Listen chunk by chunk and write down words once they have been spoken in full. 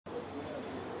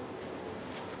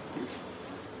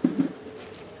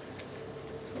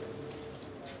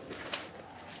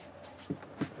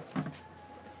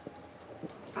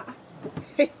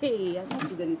Hey, he has not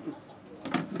stood anything.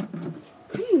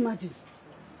 Can you imagine?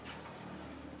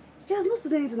 He has not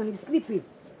stood anything and he's sleeping.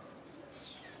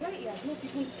 Why he has not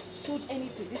even stood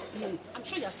anything this morning? I'm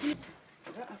sure you are sleeping.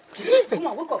 Come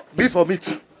on, wake up. Beef or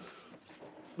meat?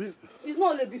 It's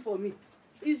not only beef or meat.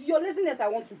 It's your laziness I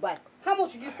want to buy. How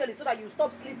much will you sell it so that you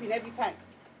stop sleeping every time?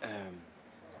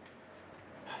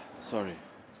 Sorry.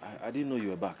 I didn't know you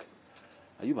were back.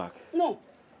 Are you back? No.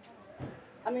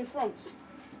 I'm in front.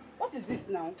 What is this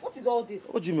now? What is all this?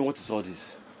 What do you mean, what is all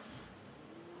this?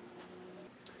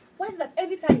 Why is it that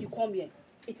every time you come here,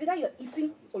 it's either you're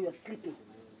eating or you're sleeping?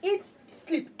 Eat,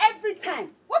 sleep, every time.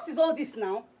 What is all this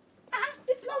now?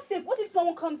 It's not safe. What if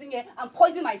someone comes in here and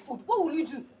poison my food? What will you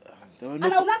do? And I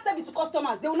will not serve it to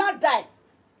customers. They will not die.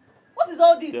 What is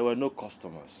all this? There were no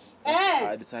customers.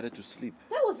 I decided to sleep.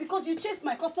 That was because you chased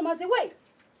my customers away.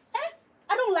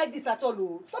 I don't like this at all.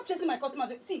 Oh. Stop chasing my customers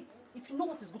away. See, if you know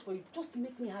what is good for you, just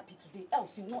make me happy today.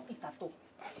 Else you will not eat at all.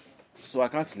 So I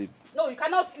can't sleep? No, you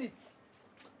cannot sleep.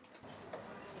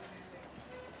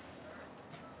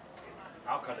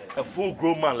 How can a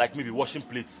full-grown man like me be washing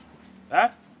plates? Huh?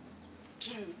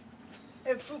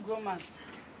 A full-grown man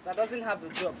that doesn't have a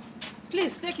job.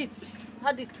 Please, take it.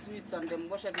 Add it to it and then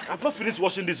wash everything. I've not finished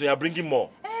washing this, so you're bringing more.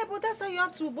 But that's how you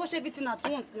have to wash everything at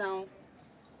once now.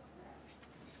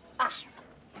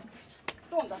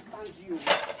 Don't understand you.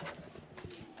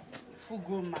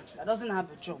 Full-grown man that doesn't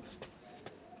have a job.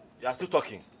 You are still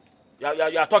talking. You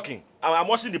are talking. I'm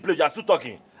washing the plate, you are still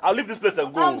talking. I'll leave this place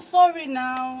and go. I'm sorry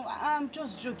now. I'm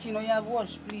just joking. Oh, you have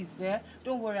washed, please.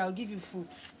 Don't worry, I'll give you food.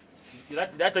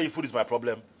 Did I tell you food is my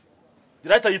problem?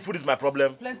 Did I tell you food is my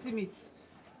problem? Plenty meat.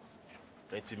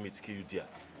 Plenty meat, kill you dear.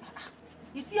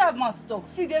 You still have mouth to talk.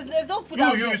 See, there's no food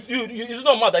out there. Is it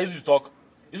not mouth that uses to talk?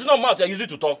 Is it not mouth that uses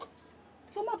to talk?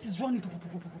 Your mouth is running.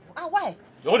 Why?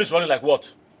 Your mouth is running like what?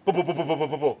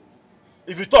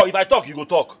 If I talk, you go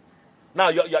talk. Now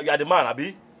you are the man,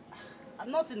 Abi. I'm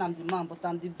not saying I'm the man, but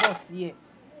I'm the boss here.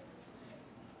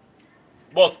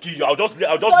 Boss, kill you. I'll just leave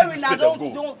this place and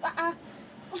go.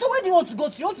 So where do you want to go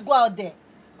to? You want to go out there?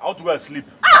 I want to go and sleep.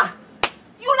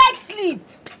 You like sleep?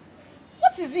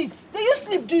 What is it? Do you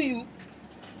sleep, do you?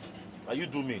 Now you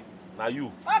do me. Now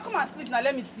you. Come and sleep now.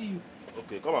 Let me see you.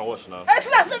 Okay, come and watch now. Hey,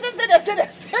 stay there.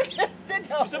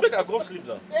 You said make I go sleep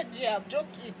now. Stay there, I'm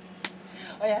joking.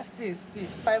 Oh yeah, stay.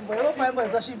 Fine boy, fine boy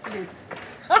is washing plates.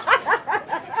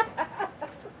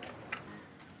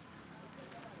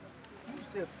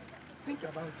 Yourself, think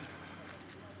about it.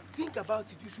 Think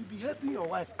about it. You should be helping your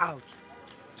wife out.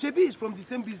 Shebi is from the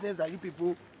same business that you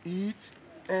people eat,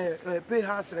 pay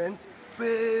house rent,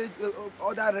 pay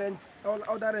other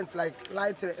rents like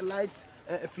light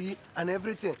fee and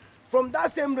everything. From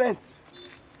that same rent.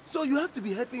 So you have to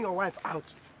be helping your wife out.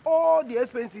 All the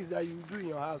expenses that you do in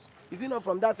your house, is it not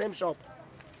from that same shop?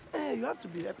 You have to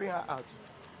be helping her out.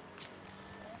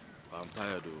 I'm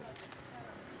tired though.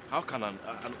 How can an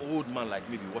old man like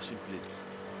me be washing plates?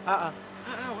 Why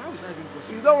was I even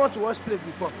possible? You don't want to wash plates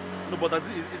before? No, but does it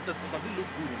look good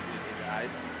in the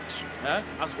eyes?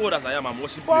 As old as I am, I'm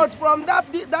washing But plates. from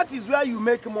that is where you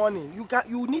make money.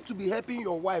 You need to be helping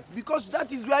your wife because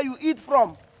that is where you eat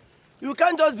from. You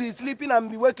can't just be sleeping and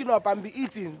be waking up and be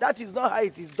eating. That is not how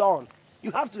it is done.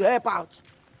 You have to help out.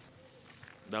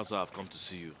 That's why I've come to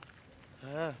see you.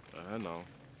 No.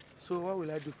 So what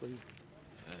will I do for you?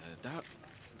 That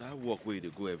work where you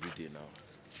go every day now.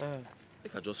 I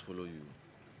think I just follow you.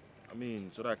 I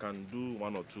mean, so that I can do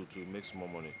one or two to make some more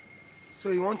money. So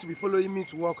you want to be following me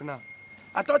to work now?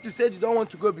 I thought you said you don't want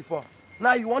to go before.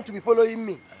 Now you want to be following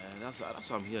me. That's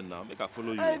why I'm here now. Make I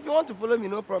follow you. If you want to follow me,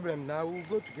 no problem. Now we'll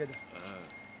go together. Okay.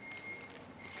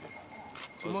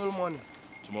 Tomorrow morning.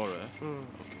 Tomorrow, eh? Okay.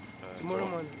 Tomorrow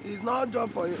morning. It's not a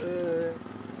job for the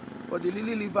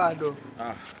lily liver though.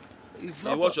 It's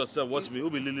not. You watch yourself. Watch me.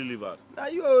 Who be lily liver? Now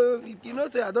you know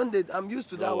say I don't date. I'm used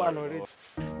to that one already.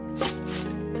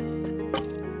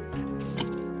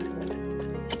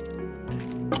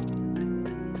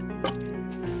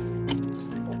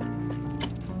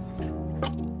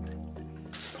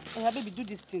 Baby, do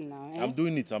this thing now. I'm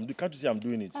doing it. Can't you see I'm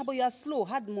doing it? But you are slow.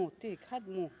 Hard more. Hard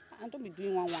more. And don't be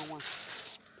doing one.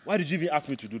 Why did you even ask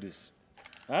me to do this?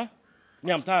 Me,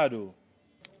 I'm tired though.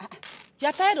 You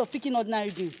are tired of picking ordinary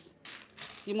beans.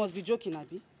 You must be joking,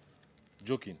 Abi.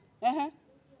 Joking?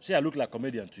 See, I look like a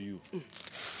comedian to you.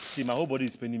 See, my whole body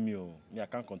is paining me. Me, I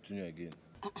can't continue again.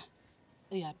 Oh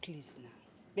yeah, please now.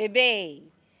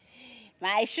 Baby.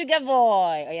 My sugar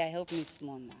boy. Oh yeah, help me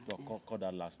small now. Call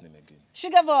that last name again.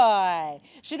 Sugar boy.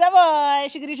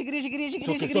 Sugary.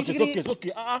 It's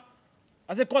okay.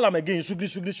 I said call him again.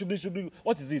 Sugary.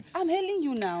 What is it? I'm hailing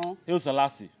you now. Hail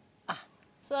Selassie.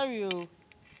 Sorry.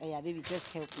 Oh yeah, baby,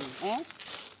 just help me. Eh?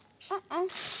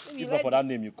 If not for that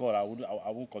name you call, I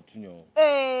won't continue.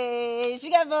 Hey,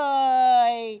 sugar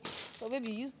boy. So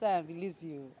baby, use time, be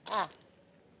lazy.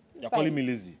 You're calling me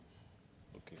lazy.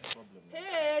 Okay, no problem.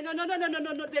 Hey, no,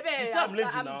 baby. You say I'm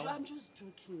lazy now. I'm just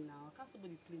joking now. Can't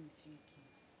somebody play with you again?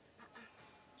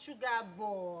 Sugar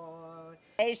boy.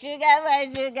 Hey, sugar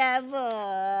boy.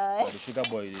 The sugar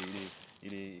boy,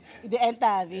 it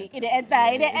enter.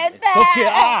 Okay,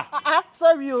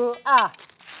 Sorry, you.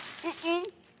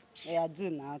 Yeah, do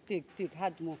now. Take,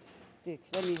 hard more. Take,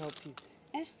 let me help you.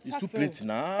 It's too plenty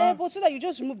now. But so that you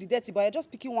just remove the dirty, but you're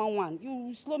just picking one.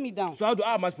 You slow me down. So how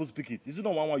am I supposed to pick it? Is it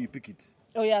not one you pick it?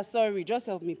 Oh yeah, sorry. Just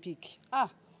help me pick.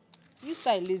 You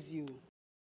style lazy.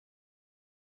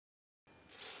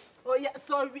 Oh yeah,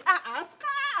 sorry.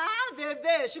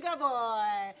 Baby, sugar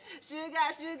boy. Sugar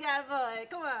boy.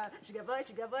 Come on. Sugar boy.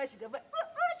 Sugar boy.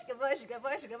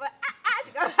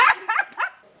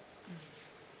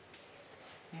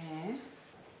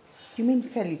 You mean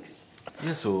Felix?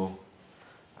 Yeah, so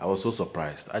I was so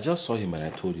surprised. I just saw him and I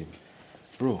told him,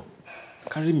 bro,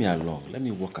 carry me along. Let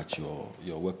me work at your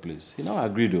workplace. He now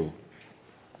agreed though.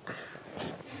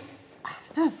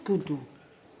 That's good though.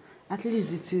 At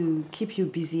least it will keep you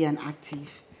busy and active.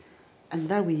 And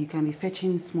that way you can be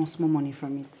fetching small money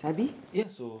from it, Abby? Yeah,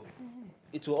 so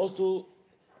it will also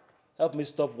help me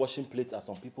stop washing plates at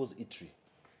some people's eatery.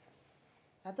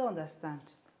 I don't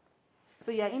understand.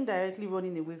 So you're indirectly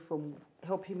running away from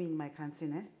helping me in my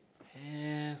canteen,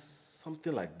 eh?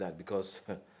 Something like that, because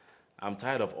I'm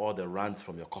tired of all the rants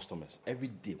from your customers. Every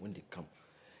day when they come.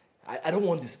 I don't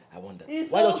want this, I want that.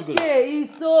 Why don't you go?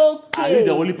 It's okay. Are you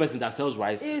the only person that sells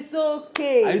rice? It's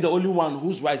okay. Are you the only one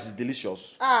whose rice is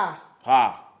delicious?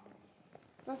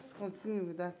 Let's continue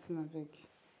with that thing, I beg.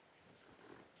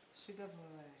 Sugar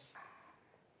boy.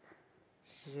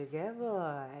 Sugar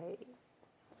boy.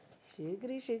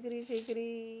 Sugary.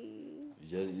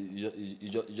 You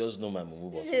just know my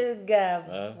move. Sugar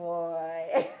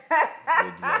boy.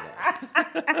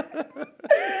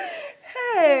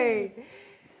 Hey.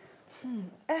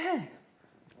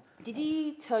 Did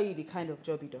he tell you the kind of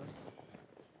job he does?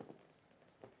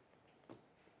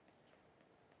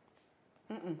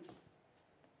 I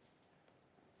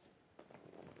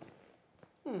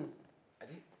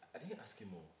didn't ask him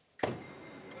more.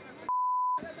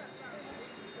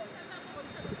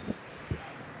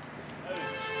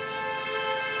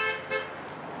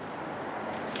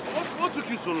 What took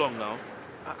you so long now?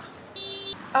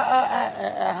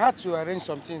 I had to arrange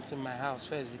some things in my house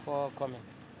first before coming.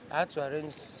 I had to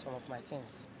arrange some of my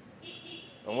things.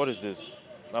 And what is this?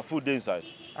 Now food day inside?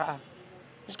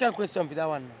 Which kind of question be that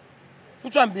one now?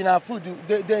 Which one be now food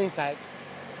they inside?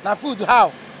 Now food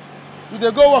how? You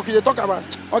they go work, you they talk about,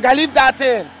 okay, leave that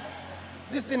thing.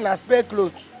 This thing na spare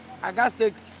clothes. I got to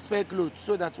take spare clothes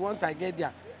so that once I get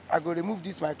there, I go remove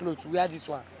this my clothes, wear this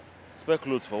one. Spare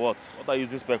clothes for what? What are you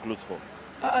using spare clothes for?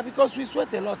 Because we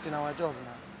sweat a lot in our job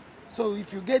now. So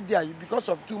if you get there, because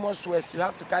of too much sweat, you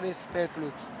have to carry spare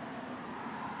clothes.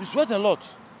 You sweat a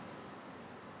lot?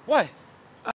 Why?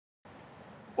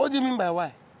 What do you mean by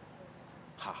why?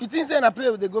 You think say na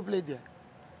play they go play there?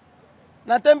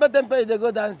 Na temper they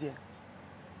go dance there.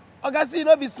 Okay, see,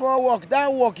 no be small work.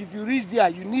 That work, if you reach there,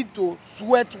 you need to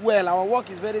sweat well. Our work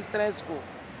is very stressful.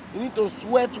 You need to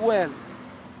sweat well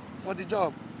for the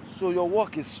job. So your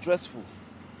work is stressful,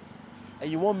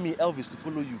 and you want me, Elvis, to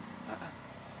follow you?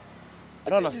 I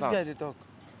don't understand. This guy they talk.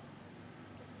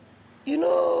 You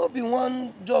know, be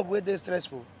one job where they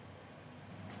stressful.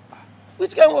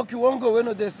 Which kind of work you won't go when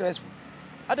no they stressful?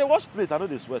 I dey wash plate, I know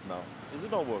they sweat now. Is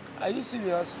it not work? Are you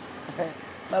serious?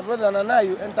 My brother, now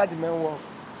you enter the main work.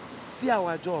 See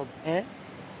our job, eh?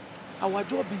 Our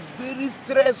job is very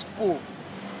stressful.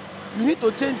 You need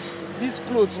to change this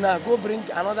clothes now. Go bring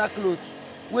another clothes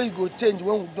where you go change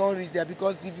when we don't reach there.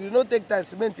 Because if you don't take time,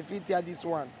 cement if you tear this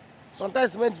one.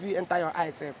 Sometimes cement will enter your eye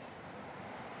self.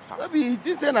 Maybe it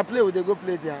is saying a play where they go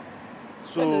play there.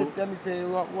 So tell me say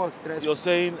what stressful. You're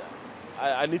saying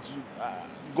I need to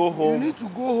go home. You need to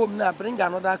go home now. Bring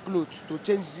another clothes to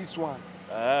change this one.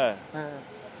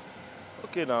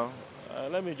 Okay now.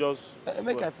 Let me just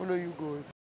make I follow you go.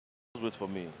 Just wait for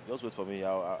me. Just wait for me.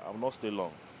 I'll not stay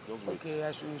long. Just wait. Okay,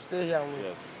 I should stay here and wait.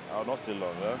 Yes, I'll not stay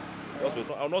long. Just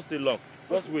wait. I'll not stay long.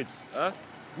 Just wait.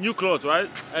 New clothes, right?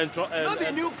 Not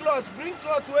be new clothes. Bring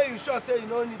clothes where you sure say you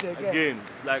don't need again. Again,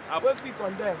 like up. Where feet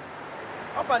on them.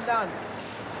 Up and down.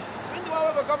 Bring the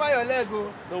one where cover your leg,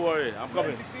 go. Don't worry, I'm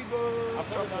coming. I'm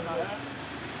coming.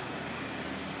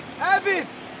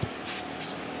 Elvis!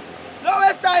 No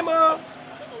waste time, oh.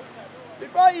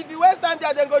 Before, if you waste time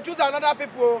there, then go choose another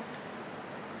people.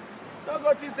 Don't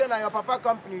go think say na your papa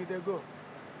company they go.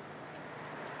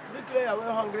 Bricklayer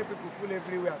where hungry people full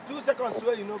everywhere. 2 seconds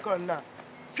where you no come now.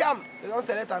 Fiam, they don't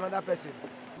select another person.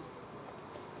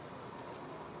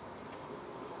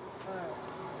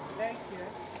 Thank you.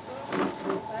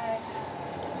 Bye.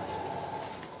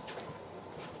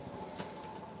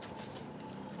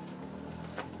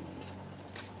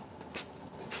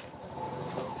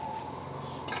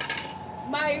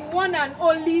 My one and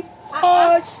only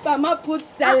Hodge Mama put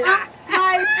salad.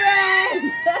 My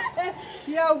friend.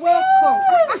 You're welcome.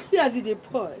 See as you dey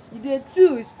push. You dey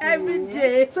touch every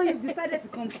day. So you decided to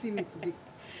come see me today.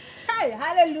 Hey,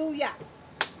 hallelujah.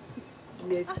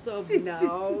 Yes, stop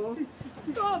now.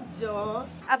 Stop, Joe.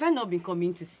 Have I not been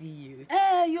coming to see you?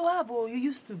 You have, or you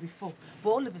used to before. But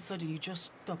all of a sudden, you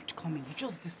just stopped coming. You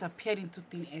just disappeared into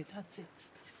thin air. That's it.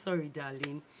 Sorry,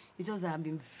 darling. It's just that I've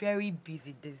been very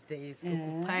busy these days,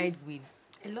 occupied with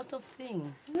a lot of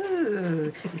things.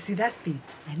 You see, that thing,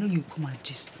 I know you come and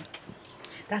gist me.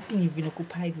 That thing you've been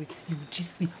occupied with, you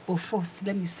gist me. But first,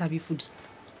 let me serve you food.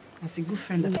 As a good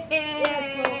friend.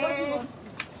 Yes, so what do you want?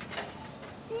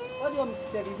 What do you want me to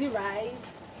serve? Is it rice?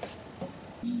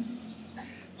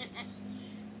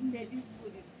 This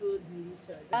food is so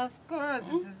delicious. Of course,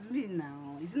 it is me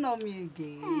now. It's not me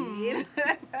again.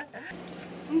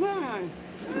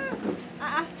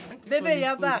 Baby,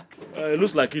 you're back. It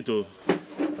looks like it, oh.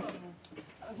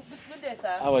 Good day,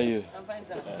 sir. How are you? I'm fine,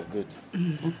 sir. Good.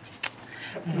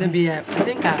 Baby, I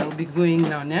think I'll be going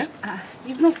now, ne?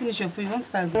 You've not finished your food. You won't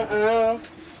start. You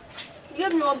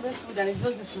gave me all this food and it's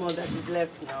just the small that is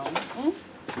left now.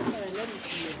 Let me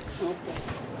see it. Okay.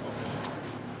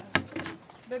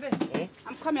 Baby,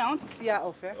 I'm coming. I want to see her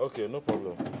off, eh? Okay, no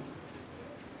problem.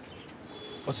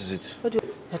 What is it?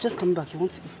 You're just coming back. You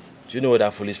want to eat? Do you know where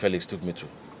that foolish Felix took me to?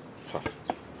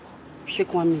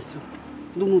 Take 1 meat too.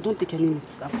 No, don't take any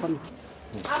meats. I'm coming.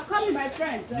 I'm coming, my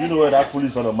friend. Do you know where that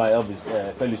foolish friend of mine, Elvis,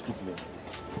 Felix took me?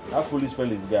 That foolish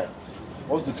Felix guy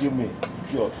wants to kill me.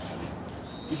 Yours.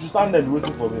 You should stand there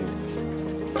waiting for me.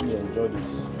 See, enjoy this.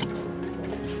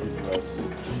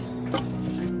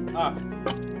 Ah.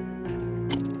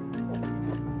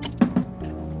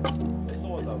 There's no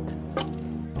water.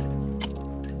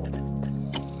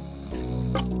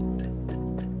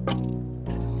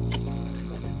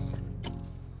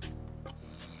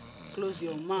 Close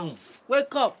your mouth.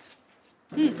 Wake up.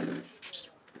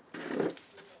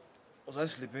 Was I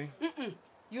sleeping?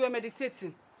 You were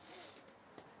meditating.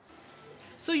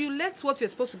 So you left what you're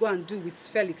supposed to go and do with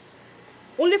Felix,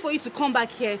 only for you to come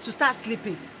back here to start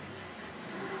sleeping.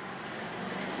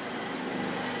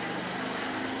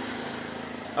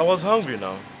 I was hungry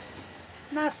now.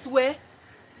 Now swear.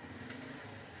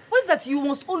 What is that you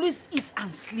must always eat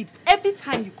and sleep? Every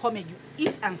time you come here, you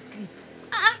eat and sleep.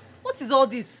 What is all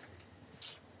this?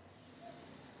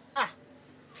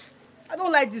 I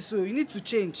don't like this, so you need to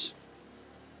change.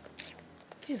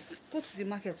 Please, go to the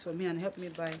market for me and help me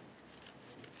buy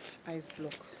ice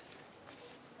block.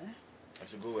 I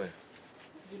should go where?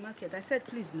 To the market. I said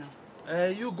please now.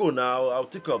 You go now. I'll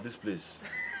take care of this place.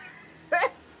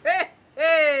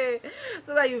 Hey,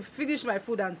 so that you finish my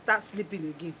food and start sleeping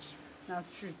again.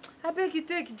 That's true. I beg you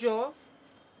take, Joe.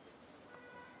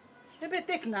 Baby,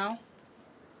 take now.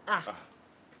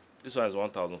 This one is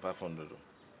 1,500.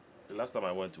 The last time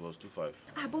I went, it was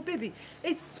 2,500. But baby,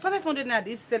 it's 500 naira.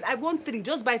 This said I want 3.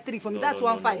 Just buy 3 for me. No, That's no,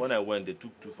 1,500. When I went, they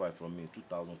took 2,500 from me.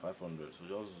 2,500. So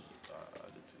just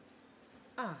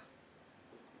add it.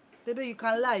 Baby, you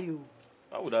can lie, you.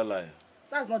 How would I lie?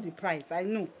 That's not the price. I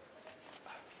know.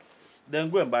 Then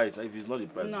go and buy it if it's not the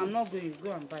price. No, I'm not going.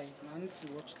 Go and buy it. I need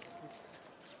to watch this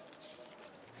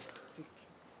place.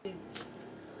 Take.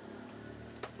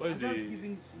 What is I'm just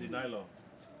giving it to the you. nylon?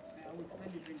 Wait,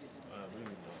 let me bring it. Bring it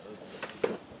down.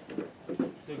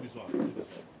 Take this one. Take this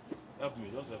one. Help me.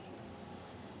 Just help me.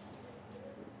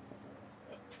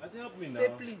 I say help me now. Say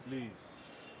please. Please.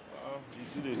 You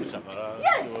see they do shakara.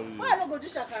 Yeah. Why I not go do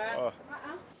shakara?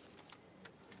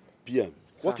 PM,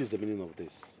 what is the meaning of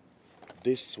this?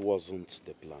 This wasn't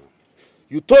the plan.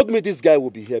 You told me this guy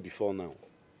would be here before now.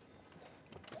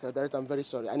 Sir Director, I'm very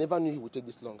sorry. I never knew he would take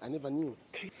this long. I never knew.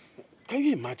 Can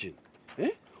you imagine?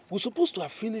 We're supposed to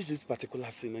have finished this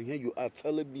particular scene, and here you are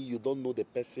telling me you don't know the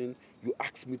person you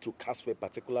asked me to cast for a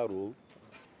particular role?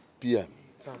 PM,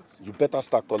 Sir. you better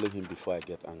start calling him before I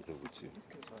get angry with you.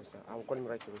 Sorry, sir. I will call him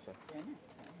right away, sir.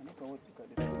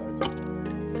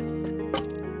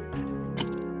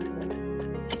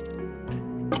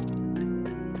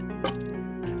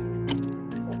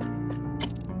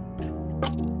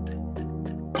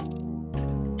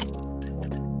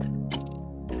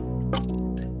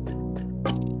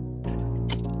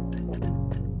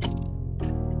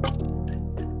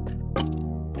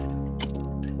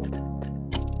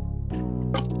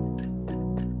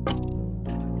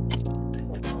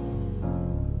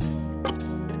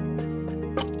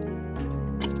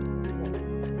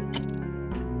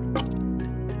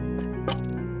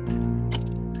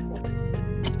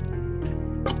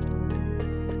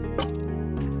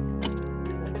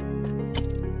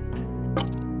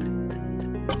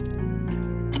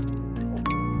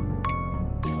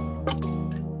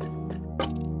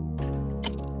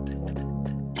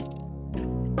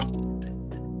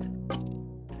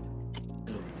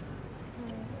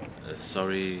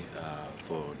 Sorry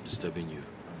for disturbing you.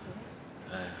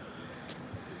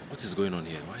 What is going on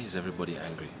here? Why is everybody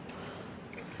angry?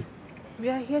 We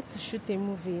are here to shoot a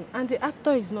movie, and the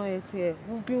actor is not yet here.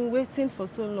 We've been waiting for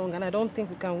so long, and I don't think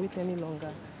we can wait any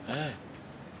longer.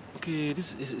 Okay,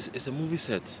 this is a movie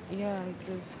set. Yeah, it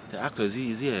is. The actor, is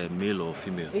he a male or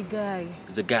female? A guy.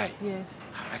 It's a guy? Yes.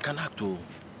 I can act too.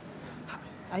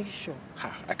 Are you sure?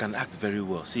 I can act very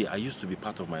well. See, I used to be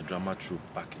part of my drama troupe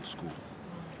back in school.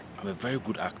 I'm a very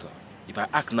good actor. If I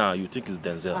act now, you think it's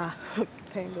Denzel.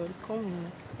 Thank God. Come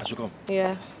in. I should come?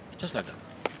 Yeah. Just like that.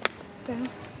 Okay.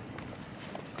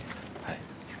 Hi.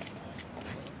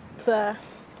 Sir.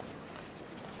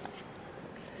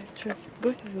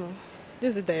 Good evening. This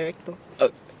is the director.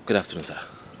 Good afternoon, sir.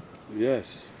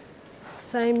 Yes.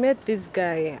 So I met this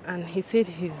guy and he said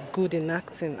he's good in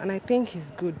acting, and I think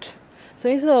he's good. So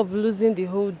instead of losing the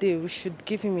whole day, we should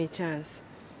give him a chance.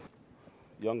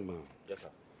 Young man. Yes, sir.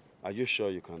 Are you sure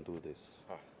you can do this?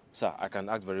 Sir, I can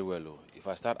act very well. If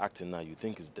I start acting now, you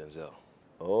think it's Denzel.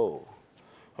 Oh.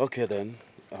 Okay then.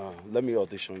 Let me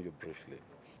audition you briefly.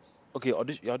 Okay,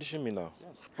 you audition me now?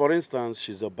 Yes. For instance,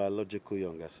 she's your biological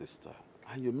younger sister,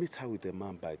 and you meet her with a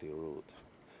man by the road.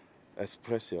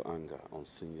 Express your anger on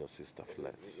seeing your sister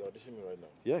flirt. You audition me right now?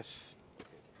 Yes. Okay.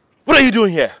 What are you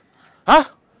doing here? Huh?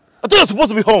 I thought you were supposed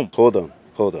to be home.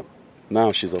 Hold on.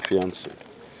 Now she's a fiancé,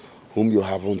 whom you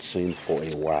haven't seen for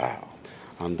a while.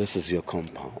 And this is your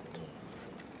compound.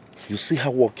 You see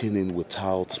her walking in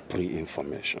without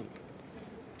pre-information.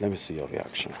 Let me see your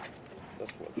reaction.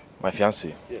 That's what. My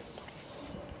fiancé? Yes.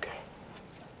 Okay.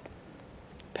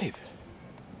 Babe,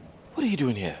 what are you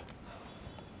doing here?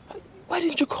 Why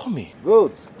didn't you call me?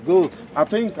 Good. I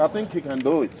think he can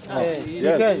do it.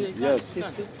 Yes.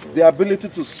 The ability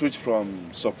to switch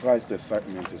from surprise to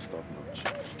excitement is top notch.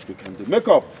 You can do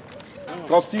makeup,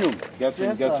 costume, get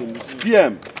him.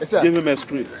 PM, give him a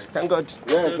script. Thank God.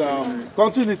 Yes.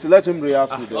 Continue to let him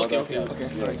rehearse with the other. Okay.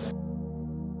 Yes.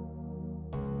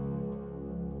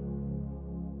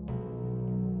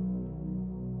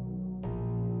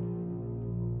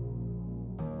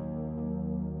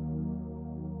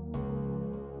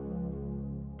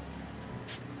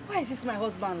 Why is this my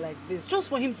husband like this? Just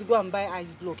for him to go and buy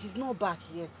ice block. He's not back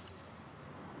yet.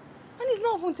 And he's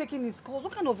not even taking his calls.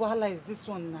 What kind of wahala is this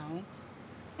one now?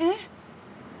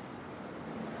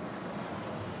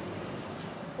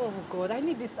 Oh God, I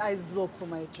need this ice block for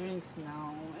my drinks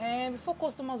now. Before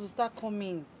customers will start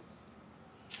coming.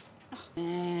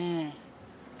 I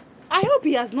hope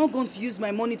he has not gone to use my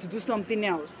money to do something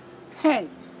else. Hey,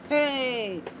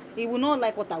 he will not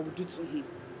like what I will do to him.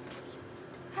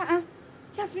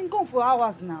 He has been gone for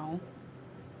hours now.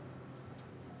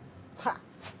 Ha!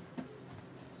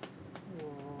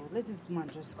 Oh, let this man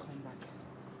just come back.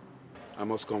 I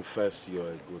must confess you're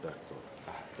a good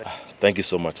actor. Thank you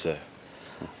so much, sir.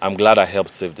 I'm glad I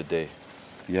helped save the day.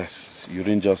 Yes, you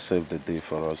didn't just save the day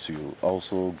for us, you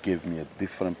also gave me a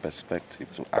different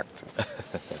perspective to acting.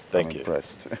 Thank I'm you.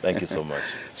 Impressed. Thank you so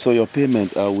much. So your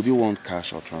payment, would you want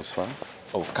cash or transfer?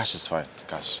 Oh, cash is fine.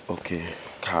 Cash. Okay,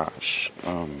 cash.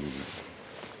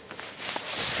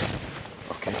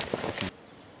 Okay.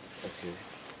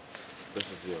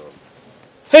 This is your...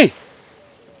 Hey!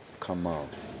 Come on,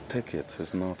 take it.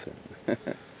 It's nothing.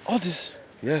 All this?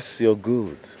 Yes, you're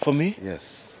good. For me?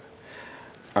 Yes.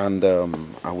 And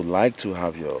I would like to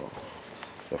have your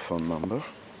phone number.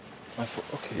 My phone?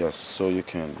 Okay. Yes, so you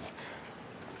can...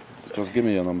 Just give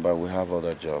me your number. We have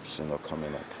other jobs,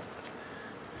 coming up.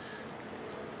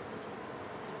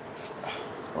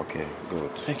 Okay,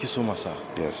 good. Thank you so much, sir.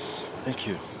 Yes. Thank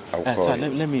you. I'll call sir, you.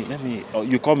 let me... Oh,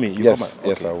 you call me? Yes, call my,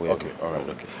 yes, I will. Okay, all right,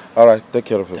 okay. All right, take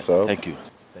care of yourself. Thank you.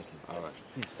 Thank you. All right.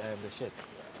 Please, the shirt.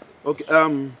 Okay,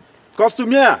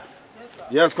 costumier.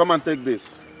 Yes, come and take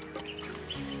this.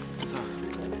 Sir.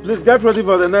 Please get ready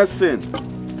for the next scene.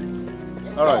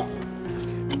 Yes, all right.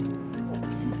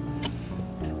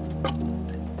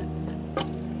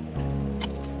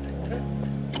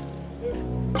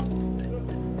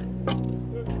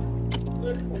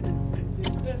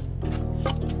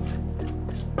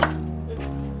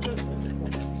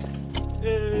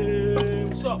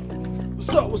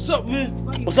 What's up, man?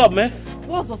 What's up, man?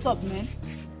 What's up, man?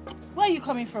 Where are you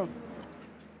coming from?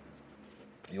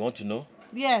 You want to know?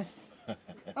 Yes.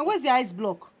 And where's the ice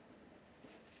block?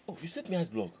 Oh, you sent me ice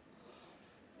block.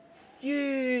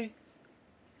 Yeah,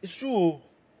 it's true.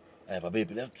 But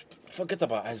baby, forget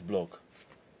about ice block.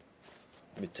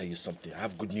 Let me tell you something. I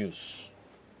have good news.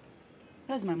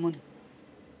 Where's my money?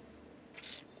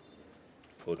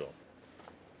 Hold on.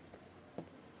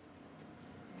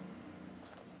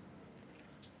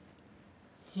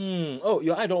 Oh,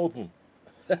 your eye don't open.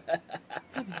 Baby,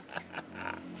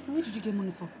 Where did you get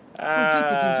money from?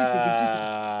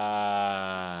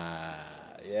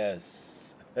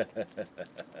 Yes.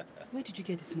 Where did you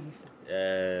get this money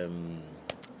from?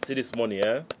 See this money,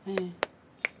 eh?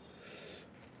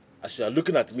 As you are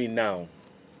looking at me now,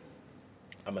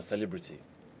 I'm a celebrity.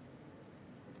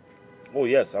 Oh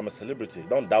yes, I'm a celebrity.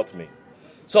 Don't doubt me.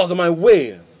 So I was on my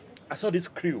way. I saw this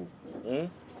crew.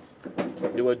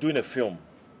 They were doing a film.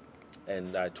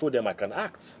 And I told them I can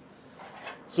act.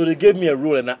 So they gave me a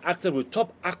role and I acted with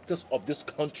top actors of this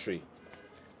country.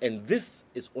 And this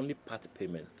is only part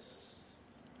payment.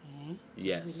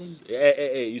 Yes.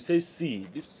 Hey, you say see.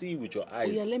 This see with your eyes.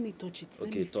 Oh yeah, let me touch it.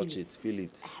 Okay, touch it. Feel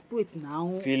it. Wait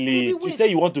now. Feel it. You say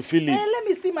you want to feel it. Let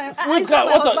me see my Feel eyes. My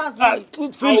husband's money.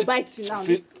 Feel I'll bite you now.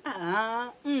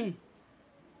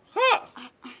 Ha!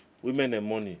 Women and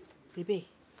money. Baby,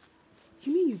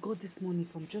 you mean you got this money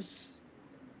from just...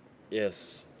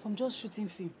 Yes. From just shooting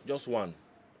film? Just one.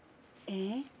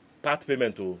 Eh? Part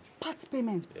payment, oh. Part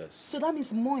payment? Yes. So that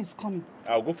means more is coming?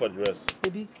 I'll go for the rest.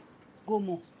 Baby, go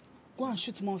more. Go and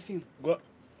shoot more film. Go.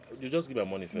 You just give my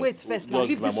money first. Wait first now.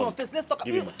 Give this one first. Let's talk.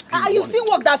 You've seen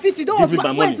work that fits. You don't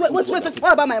want to... Wait.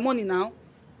 What about my money now?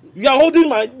 You are holding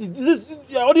my...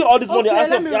 You are holding all this money. Okay, I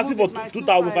asked for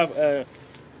 2,005.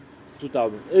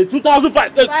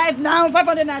 2,005. 5 now,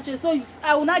 500 naira. So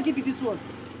I will not give you this one.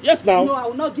 Yes, now. No, I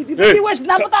will not give you. Baby, wait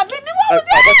now. But I've been the one with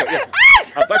it.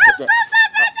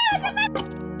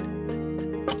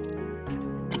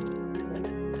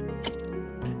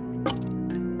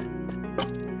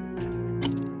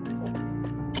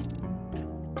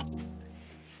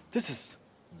 This is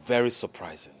very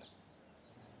surprising.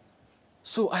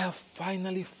 So I have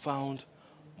finally found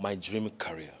my dream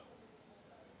career.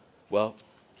 Well,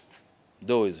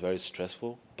 though it's very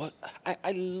stressful, but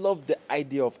I love the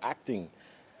idea of acting.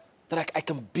 That I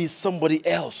can be somebody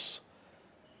else.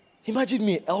 Imagine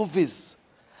me, Elvis,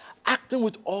 acting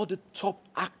with all the top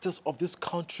actors of this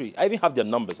country. I even have their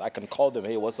numbers. I can call them,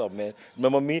 hey, what's up, man?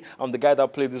 Remember me? I'm the guy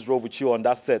that played this role with you on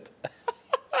that set.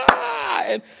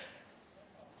 And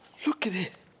look at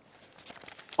it.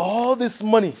 All this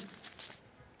money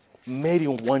made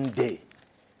in one day.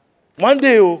 One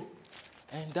day, oh.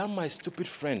 And that my stupid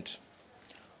friend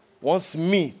wants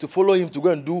me to follow him to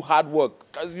go and do hard work.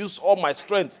 I use all my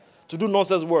strength to do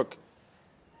nonsense work.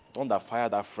 Don't that fire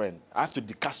that friend. I have to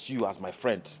decast you as my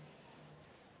friend.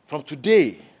 From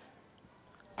today,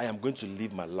 I am going to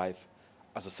live my life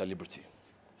as a celebrity.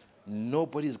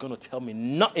 Nobody is going to tell me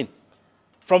nothing.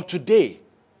 From today,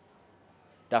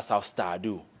 that's how star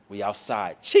do. We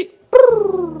outside. Cheap.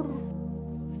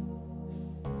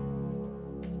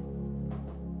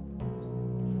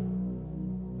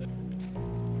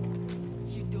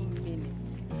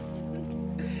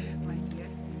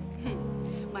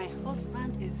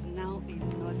 Is now a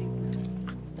Nollywood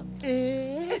actor.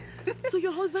 So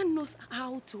your husband knows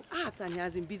how to act and he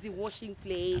has been busy washing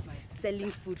plates,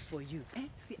 selling food for you.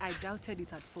 See, I doubted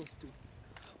it at first too.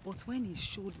 But when he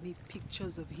showed me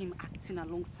pictures of him acting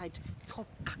alongside top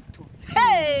actors,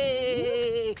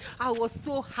 hey! I was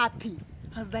so happy.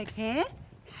 I was like, hey?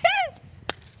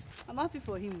 I'm happy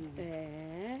for him.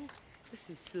 This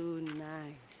is so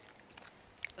nice.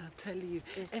 I'll tell you.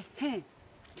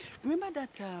 Remember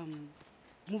that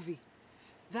movie?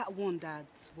 That one that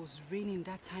was raining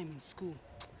that time in school?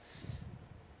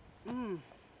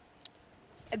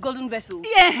 A Golden Vessel.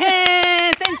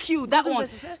 Yeah, thank you. That Golden one.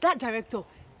 Vessel. That director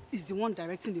is the one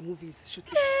directing the movie he's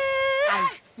shooting. I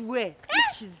swear,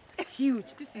 this is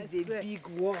huge. This is a big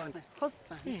one. My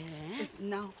husband is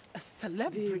now a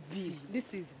celebrity. Baby,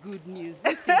 this is good news.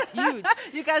 This is huge.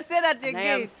 You can say that again.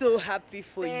 I am so happy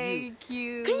for you. Thank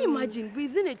you. Can you imagine,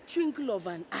 within a twinkle of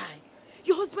an eye,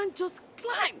 your husband just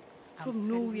climbed from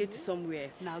nowhere to somewhere.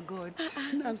 Now, God.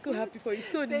 I'm so happy for you.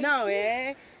 So now,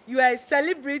 you are a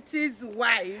celebrity's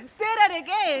wife. Say that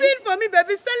again. Spin for me,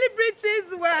 baby.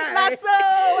 Celebrity's wife. That's so.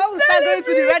 When we start going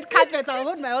to the red carpet, I'll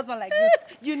hold my husband like this.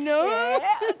 You know?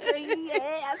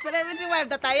 A celebrity wife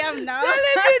that I am now.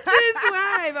 Celebrity's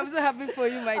wife. I'm so happy for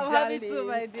you, my darling. I'm happy too,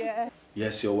 my dear.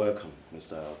 Yes, you're welcome,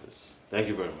 Mr. Elvis. Thank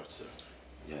you very much, sir.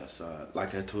 Yes,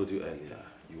 like I told you earlier,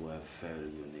 you are a very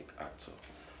unique actor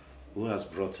who has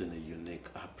brought in a unique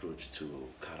approach to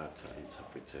character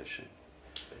interpretation.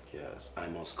 Yes, I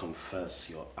must confess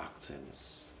your acting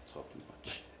is top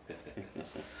notch.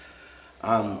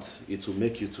 And it will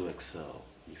make you to excel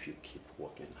if you keep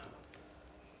working hard.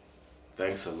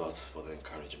 Thanks a lot for the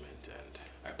encouragement, and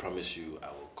I promise you I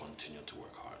will continue to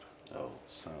work hard. Oh,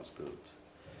 sounds good.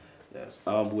 Yes,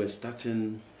 we're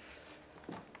starting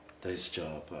this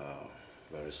job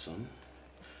very soon.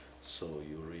 So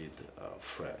you read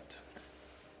Fred.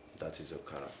 That is your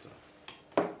character.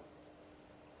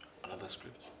 Another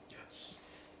script? Yes.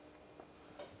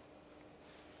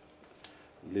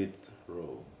 Lead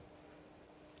role.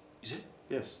 Is it?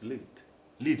 Yes, lead.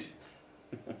 Lead?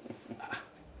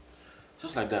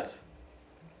 Just like that?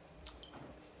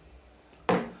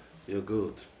 You're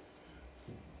good.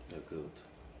 You're good.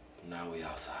 Now we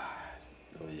outside.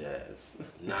 Oh, yes.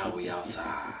 Now we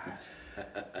outside.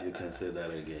 You can say that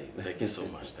again. Thank you so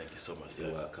much. Thank you so much, sir.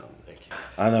 You're welcome. Thank you.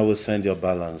 And I will send your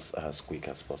balance as quick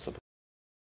as possible.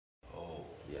 Oh.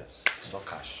 Yes. It's not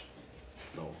cash?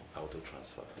 No, auto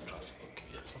transfer. Transfer, okay.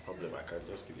 Yes, no problem. I can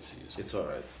just give it to you. So. It's all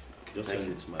right. Just Thank send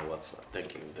you. it to my WhatsApp.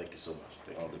 Thank you. Thank you so much.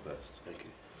 Thank All you. the best. Thank you.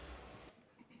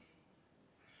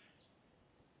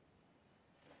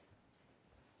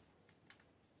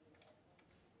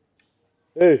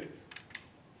 Hey,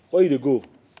 where you dey go?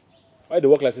 Why you dey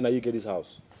work like say na you get this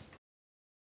house?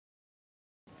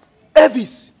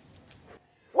 Elvis,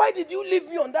 why did you leave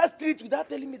me on that street without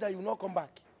telling me that you will not come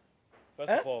back?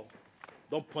 First of all,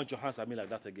 don't point your hands at me like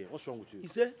that again. What's wrong with you? He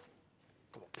said,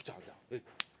 Come on, put your hand down. Hey.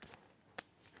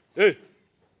 Hey!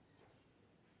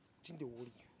 something they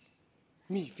worry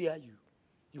you. Me fear you.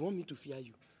 You want me to fear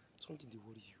you? Something they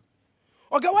worry you.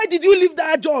 Okay, why did you leave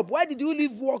that job? Why did you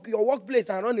leave your workplace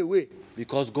and run away?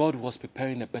 Because God was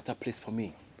preparing a better place for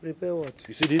me. Prepare what?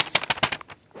 You see this?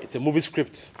 It's a movie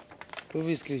script.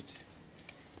 Movie script.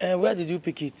 And where did you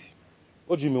pick it?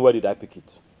 What do you mean, where did I pick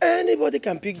it? Anybody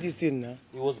can pick this thing now.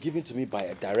 It was given to me by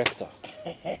a director.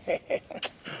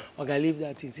 Okay, leave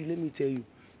that thing. See, let me tell you.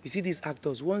 You see these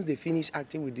actors, once they finish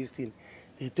acting with this thing,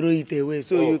 they throw it away.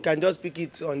 So you can just pick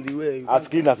it on the way. As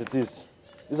clean as it is.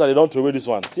 This one, they don't throw away this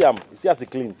one. See, see as it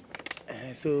clean.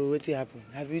 So what happened?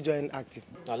 Have you joined acting?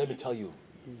 Now let me tell you.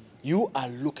 You are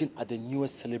looking at the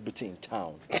newest celebrity in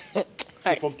town.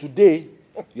 So from today,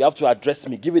 you have to address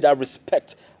me. Give me that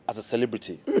respect as a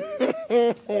celebrity.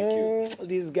 Thank you.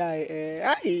 This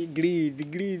guy,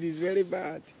 greed is very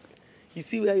bad. You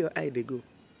see where your eye they go.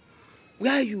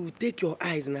 Where you take your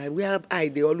eyes now, where eye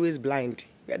they always blind.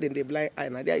 Where then they blind eye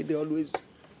now, there they always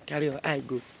carry your eye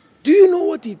go. Do you know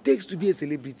what it takes to be a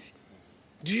celebrity?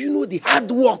 Do you know the hard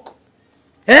work?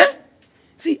 Eh?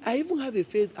 See, I even have a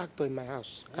failed actor in my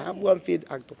house. I have one failed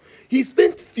actor. He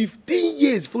spent 15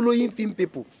 years following film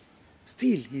people.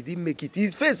 Still, he didn't make it.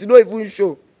 His face don't even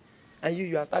show. And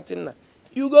you are starting now.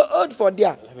 You go old for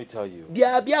there. Let me tell you.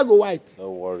 Their beer go white.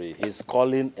 Don't worry. His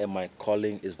calling and my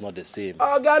calling is not the same.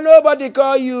 Oga, nobody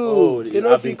call you. Oh, you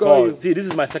know if he call you. See, this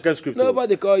is my second script.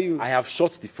 Nobody call you. I have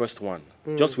shot the first one.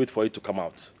 Just wait for it to come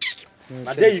out.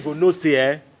 Now there you go, no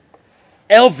say,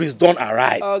 Elvis don't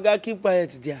arrive. Oga, keep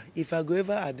quiet there. If I go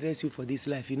ever address you for this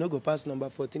life, you no go pass number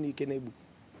 14 Ikenebu.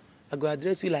 I go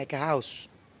address you like a house.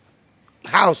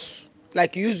 House.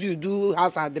 Like you do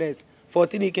house address.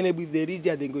 14 Ikenebu, if they reach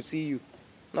there, they go see you.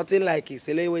 Nothing like it.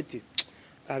 Sele waiting.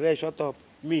 Kabe, shut up.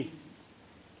 Me?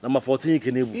 Number 14,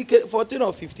 Ikenebu. 14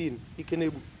 or 15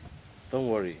 Ikenebu. Don't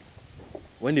worry.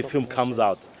 When the film comes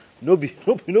out, nobody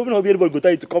anybody go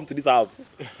tell you to come to this house.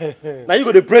 Now you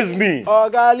go to praise me.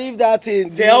 Oga, leave that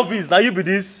in. Say Elvis, now you be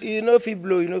this. You know if he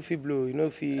blow,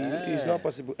 it's not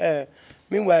possible.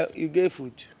 Meanwhile, you get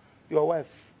food. Your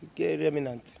wife, you get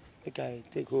remnant. Make I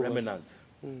take over. Remnant.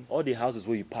 All the houses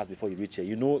where you pass before you reach here,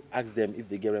 you know, ask them if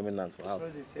they get remnants for house.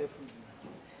 So they sell food.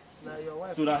 Now your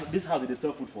wife. So that this house they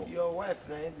sell food for. Your wife,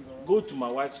 now Go to my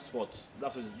wife's spot.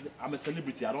 That's what I'm a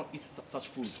celebrity. I don't eat such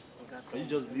food. Can you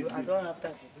just leave? I don't have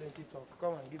time for plenty talk.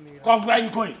 Come and give me. Come, where are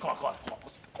you going? Come on.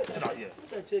 Sit down here.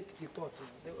 You can check the pot.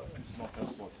 It's nonsense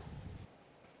spot.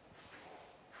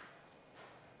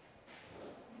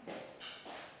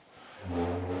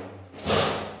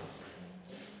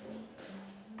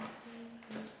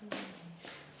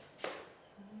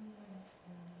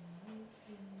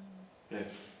 Yeah.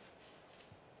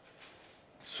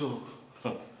 So,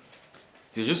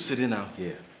 you're just sitting out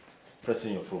here,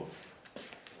 pressing your phone.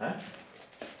 Huh?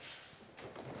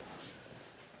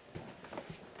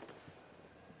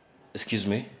 Excuse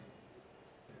me?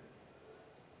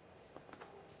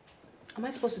 Am I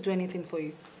supposed to do anything for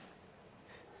you?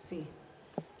 See,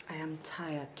 I am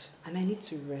tired and I need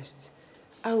to rest.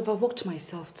 I overworked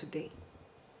myself today.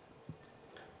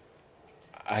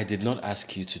 I did not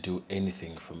ask you to do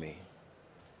anything for me.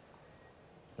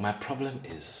 My problem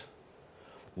is,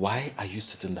 why are you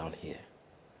sitting down here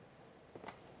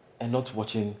and not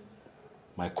watching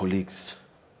my colleagues,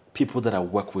 people that I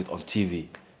work with on TV?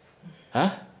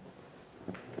 Huh?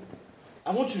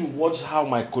 I want you to watch how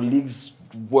my colleagues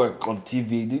work on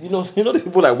TV. You know the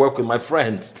people I work with, my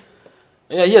friends.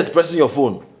 Yeah, yes, pressing your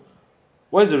phone.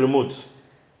 Where's the remote?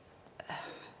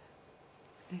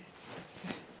 It's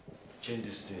there. Change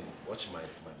this thing. Watch my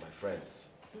friends.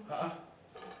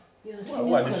 Your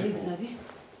senior colleagues, Abby?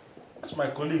 That's my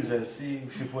colleagues and see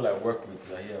people I work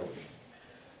with are here.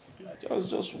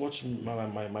 Just watch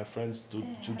my friends do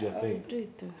their thing. Do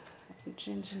it though. I'm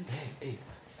changing it.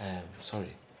 Hey,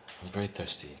 sorry. I'm very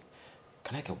thirsty.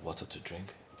 Can I get water to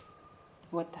drink?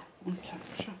 Water? Okay,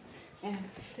 sure.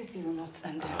 Take the remote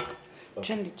and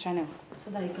change the channel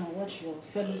so that you can watch your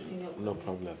fellow senior. No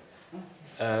problem.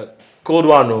 Cold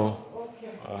one, no?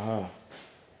 Okay.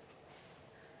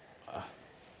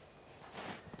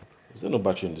 Is there no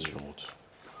battery in this remote?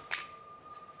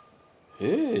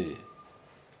 Hey.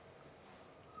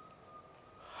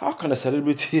 How can a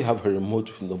celebrity have a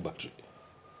remote with no battery?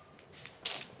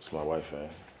 It's my wife, eh?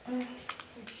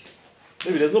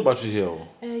 Maybe there's no battery here.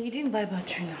 You didn't buy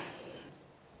battery now.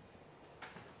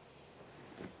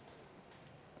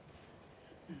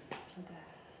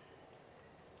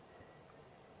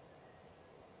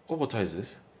 What water is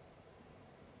this?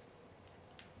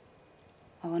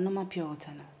 Our normal pure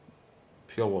water now.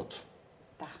 Pure what?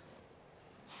 Da.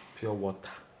 Pure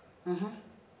water.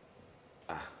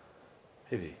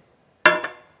 Baby, why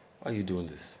are you doing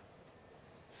this?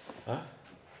 Huh?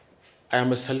 I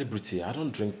am a celebrity. I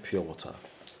don't drink pure water.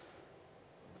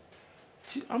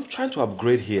 I'm trying to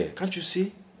upgrade here. Can't you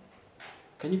see?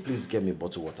 Can you please get me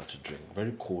bottled water to drink?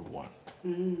 Very cold one.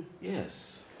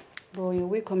 Yes. But on your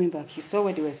way coming back, you saw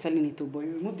where they were selling it to, but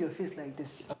you removed your face like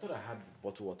this. I thought I had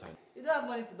bottled water. You don't have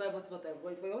money to buy bottled water,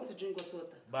 but you want to drink bottled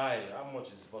water. Buy. How much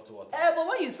is bottled water? But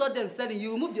when you saw them selling,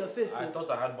 you removed your face. I thought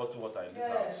I had bottled water in this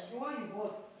house. The one you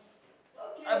bought.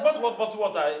 Okay. I bought what bottled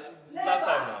water last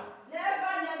time now. Never.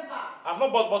 I've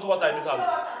not bought bottled water in this house.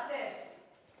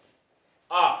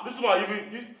 This one,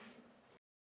 you...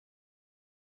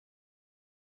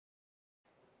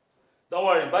 Don't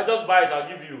worry, if I just buy it, I'll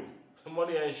give you.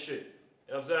 Money ain't shit.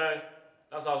 You know what I'm saying?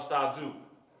 That's how stars do.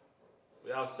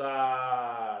 We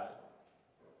outside.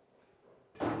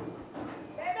 Baby,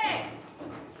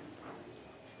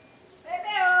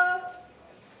 oh.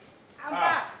 I'm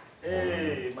back.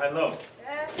 Hey, my love.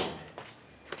 Yes.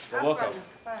 You're welcome.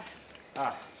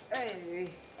 Hey.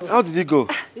 How did it go?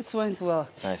 It went well.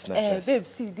 Nice. Babe,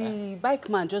 see, the bike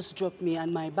man just dropped me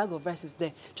and my bag of rice is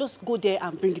there. Just go there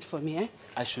and bring it for me, eh?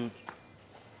 I should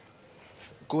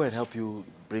go and help you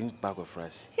bring bag of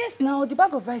rice. Yes, now the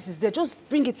bag of rice is there. Just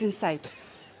bring it inside.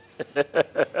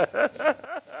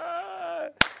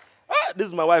 This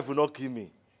is my wife will not kill me.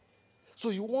 So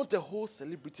you want a whole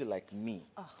celebrity like me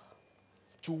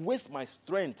to waste my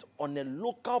strength on a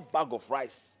local bag of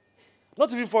rice?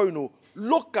 Not even for,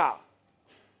 local.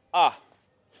 I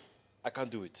can't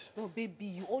do it. No, baby,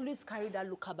 you always carry that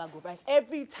local bag of rice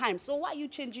every time. So why are you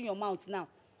changing your mouth now?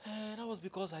 That was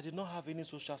because I did not have any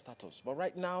social status. But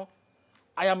right now,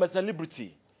 I am a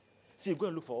celebrity. See, go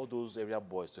and look for all those area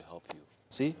boys to help you.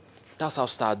 See? That's how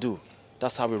star do.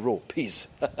 That's how we roll. Peace.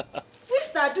 Which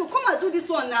star do? Come and do this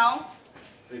one now.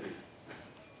 Baby,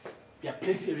 there are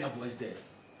plenty area boys there.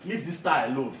 Leave this star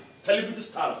alone. Celebrity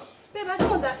stars. Babe, I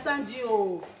don't understand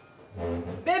you.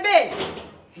 Baby!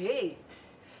 Hey!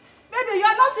 Baby, you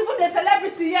are not even a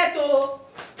celebrity yet, oh!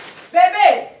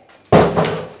 Baby! I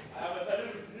am a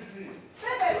celebrity.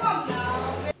 Baby, come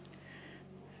now!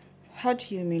 How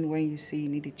do you mean when you say you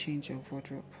need a change of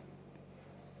wardrobe?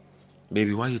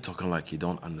 Baby, why are you talking like you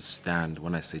don't understand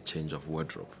when I say change of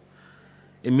wardrobe?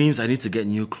 It means I need to get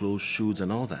new clothes, shoes,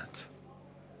 and all that.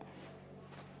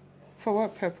 For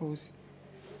what purpose?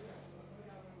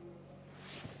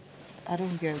 I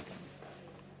don't get.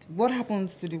 What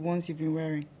happens to the ones you've been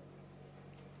wearing?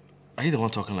 Are you the one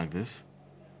talking like this?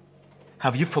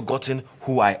 Have you forgotten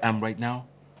who I am right now?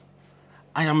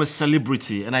 I am a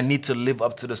celebrity and I need to live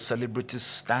up to the celebrity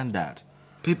standard.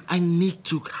 Babe, I need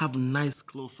to have nice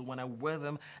clothes so when I wear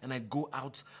them and I go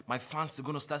out, my fans are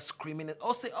going to start screaming and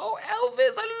say, oh,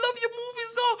 Elvis, I love your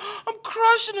movies. Oh, I'm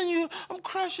crushing on you. I'm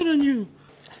crushing on you.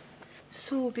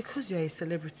 So, because you're a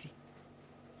celebrity,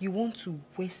 you want to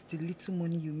waste the little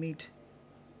money you made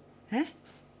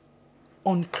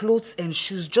on clothes and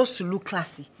shoes just to look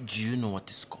classy? Do you know what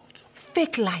it's called?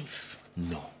 Fake life.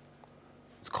 No.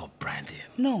 It's called branding.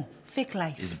 No, fake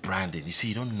life. It's branding. You see,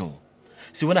 you don't know.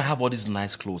 See, when I have all these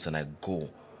nice clothes and I go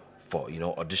for,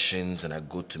 auditions and I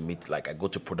go to meet, I go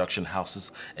to production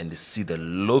houses and they see the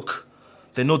look,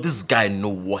 they know this guy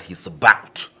knows what he's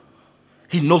about.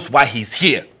 He knows why he's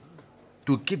here.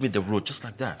 To give me the road just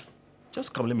like that.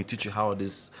 Just come, let me teach you how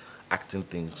these acting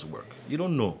things work. You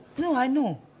don't know. No, I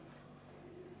know.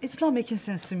 It's not making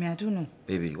sense to me, I don't know.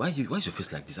 Baby, why is your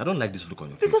face like this? I don't like this look on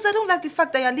your face. Because I don't like the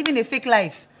fact that you're living a fake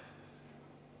life.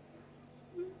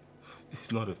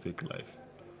 It's not a fake life.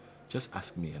 Just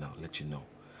ask me and I'll let you know.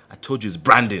 I told you it's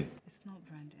branding. It's not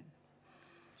branding.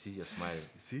 See, you're smiling.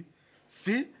 You see?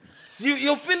 See?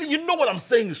 You're feeling, you know what I'm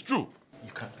saying is true.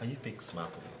 Can you fake a smile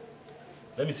for me?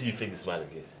 Let me see you fake the smile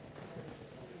again.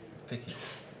 Fake it.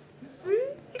 See?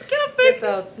 You can't fake it.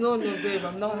 Out. No, babe,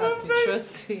 I'm not happy.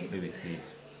 Trust me. Baby, see.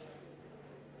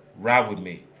 Ride with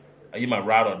me. Are you my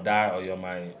ride or die or you're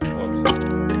my what?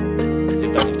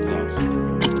 Sit down in this house.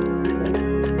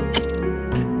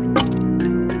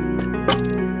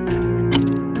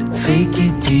 Fake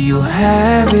it till you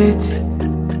have it.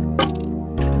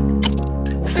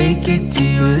 Fake it till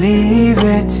you leave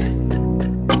it.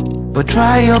 But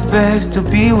try your best to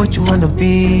be what you wanna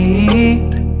be.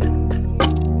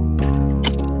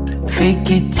 Fake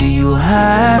it till you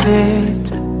have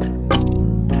it.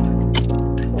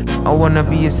 I wanna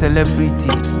be a celebrity,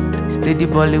 steady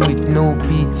balling with no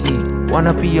PT.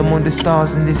 Wanna be among the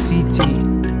stars in the city.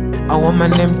 I want my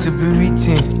name to be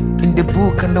written in the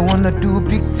book and I wanna do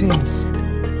big things.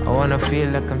 I wanna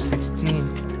feel like I'm 16,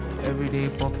 every day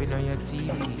popping on your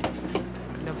TV.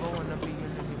 Never wanna be your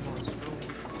anymore.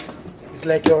 It's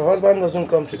like your husband doesn't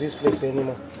come to this place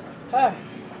anymore. Ah,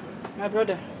 my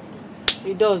brother,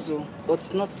 he does though,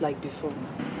 but not like before.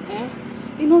 Eh?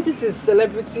 You know, this is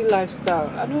celebrity lifestyle.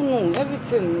 I don't know,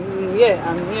 everything,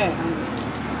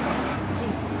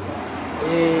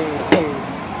 Hey,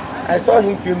 I saw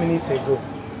him a few minutes ago.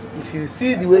 If you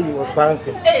see the way he was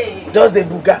bouncing, just the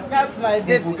booga. That's my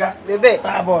baby. Booga. Baby.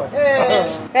 Star boy.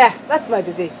 Yeah, that's my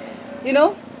baby. You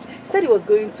know, he said he was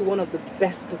going to one of the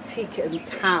best boutiques in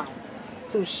town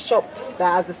to shop.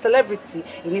 That as a celebrity,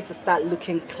 he needs to start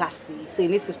looking classy. So he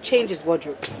needs to change his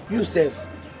wardrobe. Yourself,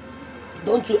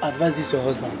 don't you advise this your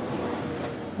husband?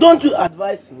 Don't you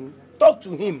advise him? Talk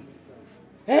to him.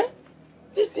 Eh?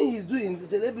 This thing he's doing,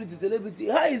 celebrity,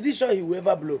 how is he sure he will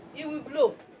ever blow? He will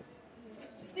blow.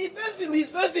 His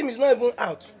first film is not even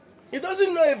out. He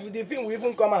doesn't know if the film will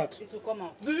even come out. It will come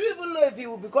out. Do you even know if he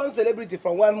will become celebrity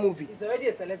from one movie? He's already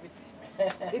a celebrity.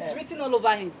 It's written all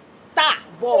over him. Star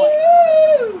boy.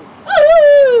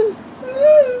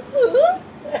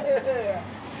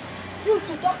 You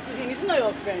to talk to him, he's not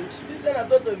your friend. This one has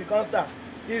sort of become star.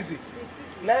 Easy.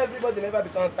 Now everybody never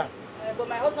becomes star. But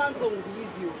my husband's own will be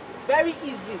easy. Very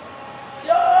easy.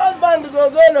 Your husband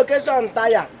go location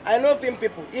tire. I know film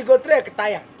people. He go trek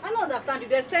tire. I don't understand you.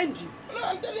 They send you. No,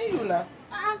 I'm telling you now.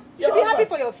 You should be happy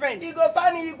for your friend. He go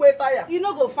find Igwe tire. You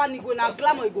no go find Igwe now.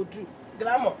 Glamour you go do.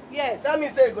 Glamour? Yes. That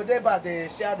means say you go there bar the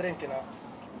share drink now.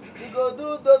 He go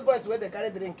do those boys where they carry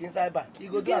drink inside bar. He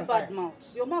go you do get bad mouth.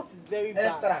 Your mouth is very bad.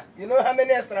 Extra. You know how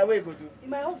many extra way you go do?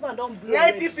 My husband don't blow. 90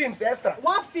 already. films extra.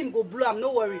 One film go blow. I'm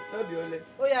no worry. No be only.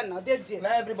 Oh yeah, now there's there.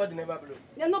 Now everybody never blow.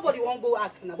 Yeah, nobody won't go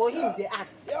act now, but him they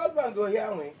act. Your husband go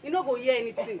here way. You no go hear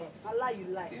anything. I lie, you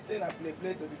lie. He say I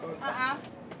play to become star.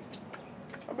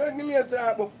 I beg give me extra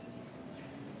apple.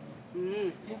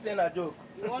 He say na joke.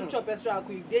 You want chop extra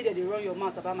apple? You dey there, they run your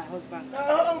mouth about my husband.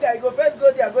 Now hunger, you go first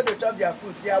go there, go to chop their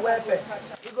food, their welfare.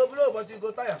 You go blow, but you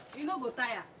go tire. You no go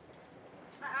tire.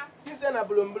 He say na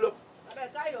blow. I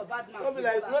better carry your bad mouth. No be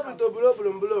like, no be to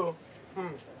blow.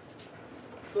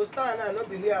 To stand now, no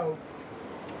be here.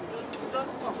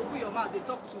 Just talk, open your mouth. They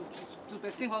talk to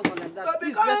person husband like that. To Please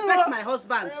become respect my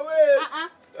husband.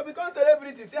 You become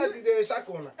celebrity, see as they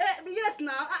shackle now. Yes,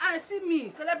 now. See me,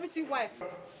 celebrity wife.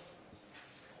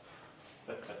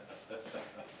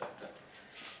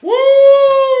 Woo!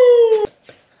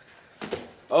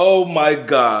 Oh my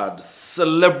God,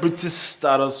 celebrity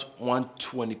status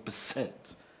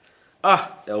 120%.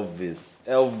 Ah, Elvis,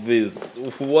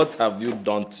 what have you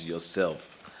done to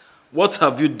yourself? What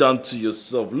have you done to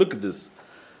yourself? Look at this.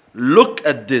 Look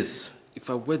at this. If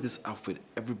I wear this outfit,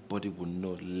 everybody will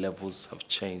know levels have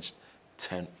changed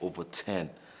 10 over 10.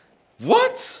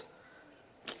 What?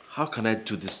 How can I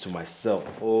do this to myself?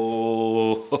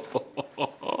 Oh,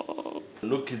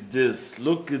 look at this.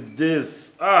 Look at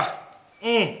this.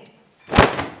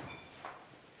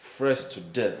 Fresh to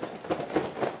death.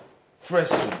 Fresh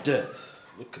to death.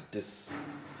 Look at this.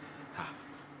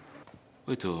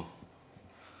 Wait,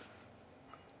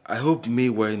 I hope me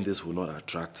wearing this will not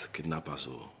attract kidnappers.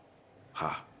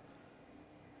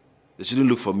 They shouldn't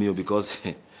look for me because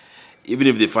even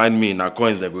if they find me, now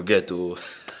coins they will get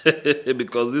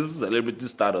because this celebrity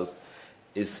status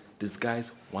is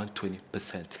disguised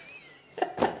 120%.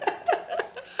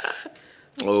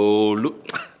 Oh, look.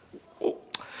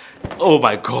 Oh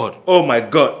my God. Oh my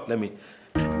God. Let me.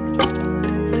 If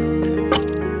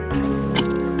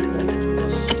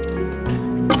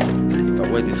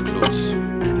I wear these clothes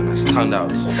and I stand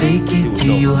out, fake it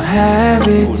till you have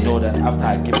it. You will know that after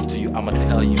I give it to you, I'ma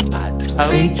tell you.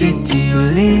 Fake it till you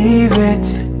leave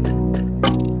it.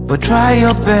 But try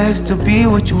your best to be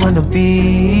what you wanna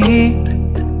be.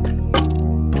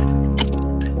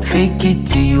 Fake it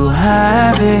till you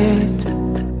have it.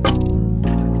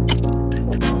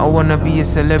 I wanna be a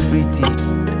celebrity,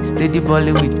 steady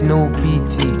balling with no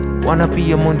PT. Wanna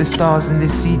be among the stars in the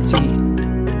city.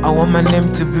 I want my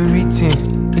name to be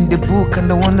written in the book, and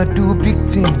I wanna do big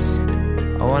things.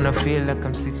 I wanna feel like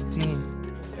I'm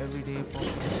 16 every day.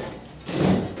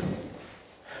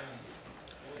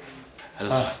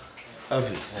 Hello, sir.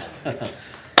 Elvis.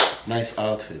 Nice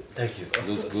outfit. Thank you.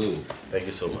 Looks good. Thank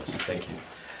you so much. Thank you.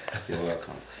 You're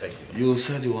welcome. Thank you. You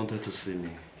said you wanted to see me.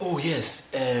 Oh, yes.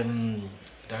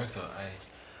 Director,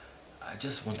 I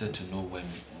just wanted to know when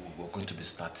we were going to be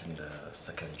starting the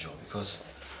second job, because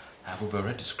I've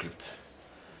overread the script.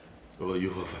 Oh,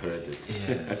 you've overread it?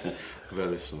 Yes.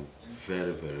 Very soon.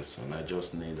 Very, very soon. I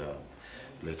just need a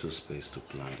little space to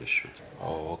plan the shoot.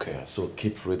 Oh, okay. So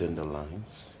keep reading the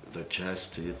lines. The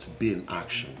gist, it's be in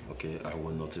action, okay? I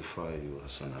will notify you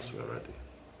as soon as we're ready.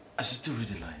 I should still read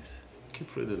the lines?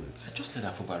 Keep reading it. I just said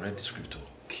I've overread the script, though.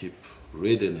 Keep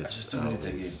reading it. I should still read it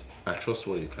again. I trust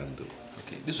what you can do.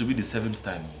 Okay, this will be the 7th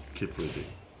time. Keep reading.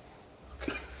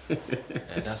 Okay.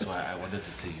 That's why I wanted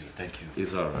to see you. Thank you.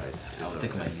 It's all right. I'll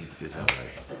take my leave. It's all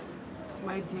right.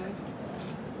 My dear,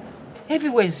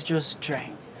 everywhere is just dry.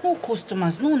 No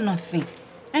customers, no nothing.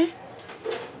 Eh?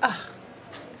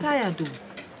 Tired.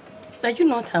 Are you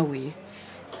not aware?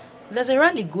 There's a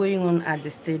rally going on at the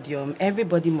stadium.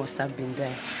 Everybody must have been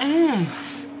there.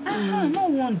 No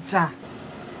wonder.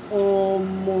 Oh,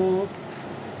 Mo.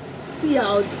 See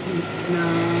outfit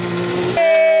now.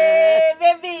 Hey,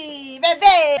 baby,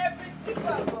 baby.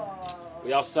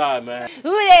 We outside, man.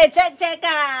 Who they check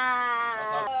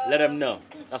out? Let them know.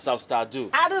 That's how star do.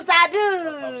 How do star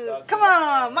do? Come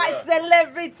on, my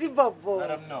celebrity bubble. Let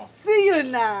them know. See you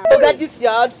now. Look at this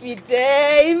your outfit.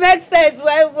 It makes sense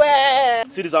well.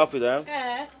 See this outfit,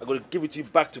 eh? I'm gonna give it to you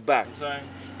back to back.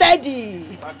 Steady.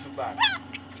 Back to back.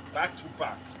 Back to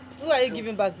back. Who are you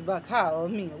giving back to back? Her or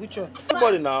me? Which one?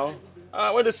 Everybody now.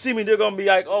 When they see me, they're gonna be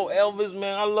like, "Oh, Elvis,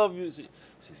 man, I love you."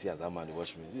 See as that man they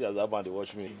watch me. See as that man they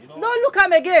watch me. You know? No, look at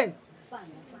him again.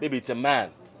 Baby, it's a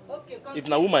man. Okay, if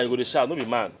na woman, you go to shout, no be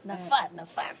man. Na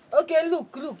fan. Okay,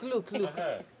 look.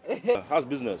 How's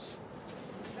business?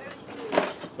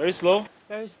 Very slow.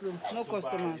 Very slow. No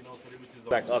customers.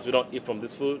 Like us, we don't eat from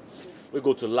this food. We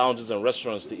go to lounges and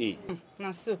restaurants to eat.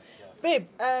 Now so, babe,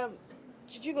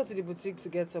 did you go to the boutique to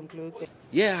get some clothes?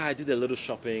 Yeah, I did a little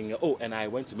shopping. Oh, and I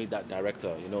went to meet that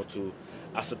director, you know, to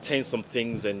ascertain some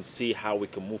things and see how we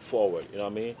can move forward. You know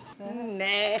what I mean?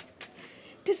 Nah.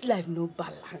 This life no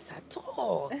balance at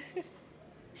all.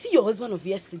 See your husband of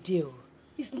yesterday.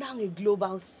 He's now a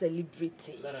global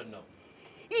celebrity. Let her know.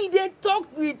 They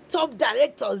talk with top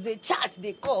directors, they chat,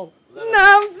 they call. No,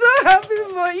 I'm so happy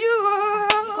for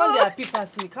you. Come there, happy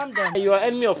past me. Calm down. You are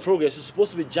enemy of progress. You're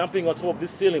supposed to be jumping on top of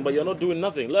this ceiling, but you're not doing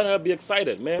nothing. Let her be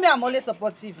excited, man. Me, I'm always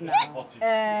supportive now.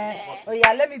 Oh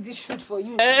yeah, let me dish food for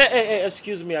you. Hey,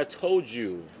 excuse me, I told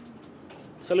you.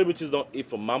 Celebrities don't eat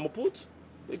from mama put.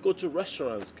 We go to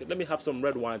restaurants. Let me have some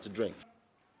red wine to drink.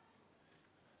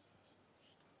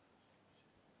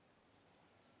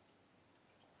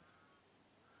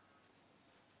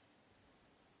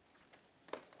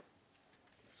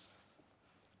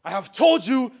 I have told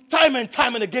you time and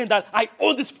time and again that I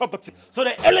own this property. So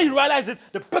the earlier you realize it,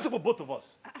 the better for both of us.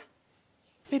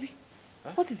 Baby,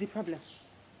 what is the problem?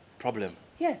 Problem?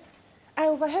 Yes. I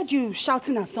overheard you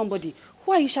shouting at somebody.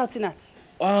 Who are you shouting at?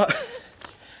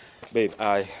 Babe,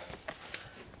 I'm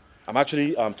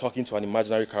actually talking to an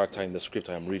imaginary character in the script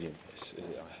I am reading.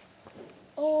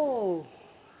 Oh,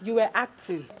 you were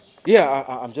acting. Yeah,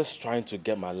 I'm just trying to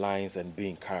get my lines and be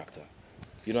in character.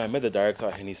 You know, I met the director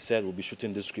and he said we'll be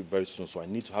shooting this script very soon, so I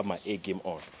need to have my A game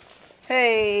on.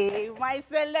 Hey, my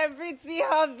celebrity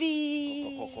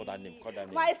hobby. Call that name, call that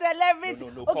name. My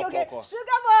celebrity. No, Okay. call.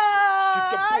 Sugar boy.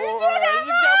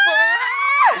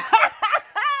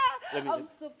 I'm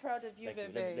so proud of you,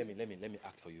 baby. Let me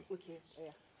act for you. Okay,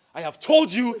 yeah. I have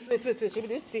told you. Wait.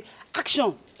 Let's say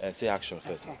action. Say action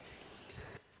first now.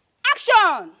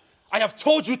 Action! I have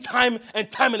told you time and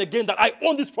time and again that I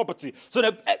own this property. So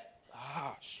that.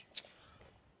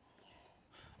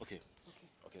 Okay,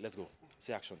 let's go.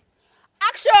 Say action.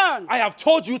 Action! I have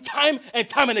told you time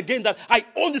and again that I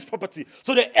own this property.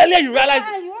 So the earlier you realize.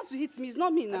 You want to hit me? It's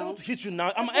not me now. I don't want to hit you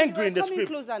now. I'm angry in the script.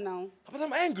 Come closer now. But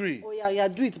I'm angry. Oh yeah,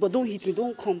 do it, but don't hit me.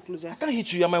 Don't come closer. I can't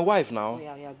hit you. You're my wife now. Oh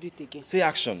yeah, do it again. Say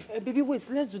action. Baby, wait.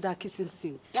 Let's do that kissing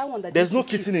scene. That one that. There's no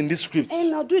kissing in this script. Hey,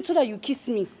 now do it so that you kiss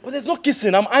me. But there's no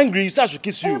kissing. I'm angry. You said I should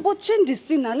kiss you. Hey, but change this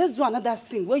scene now. Let's do another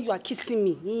scene where you are kissing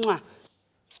me. Mwah.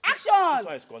 Action! This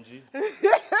one is congee.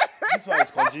 This one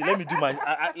is congee. Let me do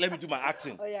my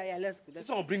acting. Oh yeah, let's go. This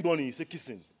one will bring money. Say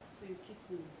kissing. So you kiss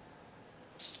me.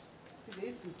 they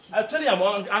used to kiss. I tell you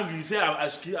I'm angry. You say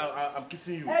I'm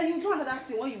kissing you. You do another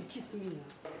thing when you kiss me now.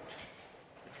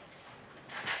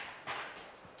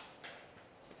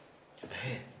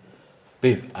 Hey,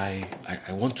 babe, I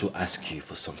want to ask you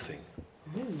for something.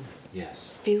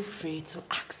 Yes. Feel free to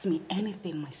ask me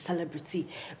anything, my celebrity.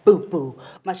 Boo-boo,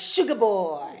 my sugar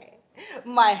boy,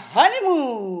 my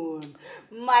honeymoon,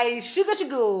 my sugar,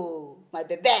 my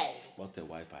baby. What a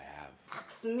wife I have.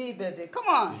 Ask me, baby. Come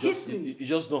on, hit me. You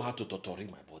just know how to torture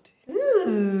my body.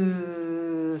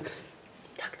 Ooh.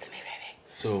 Talk to me, baby.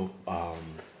 So,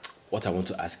 what I want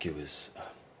to ask you is,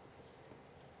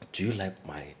 do you like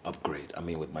my upgrade? I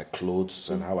mean, with my clothes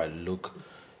and how I look,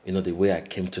 you know, the way I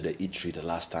came to the eatery the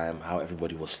last time, how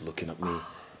everybody was looking at me. I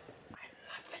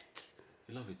love it.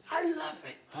 You love it? I love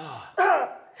it.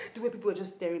 The way people were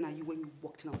just staring at you when you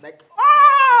walked in, I was like,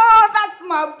 oh, that's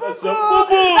my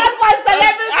boo-boo. That's my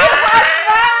celebrity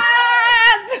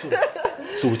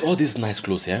husband. So with all these nice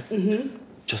clothes, yeah?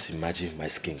 Just imagine my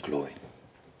skin glowing.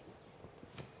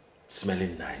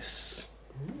 Smelling nice.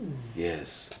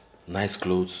 Yes. Nice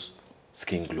clothes,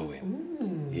 skin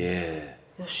glowing. Yeah.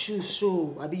 Your shoes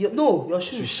show. Your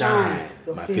shoes shine.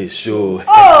 Your my face show.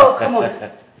 Oh, come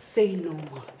on. Say no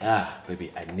more.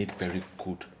 Baby, I need very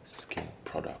good skin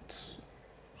products.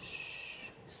 Shh.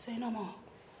 Say no more.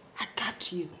 I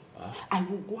got you. I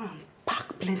will go and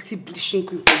pack plenty bleaching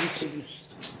cream for you to use.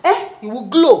 You will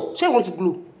glow. She want to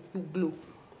glow. You glow.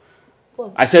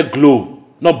 What? I said glow,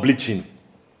 not bleaching.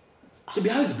 Baby,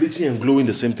 how is bleaching and glowing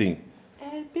the same thing?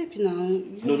 Baby, now.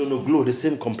 No, glow, the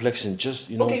same complexion, just,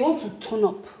 you know. Okay, you want to turn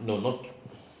up? No, not.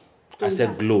 I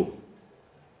said glow.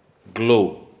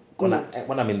 Glow. When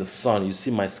I'm in the sun, you see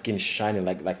my skin shining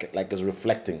like it's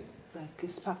reflecting. Like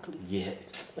it's sparkling. Yeah.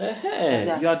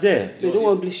 You are there. So you don't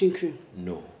want bleaching cream?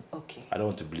 No. Okay. I don't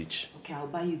want to bleach. Okay, I'll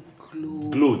buy you glow.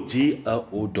 Glow,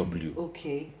 G-L-O-W.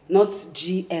 Okay, not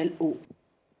G-L-O.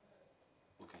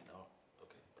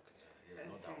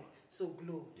 So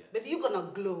glow. Yes. Baby, you're gonna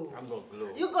glow. I'm gonna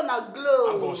glow. You're gonna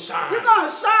glow. I'm gonna shine. You're gonna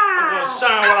shine. I'm gonna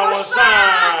shine when I want to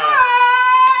shine.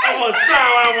 I'm gonna shine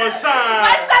when I want to shine.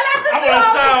 My celebrity. I'm gonna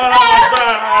shine when I want to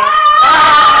shine.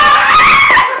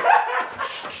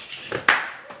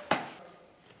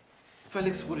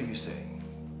 Felix, what are you saying?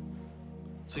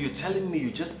 So you're telling me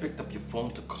you just picked up your phone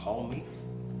to call me?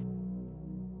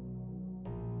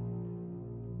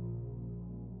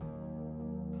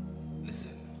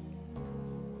 Listen,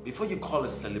 before you call a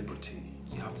celebrity,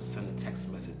 you have to send a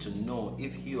text message to know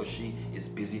if he or she is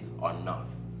busy or not.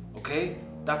 Okay?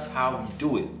 That's how we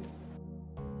do it.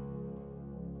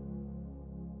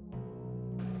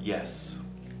 Yes.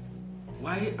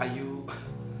 Why are you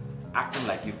acting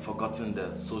like you've forgotten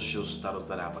the social status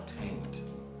that I've attained?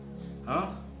 Huh?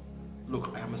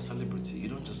 Look, I am a celebrity. You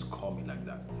don't just call me like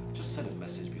that. Just send a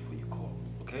message before you call,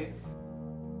 okay?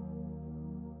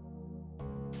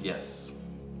 Yes.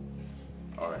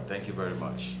 All right, thank you very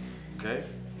much. Okay?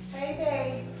 Hey,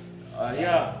 babe.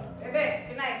 Yeah. Hey, babe.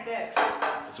 Good night, sir.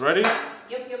 It's ready?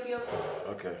 Yep.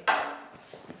 Okay.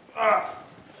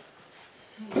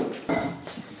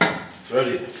 It's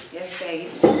ready. Yes, babe.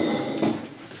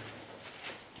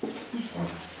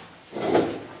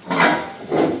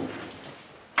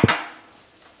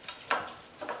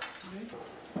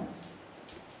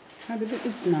 How did it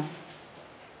eat now?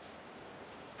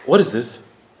 What is this?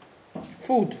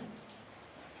 Food.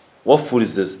 What food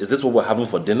is this? Is this what we're having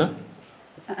for dinner?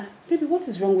 Baby, what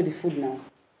is wrong with the food now?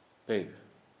 Babe,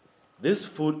 this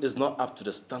food is not up to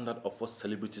the standard of what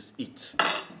celebrities eat.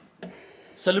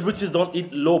 Celebrities don't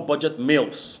eat low-budget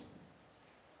meals.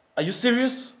 Are you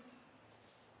serious?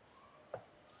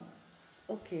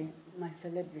 Okay, my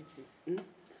celebrity.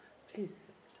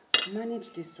 Please,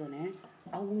 manage this one, eh?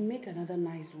 I will make another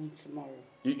nice one tomorrow.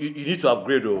 You need to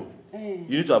upgrade, though.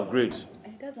 You need to upgrade.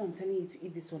 That's why I'm telling you to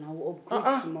eat this one. I will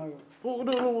upgrade tomorrow.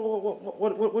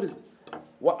 What is it?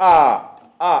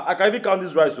 I can even count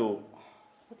this rice, oh.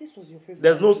 But this was your favorite.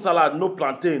 There's no salad, no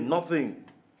plantain, nothing.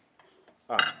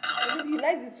 You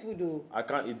like this food, though. I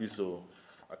can't eat this, oh.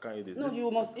 I can't eat it. No,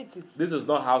 you must eat it. This is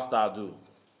not how Star do.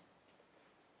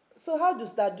 So how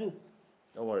does that do?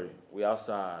 Don't worry, we're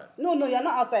outside. No, you're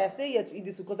not outside. I stay here to eat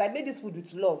this food because I made this food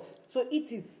with love. So eat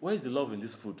it. Where is the love in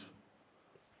this food?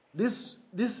 This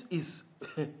is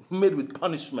made with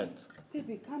punishment.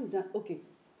 Baby, calm down. Okay.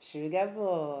 Sugar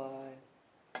boy.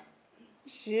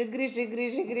 Sugary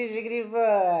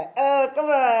boy. Oh, come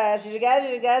on.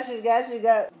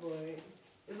 Sugar. Boy.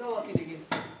 It's not working again.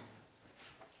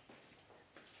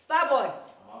 Star boy.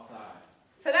 I'm outside.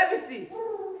 Celebrity.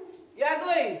 You are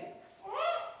going.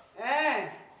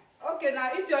 Okay,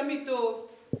 now eat your meat, though.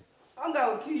 Hunger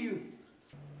will kill you.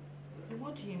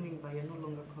 What do you mean by you're no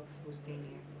longer comfortable staying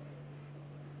here?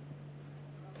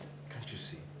 Can't you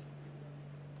see?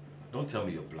 Don't tell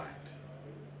me you're blind.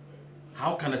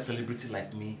 How can a celebrity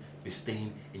like me be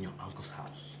staying in your uncle's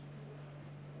house?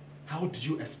 How do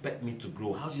you expect me to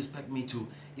grow? How do you expect me to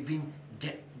even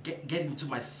get into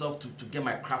myself to get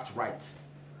my craft right?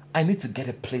 I need to get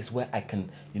a place where I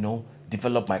can, you know,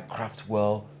 develop my craft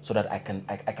well so that I can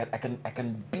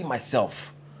be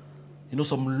myself. You know,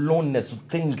 some loneliness to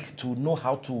think, to know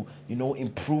how to, you know,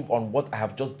 improve on what I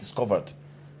have just discovered.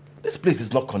 This place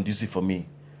is not conducive for me.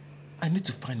 I need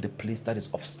to find a place that is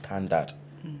of standard.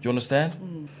 Do you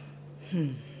understand?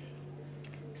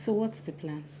 So what's the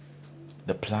plan?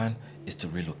 The plan is to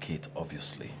relocate,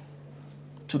 obviously.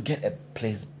 To get a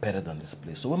place better than this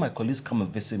place. So when my colleagues come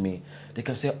and visit me, they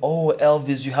can say, oh,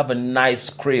 Elvis, you have a nice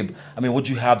crib. I mean, what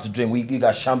do you have to drink? You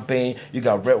got champagne, you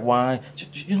got red wine.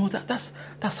 You know, that's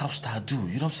how Star do. You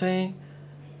know what I'm saying?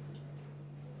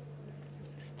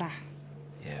 Star.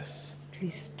 Yes.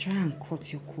 Please try and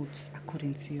cut your coat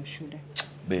according to your shoulder.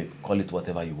 Babe, call it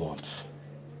whatever you want.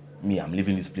 Me, I'm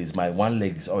leaving this place. My one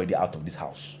leg is already out of this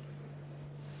house.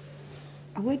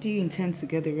 Where do you intend to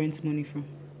get the rent money from?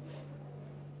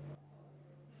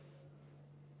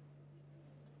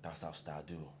 That's how Star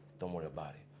do. Don't worry about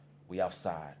it. We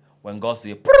outside. When God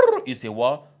say, you say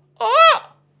what?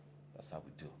 Ah! That's how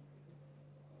we do.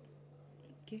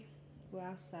 Okay, we're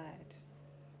outside.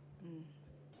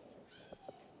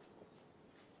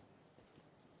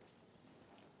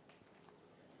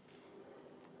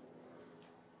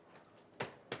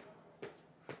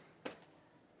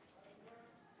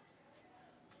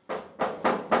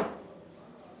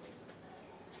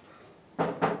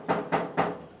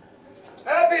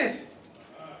 Elvis!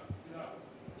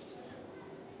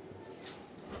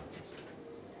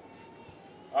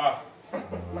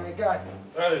 My God.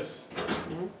 Alice.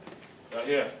 Right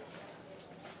here.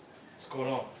 What's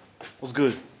going on? What's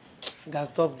good? You gotta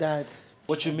stop that.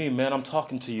 What you mean, man? I'm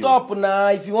talking to you. Stop now.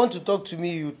 If you want to talk to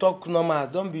me, you talk normal.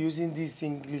 Don't be using this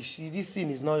English. See, this thing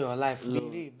is not your life.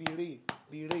 Look, be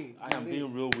real. I am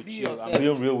being real with you. Yourself. I'm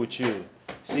being real with you.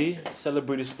 See?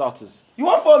 Celebrity status. You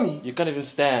want for me? You can't even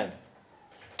stand.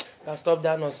 Now stop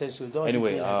that nonsense. So don't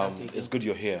Anyway, hit me like that it's good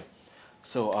you're here.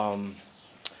 So,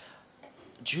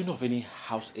 do you know of any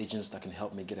house agents that can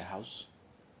help me get a house?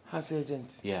 House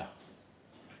agent? Yeah.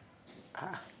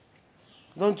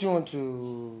 Don't you want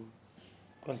to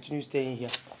continue staying here?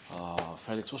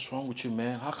 Felix, what's wrong with you,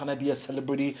 man? How can I be a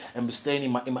celebrity and be staying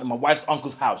in my wife's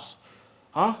uncle's house?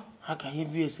 Huh? How can you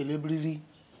be a celebrity?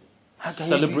 How can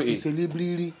Celebrity. you be a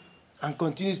celebrity and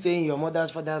continue staying in your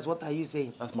mother's father's? What are you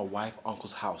saying? That's my wife's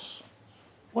uncle's house.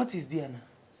 What is there now?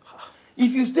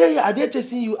 If you stay here, are they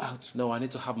chasing you out? No, I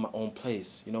need to have my own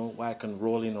place, you know, where I can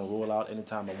roll in and roll out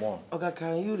anytime I want. Okay,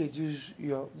 can you reduce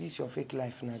this your fake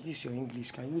life now? This your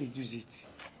English. Can you reduce it?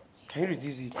 Can you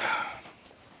reduce it?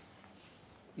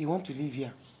 You want to live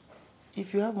here?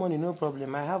 If you have money, no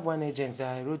problem. I have one agent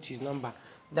that I wrote his number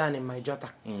down in my jotter.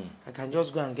 I can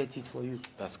just go and get it for you.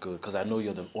 That's good, because I know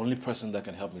you're the only person that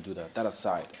can help me do that. That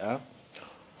aside,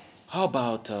 how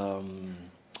about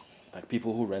like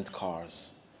people who rent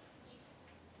cars?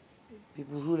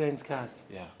 People who rent cars?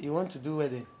 Yeah. You want to do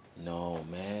wedding? No,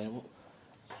 man.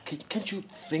 Can't you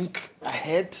think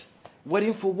ahead?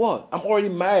 Wedding for what? I'm already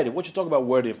married. What you talking about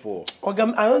wedding for? Okay,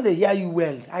 I know they hear you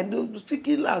well. I know,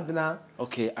 speaking loud now.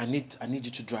 Okay, I need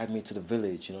you to drive me to the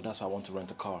village. You know, that's why I want to rent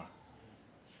a car.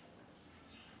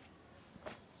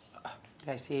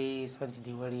 I say something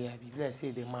they worry. I be like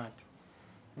say they mad.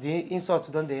 The insult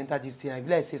don't they enter this thing. I be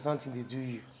like say something they do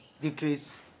you. They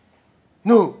crazy.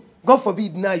 No, God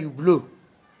forbid now you blow.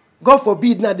 God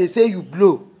forbid now they say you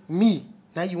blow. Me,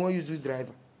 now you want you to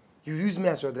driver. You use me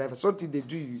as your driver. Something they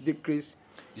do you, they crazy.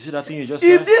 You see that thing you just said?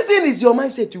 said? If this thing is your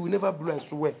mindset, you will never blow, I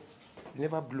swear. You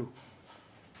never blow.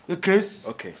 You crazy?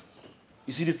 Okay.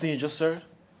 You see this thing you just said?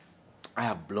 I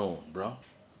have blown, bro.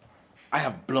 I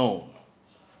have blown.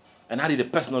 And I need a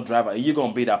personal driver. You're going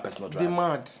to be that personal driver. They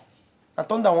mad. I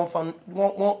thunder one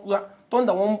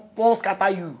scatter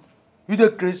you. You the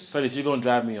crazy. Felix, you going to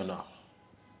drive me or not?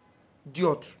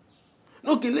 Idiot.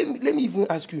 Okay, let me even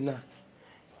ask you now.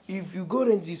 If you go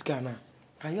rent this car now,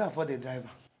 can you afford a driver?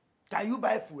 Can you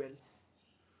buy fuel?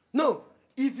 No.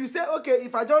 If you say, okay,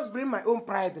 if I just bring my own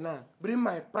pride now, bring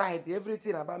my pride,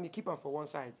 everything about me, keep them for one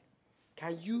side.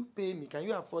 Can you pay me? Can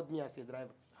you afford me as a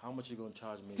driver? How much you going to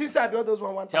charge me? Since I built those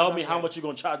 1,000. Tell me how much you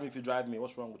going to charge me if you drive me.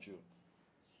 What's wrong with you?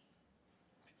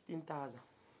 15,000.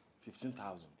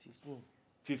 15,000? 15.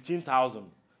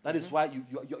 15,000. That is why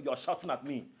you're shouting at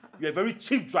me. You're a very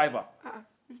cheap driver.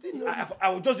 15. I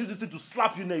will just use this thing to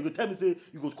slap you now. You go tell me say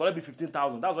you go collect me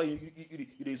 15,000. That's why you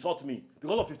insult me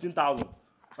because of 15,000.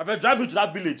 My friend drive me to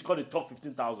that village called the talk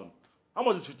 15,000. How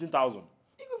much is 15,000?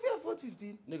 You go fit afford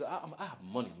 15. Nigga, I have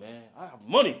money, man. I have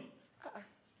money.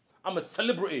 I'm a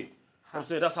celebrity. I'm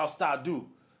saying that's how star do.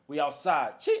 We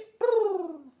outside.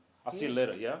 I'll see you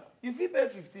later, yeah? You fit pay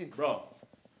 15. Bro,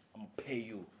 I'm gonna pay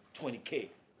you 20K,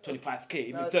 25K,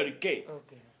 even 30K.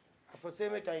 Okay. I for say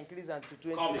make I increase am to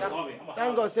 20. Call me.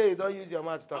 Thank God say you don't use your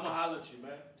mouth talk. I'm gonna holler at you,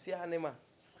 man. See Anima.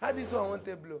 How this one want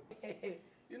to blow?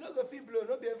 You know go fit blow,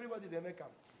 not be everybody they make am.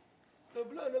 To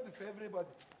blow not be for everybody.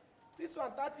 This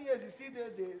one 30 years is still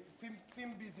the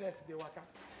film business they work at.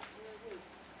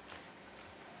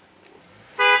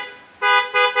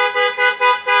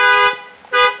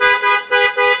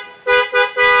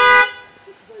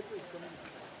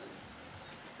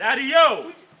 Daddy,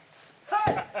 yo!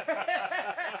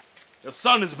 Your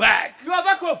son is back. You are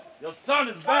welcome. Your son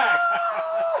is back.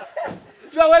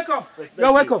 You are welcome. You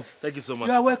are welcome. Thank you so much.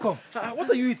 You are welcome. What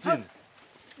are you eating?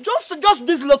 Just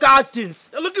these local things.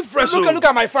 You're looking fresh. Look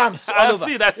at my farms. I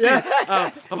see.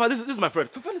 Papa, this is my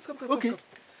friend. Papa, let's come. Okay.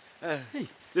 Hey,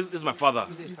 this is my father.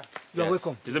 You are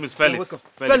welcome. His name is Felix.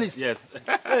 Felix. Yes.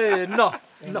 Hey, no.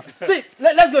 See,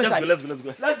 let's go inside. Let's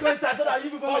go. Let's go inside so that you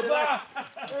people will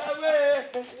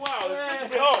Wow, it's good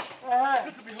to be home. It's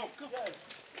good to be home. Come.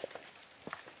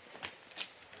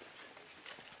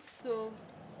 So,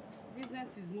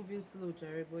 business is moving slow,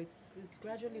 Jerry, but it's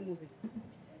gradually moving.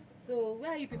 So,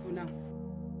 where are you people now?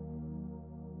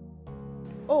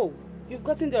 Oh, you've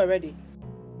gotten there already.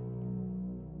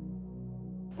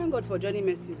 Thank God for Johnny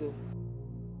Mercy's.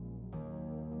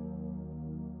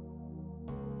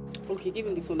 Okay, give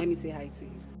him the phone. Let me say hi to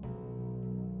him.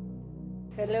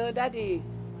 Hello, Daddy.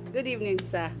 Good evening,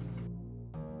 sir.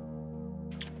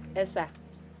 Yes, sir.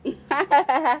 My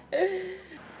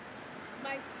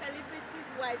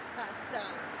celebrity's wife, Casa.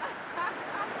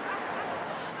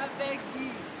 I beg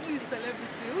you. Who is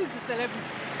celebrity? Who is the celebrity?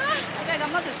 I beg,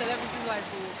 I'm not a celebrity's wife.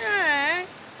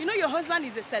 You know your husband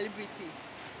is a celebrity.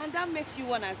 And that makes you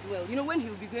one as well. You know, when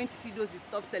he'll be going to see those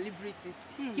top celebrities,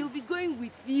 he'll be going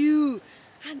with you.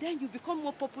 And then you become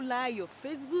more popular, your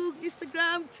Facebook,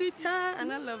 Instagram, Twitter,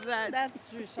 and all of that. That's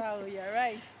true, Shao. You're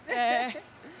right.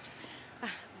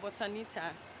 But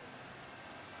Anita,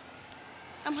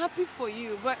 I'm happy for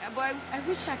you, but I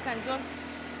wish I can just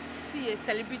see a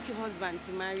celebrity husband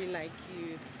to marry like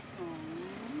you.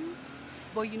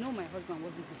 But you know my husband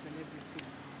wasn't a celebrity.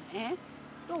 Eh?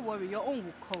 Don't worry, your own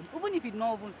will come. Even if you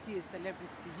don't even see a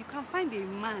celebrity, you can find a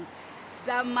man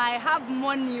that might have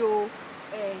money.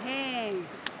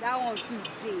 That one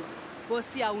today. But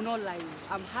see, I will not lie.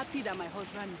 I'm happy that my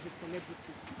husband is a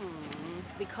celebrity.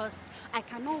 Because I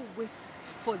cannot wait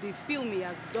for the film he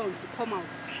has done to come out.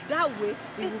 That way,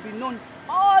 it will be known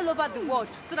all over the world.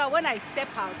 So that when I step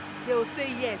out, they will say,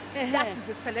 yes, that is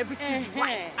the celebrity's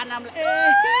wife. And I'm like,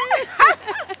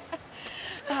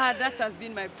 that has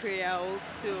been my prayer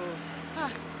also.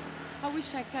 I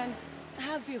wish I can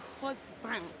have a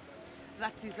husband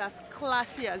that is as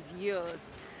classy as yours.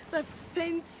 That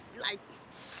scent like...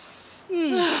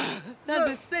 That's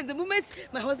the scent. The moment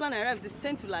my husband arrives, the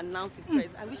scent will announce it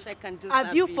first. I wish I can just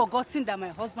have you forgotten that my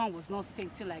husband was not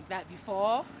scenting like that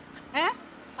before?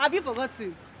 Have you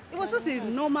forgotten? It was just a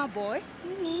normal boy.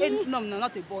 No,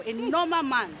 not a boy. A normal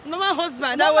man. Normal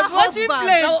husband. That was washing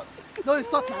plates. Don't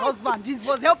insult my husband. This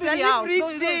was helping me out.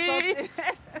 Don't insult.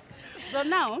 But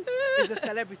now, he's a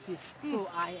celebrity. So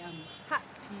I am happy.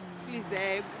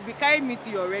 Please, be carrying me to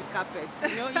your red carpet.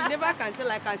 You know, you never can tell.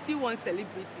 I can see one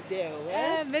celebrity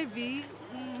there. Maybe.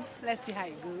 Let's see how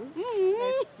it goes.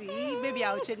 Let's see. Maybe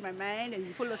I'll change my mind and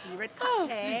you follow us in the red carpet.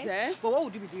 Please, But what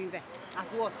would you be doing there?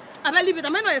 As what? Am I leave it?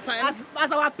 Am I not a fan?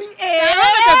 As our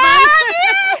PA.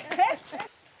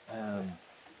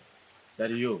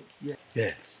 Daddy, yo. Yeah.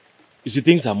 Yes. You see,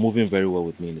 things are moving very well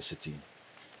with me in the city.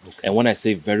 Okay. And when I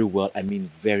say very well, I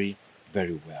mean very,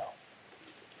 very well.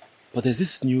 But there's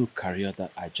this new career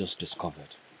that I just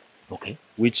discovered. Okay.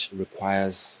 Which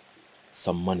requires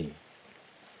some money.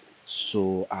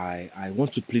 So I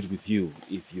want to plead with you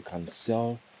if you can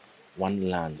sell one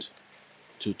land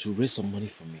to raise some money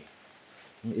for me.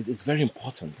 It's very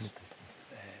important.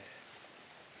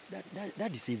 Okay.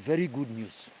 That is a very good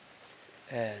news.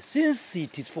 Since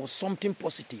it is for something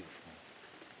positive,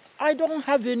 I don't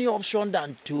have any option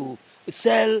than to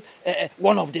sell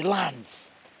one of the lands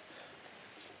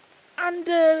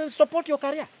and support your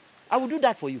career. I will do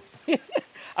that for you.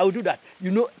 I will do that.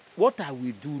 You know, what I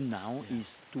will do now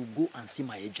is to go and see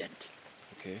my agent.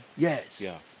 Okay. Yes.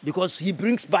 Yeah. Because he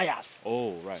brings buyers.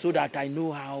 Oh, right. So that I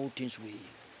know how things will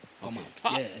Come out.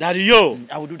 Ah, Yeah. Daddy, yo.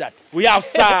 I will do that. We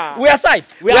outside. We outside.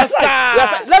 We outside. We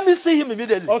outside. Let me see him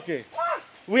immediately. Okay.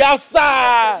 We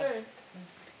outside.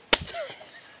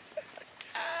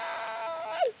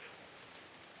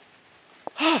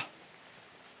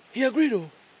 He agreed, though.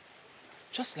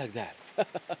 Just like that.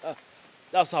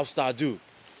 That's how Star do.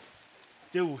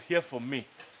 They will hear from me.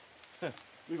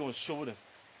 We're gonna show them.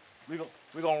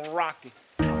 We're gonna rock it.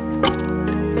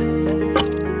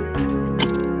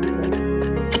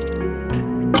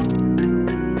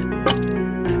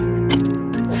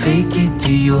 Fake it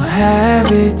till you have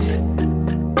it.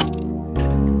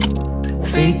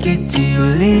 Fake it till you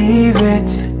leave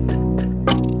it.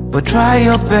 But try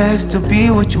your best to be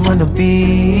what you wanna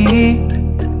be.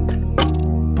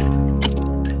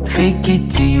 Fake it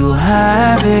till you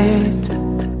have it.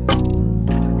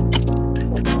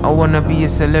 I wanna be a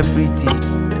celebrity,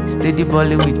 steady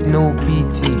balling with no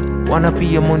PT. Wanna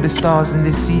be among the stars in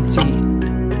the city.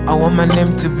 I want my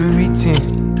name to be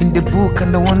written in the book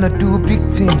and I wanna do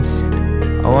big things.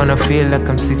 I wanna feel like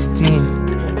I'm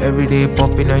 16, every day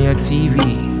popping on your TV.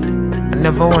 I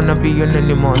never wanna be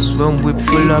anonymous when we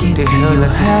pull up the hill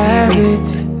like the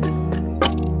sea.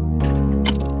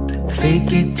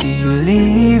 Fake it till you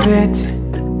leave it.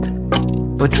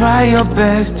 But try your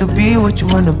best to be what you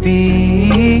wanna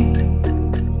be.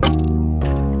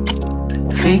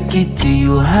 Fake it till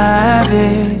you have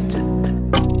it.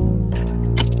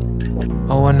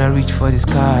 I wanna reach for the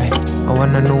sky. I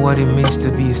wanna know what it means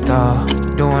to be a star.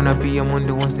 Don't wanna be among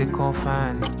the ones they call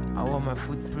fan. I want my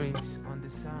footprints on the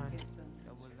sand.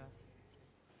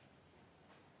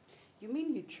 You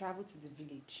mean you traveled to the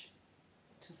village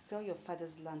to sell your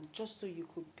father's land just so you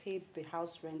could pay the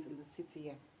house rent in the city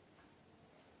here?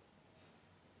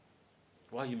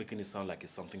 Why are you making it sound like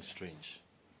it's something strange?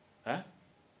 Huh?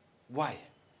 Why?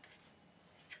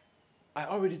 I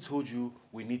already told you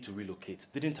we need to relocate,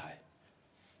 didn't I?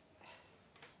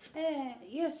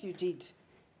 Yes, you did.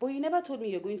 But you never told me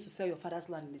you're going to sell your father's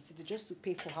land in the city just to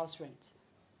pay for house rent.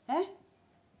 Eh?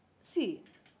 See,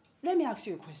 let me ask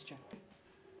you a question.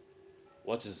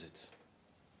 What is it?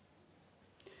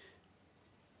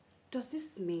 Does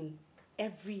this mean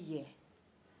every year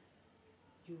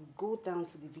you go down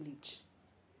to the village,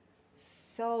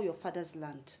 sell your father's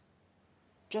land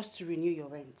just to renew your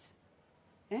rent?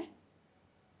 Eh?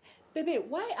 Baby,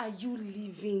 why are you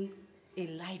living a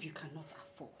life you cannot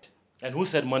afford? And who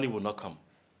said money will not come?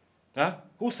 Huh?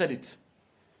 Who said it?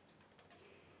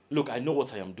 Look, I know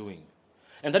what I am doing.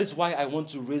 And that is why I want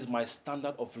to raise my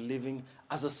standard of living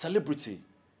as a celebrity.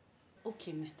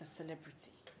 Okay, Mr.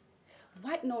 Celebrity.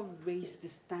 Why not raise the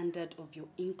standard of your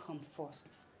income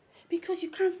first? Because you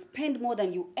can't spend more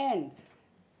than you earn.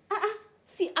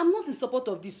 See, I'm not in support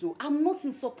of this, so I'm not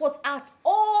in support at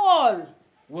all.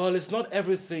 Well, it's not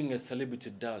everything a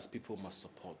celebrity does people must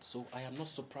support. So I am not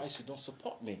surprised you don't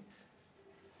support me.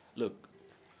 Look,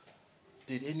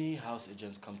 did any house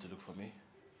agents come to look for me?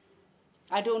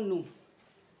 I don't know.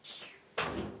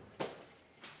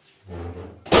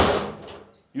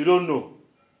 You don't know?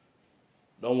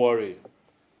 Don't worry.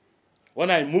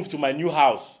 When I move to my new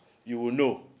house, you will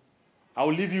know. I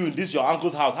will leave you in this your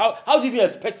uncle's house. How do you even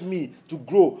expect me to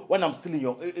grow when I'm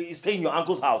still staying in your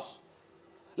uncle's house?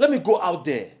 Let me go out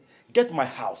there, get my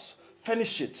house,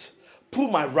 finish it, pull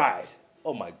my ride.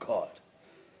 Oh my God.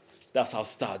 That's how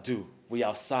Star do. We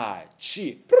outside,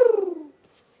 cheap.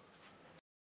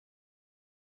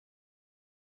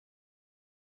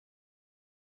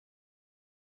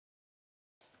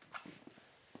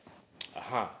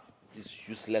 Aha, this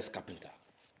useless carpenter.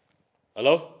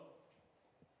 Hello?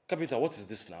 Carpenter, what is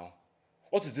this now?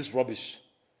 What is this rubbish?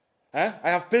 Huh? I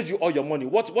have paid you all your money.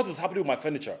 What is happening with my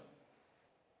furniture?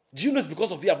 Do you know it's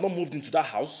because of you I've not moved into that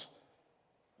house?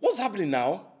 What's happening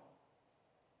now?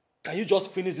 Can you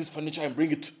just finish this furniture and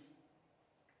bring it?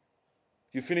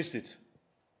 You finished it.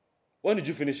 When did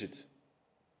you finish it?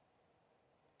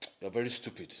 You're very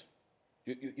stupid.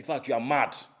 In fact, you are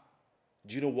mad.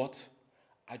 Do you know what?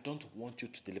 I don't want you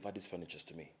to deliver these furniture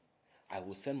to me. I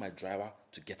will send my driver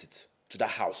to get it to that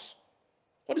house.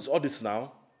 What is all this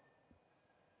now?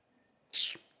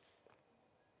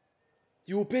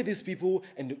 You will pay these people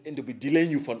and they'll be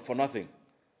delaying you for nothing.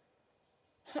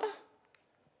 Huh?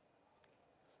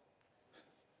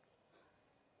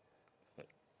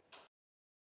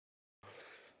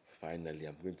 Finally,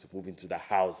 I'm going to move into the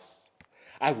house.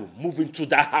 I will move into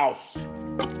the house.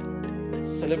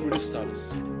 Celebrity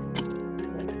status.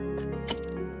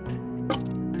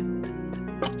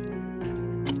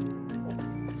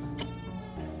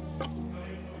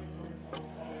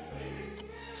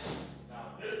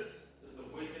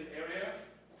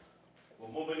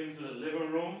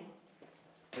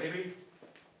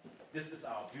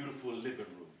 living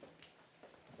room.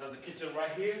 That's the kitchen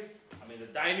right here. I mean the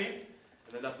dining,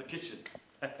 and then that's the kitchen.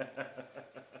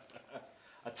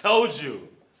 I told you,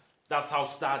 that's how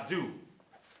star do.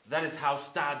 That is how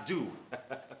star do.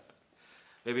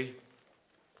 Baby,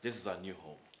 this is our new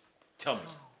home. Tell me,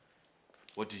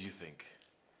 what do you think?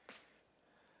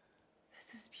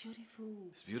 This is beautiful.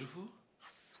 It's beautiful? I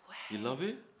swear. You love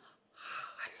it?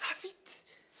 I love it.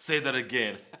 Say that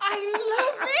again. I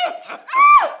love it.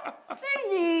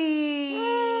 Baby.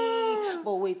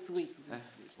 But wait.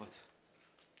 What?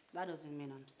 That doesn't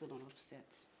mean I'm still not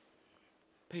upset.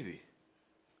 Baby,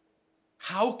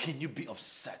 how can you be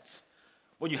upset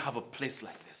when you have a place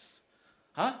like this?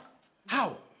 Huh?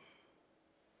 How?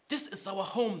 This is our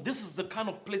home. This is the kind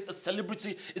of place a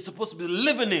celebrity is supposed to be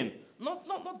living in.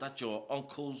 Not that your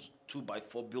uncle's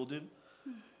 2x4 building.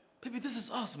 Baby, this is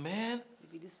us, man.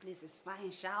 Baby, this place is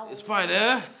fine, shall we? It's fine,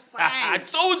 eh? It's fine. I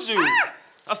told you.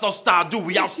 That's how star do.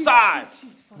 We outside.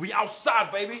 We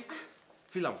outside, baby.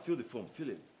 Feel him. Feel the foam. Feel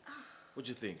it. What do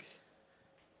you think?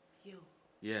 Yo.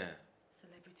 Yeah.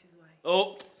 Celebrities, why?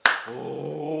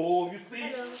 Oh, you see?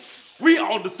 Hello. We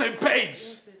are on the same page.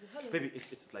 Yes, baby. Hello. Baby,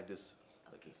 it's like this.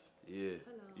 Like this. Yeah.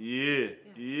 Hello. Yeah.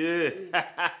 Yes.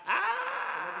 Yeah.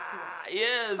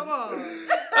 Yes. Come on.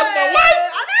 That's my wife.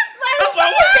 That's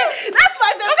my wife. That's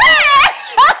my baby.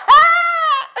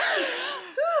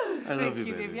 I love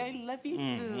you, baby. I love you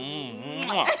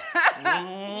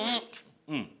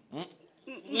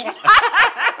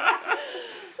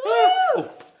Oh,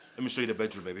 let me show you the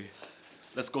bedroom, baby.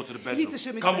 Let's go to the bedroom. You need to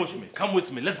show me Come the with bedroom. me. Come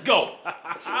with me. Let's go.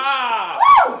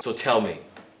 So tell me,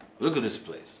 look at this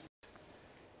place.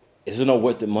 Is it not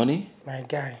worth the money? My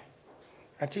guy,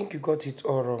 I think you got it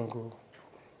all wrong, bro.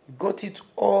 You got it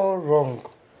all wrong.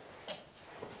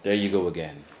 There you go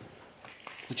again.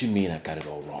 What do you mean I got it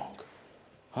all wrong?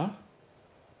 Huh?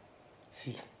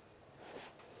 See,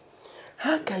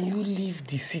 how can you leave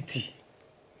the city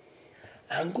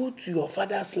and go to your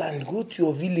father's land, go to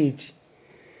your village,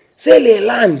 sell a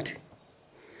land,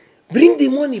 bring the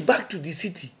money back to the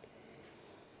city,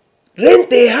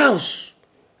 rent a house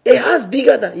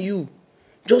bigger than you,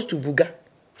 just to buga?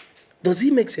 Does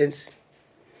it make sense?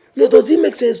 No, does it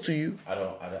make sense to you? I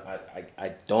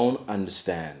don't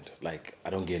understand. Like, I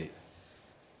don't get it.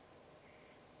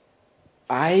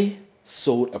 I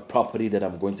sold a property that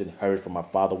I'm going to inherit from my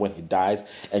father when he dies,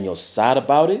 and you're sad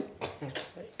about it?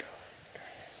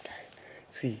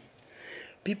 See,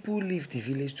 people leave the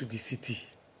village to the city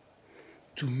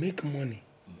to make money,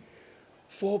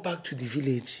 fall back to the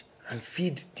village and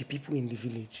feed the people in the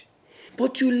village.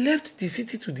 But you left the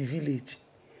city to the village,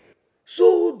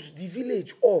 sold the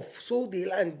village off, sold the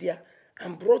land there,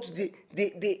 and brought the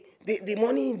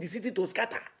money in the city to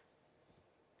scatter.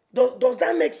 Does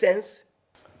that make sense?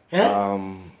 Huh?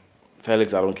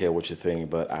 Felix, I don't care what you think,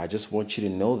 but I just want you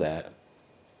to know that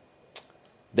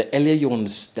the earlier you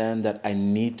understand that I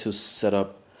need to set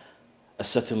up a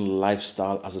certain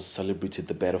lifestyle as a celebrity,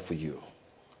 the better for you.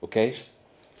 Okay?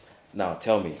 Now,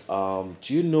 tell me,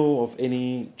 do you know of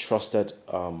any trusted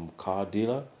car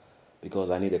dealer? Because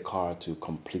I need a car to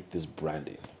complete this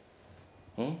branding.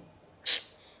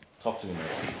 Talk to me,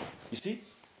 Nancy. You see?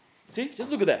 See? Just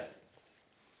look at that.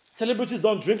 Celebrities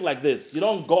don't drink like this. You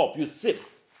don't gulp, you sip.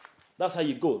 That's how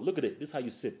you go. Look at it. This is how you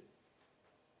sip.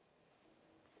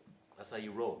 That's how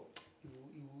you roll.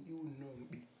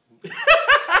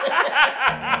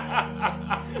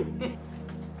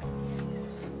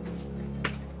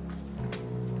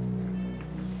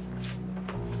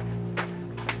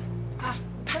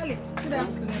 Felix, good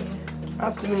afternoon.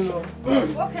 Afternoon,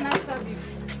 love. What can I serve you?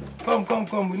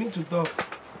 Come. We need to talk.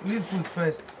 Leave food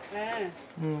first.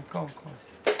 Come. Come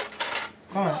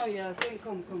on. So you're saying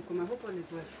come. I hope all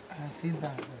is well. Sit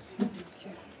down first.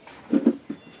 Okay.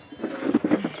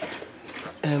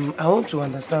 I want to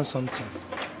understand something.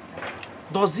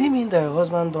 Does it mean that your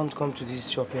husband don't come to this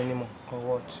shop anymore, or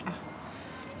what?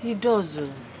 He does,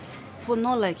 but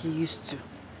not like he used to.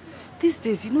 These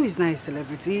days, you know he's not a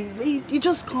celebrity. He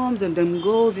just comes and then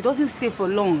goes. He doesn't stay for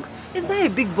long. He's not a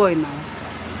big boy now.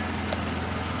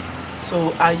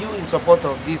 So, are you in support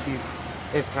of this is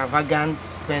extravagant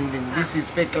spending? This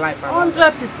is fake life?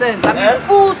 100%. I'm in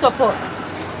full support.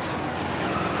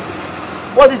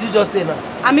 What did you just say now?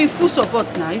 I'm in full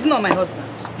support now. He's not my husband.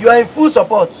 You are in full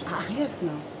support? Yes,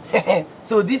 now.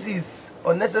 So this is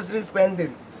unnecessary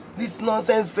spending. This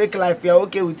nonsense fake life, you are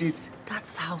okay with it?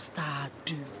 That's how stars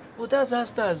do. Well, that's how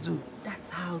stars do. That's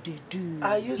how they do.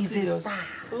 Are you He's serious? a star.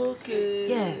 Okay.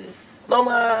 Yes.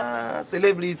 Normal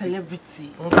celebrity.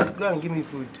 Celebrity. Okay, go and give me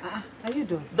food. Are you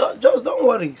done? Don't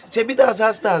worry. Chebi, that's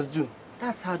how stars do.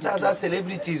 That's how they That's do. how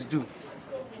celebrities do.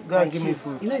 Go and give me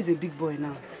food. You know he's a big boy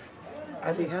now.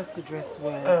 So he has to dress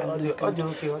well.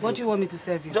 Okay. What do you want me to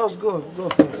serve you? Just go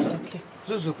first. Okay.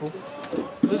 Zuzupu.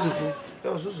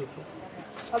 Yo, Zuzupu.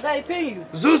 Okay, I pay you.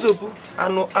 Zuzupu.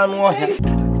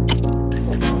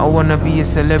 I wanna be a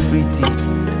celebrity,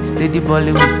 steady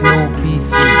balling with no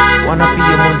PT. Wanna be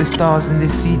among the stars in the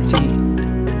city.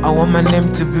 I want my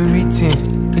name to be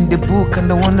written in the book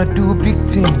and I wanna do big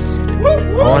things.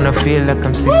 I wanna feel like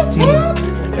I'm 16,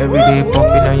 every day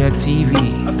popping on your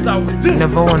TV.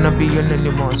 Never wanna be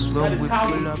anonymous. That is how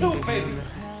we do, baby.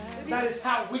 That is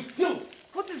how we do.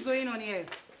 What is going on here?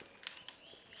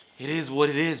 It is what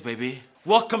it is, baby.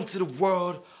 Welcome to the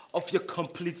world of your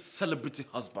complete celebrity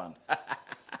husband.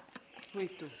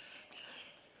 Wait, though.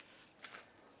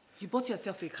 You bought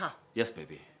yourself a car? Yes,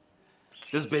 baby.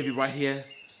 This baby right here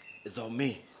is all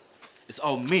me. It's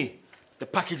all me. The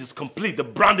package is complete. The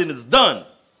branding is done.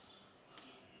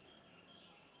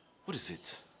 What is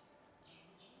it?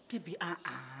 Baby,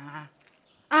 now.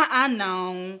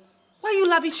 Why are you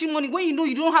lavishing money when you know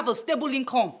you don't have a stable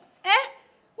income?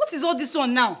 What is all this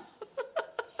on now?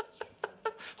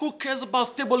 Who cares about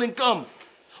stable income?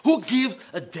 Who gives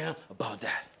a damn about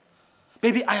that?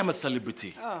 Baby, I am a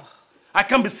celebrity. Oh. I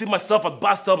can't be seeing myself at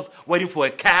bus stops waiting for a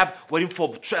cab, waiting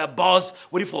for a bus,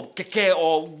 waiting for a keke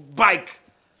or bike.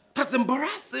 That's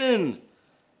embarrassing.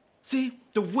 See,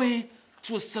 the way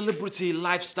to a celebrity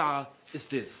lifestyle is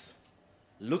this.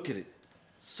 Look at it.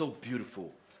 So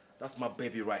beautiful. That's my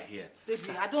baby right here.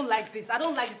 Baby, I don't like this.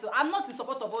 I'm not in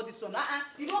support of all this one.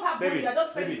 You don't have money. You're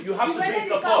just baby, spending. you have to be in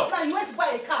support. Now. You went to buy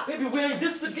a car. Baby, we're in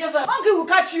this together. Hungry will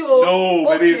catch you.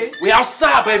 No, baby. Okay. We're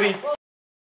outside, baby.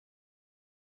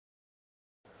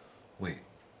 Wait.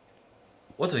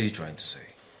 What are you trying to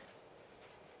say?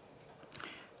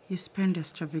 You spend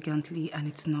extravagantly and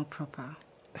it's not proper.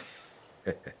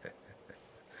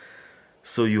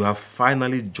 So you have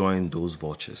finally joined those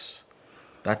vultures.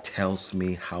 That tells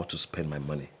me how to spend my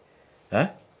money. Huh?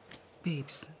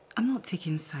 Babes, I'm not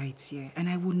taking sides here, and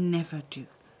I will never do.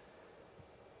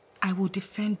 I will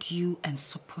defend you and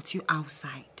support you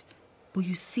outside. But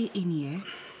you see in here,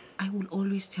 I will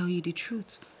always tell you the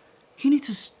truth. You need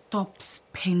to stop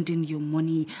spending your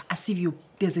money as if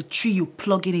there's a tree you're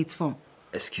plugging it from.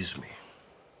 Excuse me.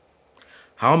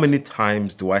 How many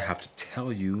times do I have to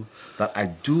tell you that I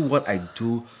do what I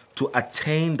do to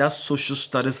attain that social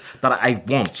status that I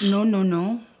want?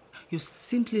 No. You're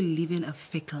simply living a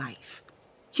fake life.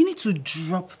 You need to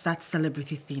drop that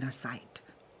celebrity thing aside.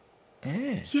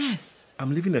 Yes.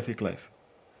 I'm living a fake life.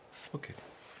 Okay.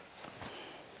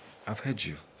 I've heard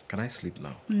you. Can I sleep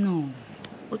now? No.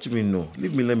 What do you mean no?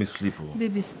 Leave me, let me sleep. Oh.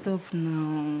 Baby, stop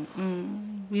now.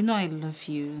 You know I love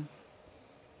you.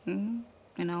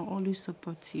 And I'll always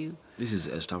support you. This is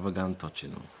extravagant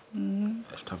touching, you know.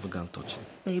 Extravagant touching.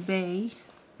 Baby.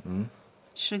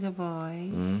 Sugar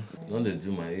boy. You want to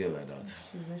do my ear like that?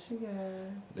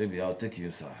 Sugar. Baby, I'll take you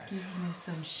inside. Give me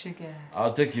some sugar.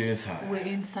 I'll take you inside. We're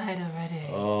inside already.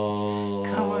 Oh.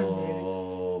 Come on, baby.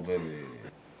 Oh, baby.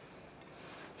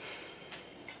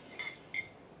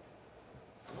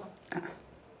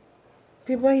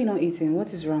 Babe, why are you not eating?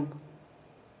 What is wrong?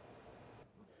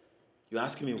 You're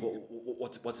asking me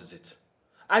what is it?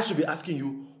 I should be asking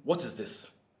you, what is this?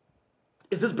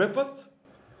 Is this breakfast?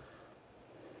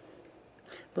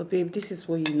 But babe, this is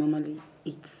what you normally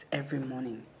eat every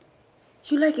morning.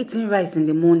 You like eating rice in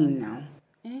the morning now.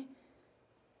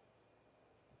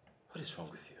 What is wrong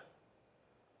with you?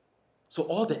 So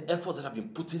all the efforts that I've been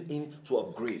putting in to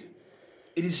upgrade,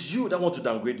 it is you that want to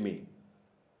downgrade me.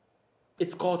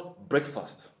 It's called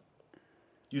breakfast.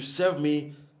 You serve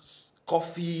me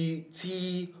coffee,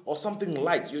 tea, or something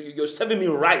light. You're serving me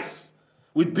rice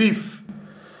with beef.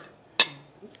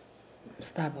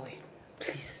 Starboy,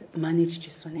 please manage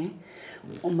this one,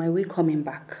 On my way coming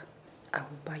back, I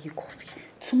will buy you coffee.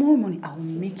 Tomorrow morning, I will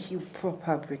make you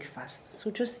proper breakfast. So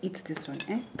just eat this one,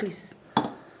 Please.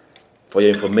 For your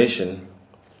information,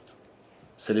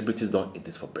 celebrities don't eat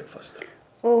this for breakfast.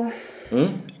 Oh.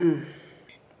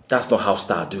 That's not how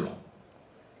Star do.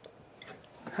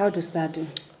 How does Star do?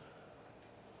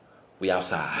 We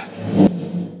outside.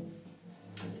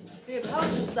 Babe, how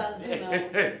do Stars do now?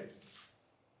 Hey,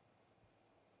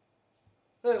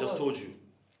 just what? told you.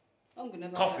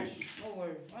 Coffee. Don't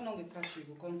worry. Why not we catch you?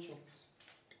 We'll come chop.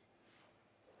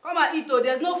 Come and eat, oh.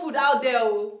 There's no food out there,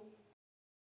 oh.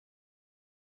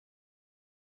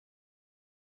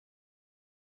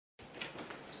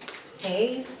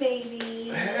 Hey, baby.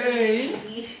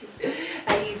 Hey.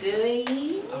 How you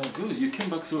doing? I'm good. You came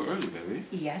back so early, baby.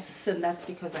 Yes, and that's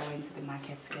because I went to the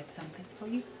market to get something for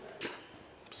you.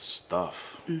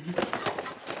 Stuff. There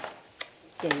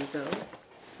you go.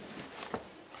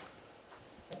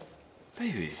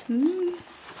 Baby. You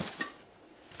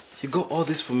got all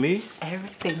this for me?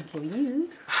 Everything for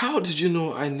you. How did you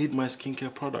know I need my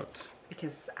skincare products?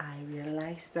 Because I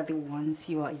realized that the ones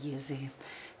you are using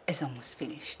is almost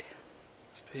finished.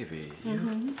 Baby,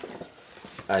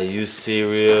 are you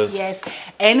serious? Yes,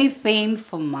 anything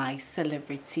for my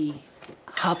celebrity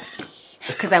hubby.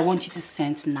 Because I want you to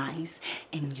scent nice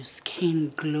and your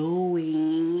skin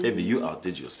glowing. Baby, you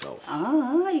outdid yourself.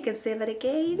 Oh, you can say that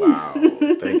again. Wow,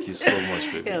 thank you so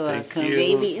much, baby. You're Thank welcome, you.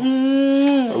 baby.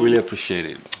 I really appreciate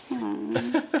it.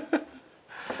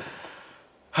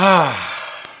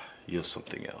 You're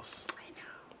something else.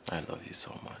 I know. I love you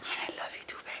so much. I love you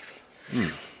too, baby.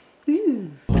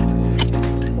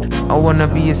 I wanna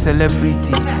be a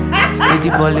celebrity, steady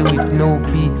balling with no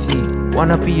PT.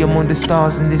 Wanna be among the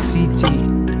stars in the city.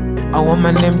 I want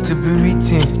my name to be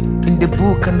written in the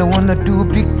book and I wanna do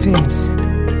big things.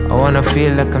 I wanna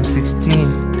feel like I'm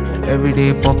 16, every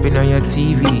day popping on your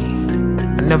TV.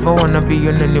 I never wanna be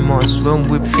anonymous when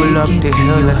we pull up the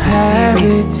hill like a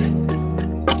seaweed.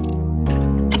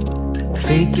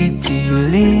 Fake it till you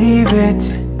leave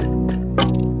it.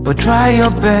 But try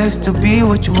your best to be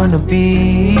what you wanna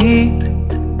be.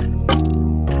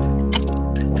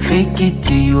 Fake it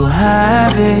till you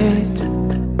have it.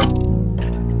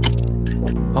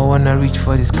 I wanna reach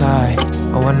for the sky.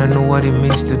 I wanna know what it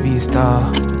means to be a star.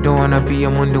 Don't wanna be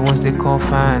among the ones they call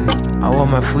fan. I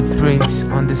want my footprints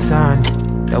on the sand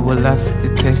that will last the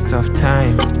test of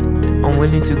time. I'm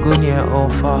willing to go near or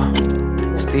far,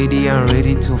 steady and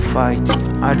ready to fight.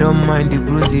 I don't mind the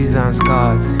bruises and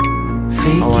scars.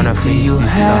 Fake I wanna it till you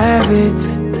have it.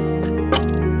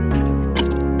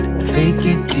 Fake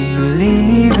it till you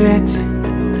leave it.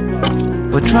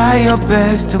 But try your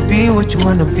best to be what you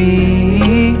wanna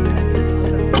be.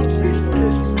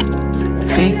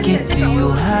 Fake it till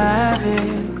you have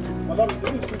it.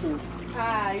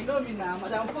 Ah, you know me now,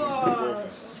 Madam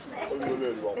Posh.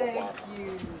 Thank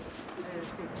you.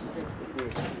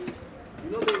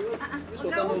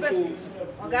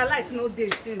 Oga light no dey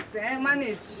since,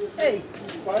 manage. Hey.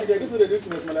 Fine, get into the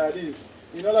business like this.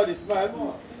 You know like this man.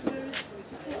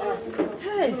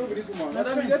 Hey.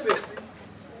 Madam, you get Pepsi?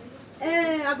 I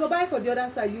go buy for the other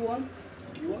side. You want?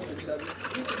 You want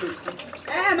Pepsi? Bring two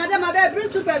Pepsi. Madam, I beg, bring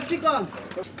 2 Pepsi, come.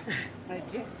 My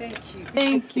dear, thank you.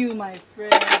 Thank you, my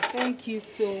friend. Thank you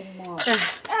so much.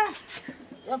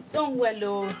 You've done well,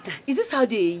 oh. Is this how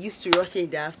they used to rush in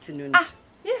the afternoon?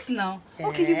 Yes, now.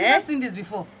 Okay, you've never seen this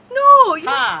before. No, you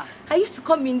know, I used to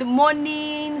come in the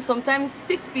morning, sometimes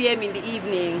 6 p.m. in the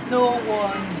evening. No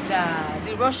wonder.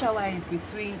 The rush hour is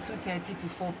between 2:30 to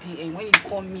 4 p.m. When you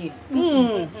come here,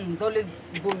 it's always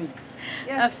booming.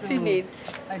 Yes, I've seen it.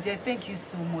 Ajay, thank you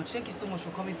so much. Thank you so much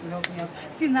for coming to help me out.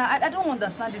 See, now, I don't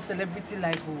understand this celebrity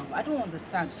life. I don't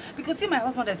understand. Because see, my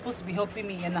husband is supposed to be helping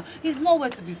me here now. He's nowhere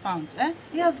to be found.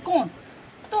 He has gone.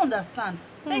 I don't understand.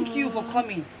 Thank you for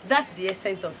coming. That's the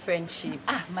essence of friendship.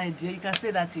 My dear, you can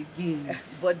say that again.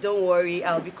 But don't worry,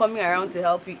 I'll be coming around to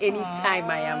help you anytime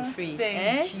I am free.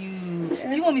 Thank you.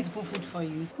 Do you want me to put food for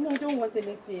you? No, I don't want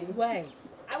anything. Why?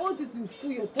 I want you to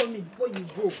fill your tummy before you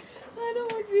go. I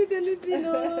don't want to eat anything.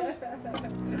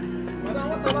 Madam,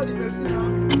 what about the Pepsi now?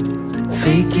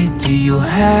 Fake it till you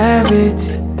have it.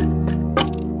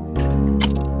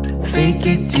 Fake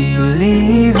it till you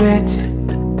leave it.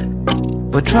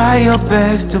 But try your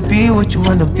best to be what you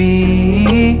wanna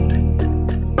be.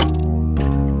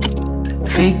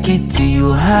 Fake it till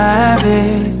you have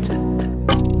it.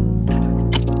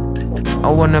 I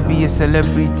wanna be a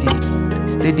celebrity,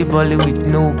 steady balling with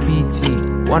no PT.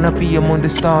 Wanna be among the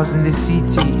stars in the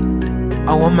city.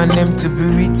 I want my name to be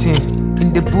written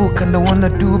in the book and I wanna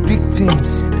do big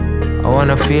things. I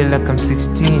wanna feel like I'm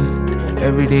 16,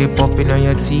 every day popping on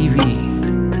your TV.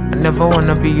 I never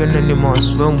wanna be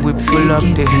anonymous when we pull up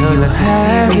the hill like a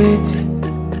seaweed.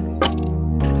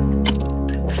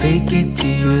 Fake it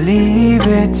till you leave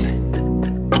it.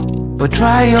 But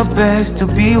try your best to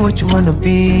be what you wanna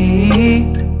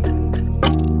be.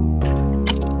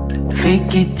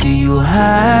 Fake it till you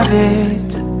have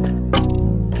it.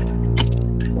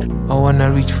 I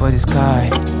wanna reach for the sky.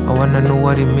 I wanna know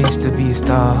what it means to be a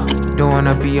star. Don't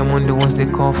wanna be among the ones they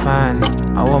call fan.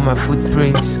 I want my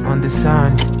footprints on the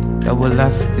sand that will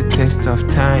last the test of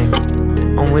time.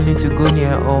 I'm willing to go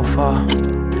near or far,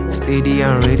 steady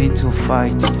and ready to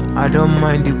fight. I don't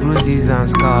mind the bruises and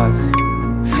scars.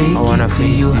 Fake I wanna it till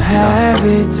you have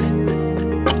it.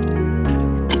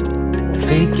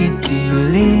 Fake it till you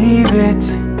leave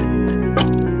it.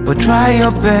 But try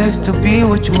your best to be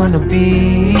what you wanna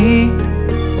be.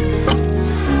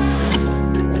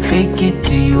 Fake it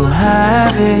till you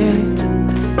have it.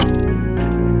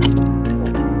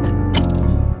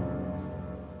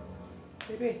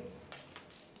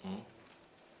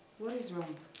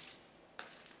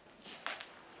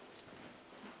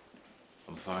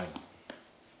 fine.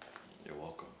 You're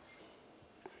welcome.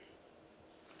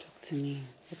 Talk to me.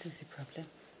 What is the problem?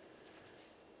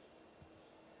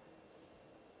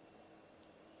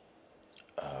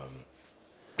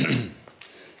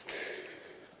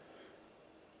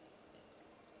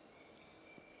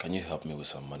 Can you help me with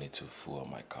some money to fuel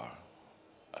my car?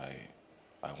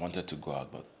 I wanted to go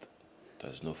out, but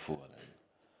there's no fuel and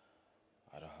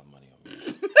I don't have money on me.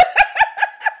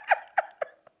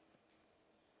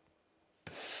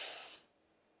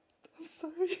 I'm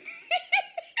sorry.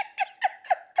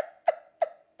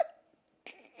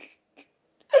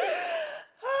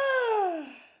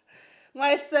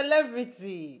 My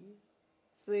celebrity.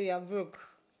 So you are broke.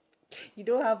 You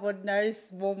don't have ordinary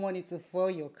small money to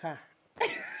fuel your car.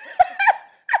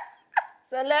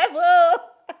 Celebo!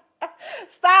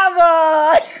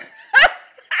 Starboy!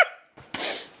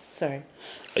 Sorry.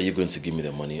 Are you going to give me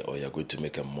the money or you're going to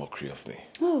make a mockery of me?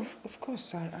 Oh, of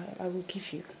course, I will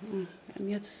give you. I'm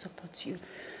here to support you.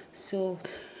 So,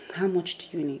 how much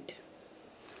do you need?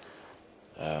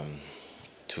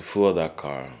 To fuel that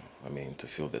car, to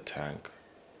fill the tank,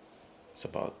 it's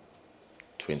about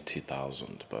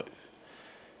 20,000, but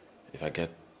if I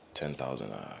get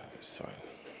 10,000, it's fine.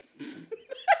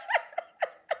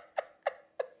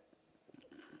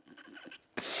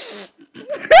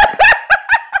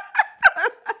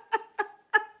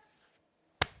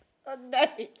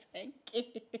 Ordinary, thank you.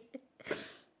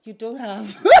 You don't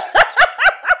have.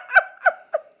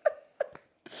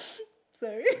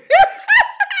 Sorry.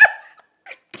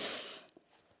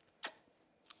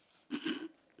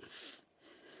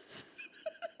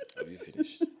 Have you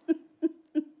finished?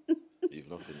 You've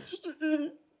not finished.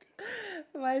 Okay.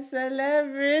 My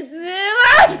celebrity.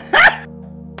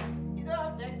 You don't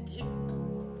have thank you.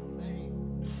 Sorry.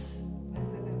 My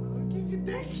celebrity. I'll give you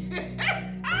thank you.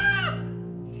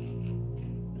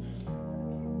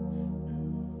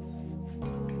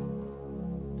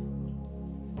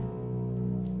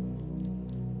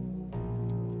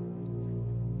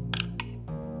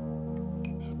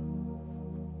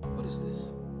 What is this?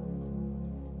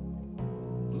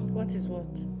 What is what?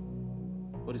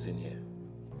 What is in here?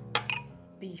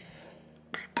 Beef.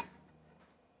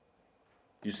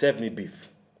 You serve me beef.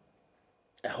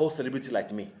 A whole celebrity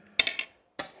like me.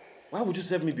 Why would you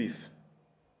serve me beef?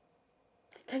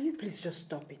 Can you please just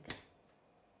stop it?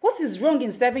 What is wrong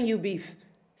in serving you beef?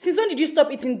 Since when did you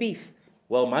stop eating beef?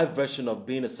 Well, my version of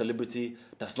being a celebrity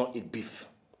does not eat beef.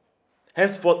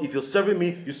 Henceforth, if you're serving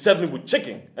me, you serve me with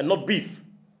chicken and not beef.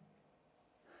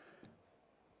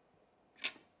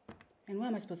 And where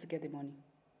am I supposed to get the money?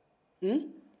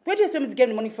 Where do you expect me to get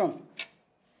the money from?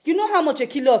 You know how much a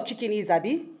kilo of chicken is,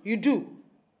 Abby? You do.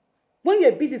 When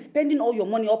you're busy spending all your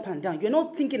money up and down, you're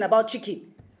not thinking about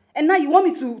chicken. And now you want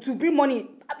me to bring money.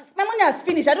 My money has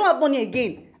finished. I don't have money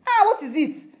again. What is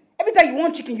it? Every time you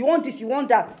want chicken, you want this, you want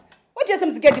that. Where do you expect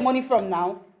me to get the money from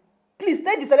now? Please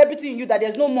tell the celebrity in you that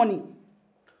there's no money.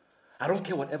 I don't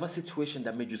care whatever situation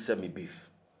that made you serve me beef.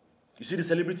 You see the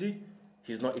celebrity?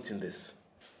 He's not eating this.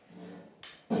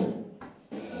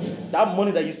 That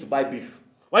money that you used to buy beef,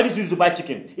 why did you use to buy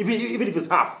chicken, even if it's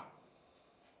half?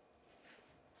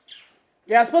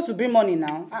 They are supposed to bring money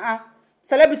now.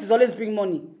 Celebrities always bring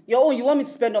money. Your own, you want me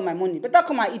to spend all my money. Better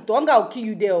come and eat. Hunger will kill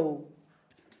you there. Oh.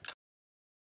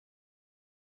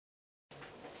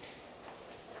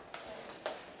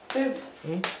 Babe,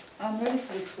 I'm ready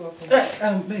to leave work.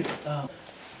 Babe.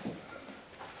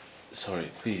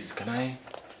 Sorry, please, can I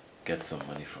get some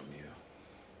money from you?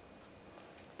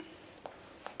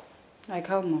 Like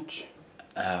how much?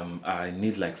 I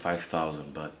need like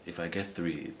 5,000, but if I get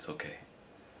 3, it's okay.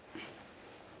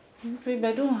 Babe,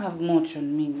 I don't have much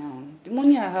on me now. The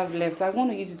money I have left, I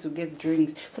want to use it to get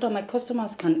drinks so that my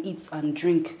customers can eat and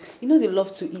drink. You know they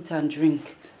love to eat and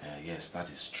drink. Yes, that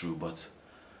is true, but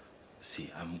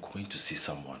see, I'm going to see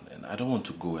someone and I don't want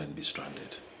to go and be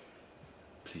stranded.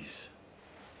 Please.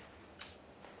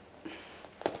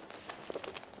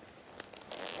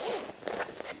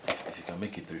 If you can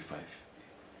make it 3-5.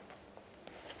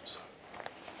 Sorry.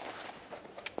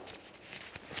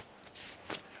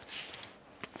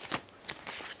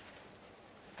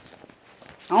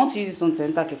 I want to use this one to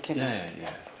enter Keke.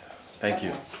 Yeah. Thank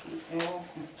you. You're welcome.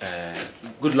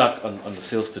 Good luck on the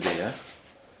sales today, yeah?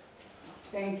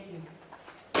 Thank you.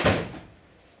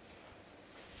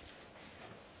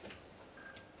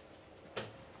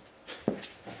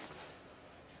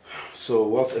 So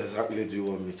what exactly do you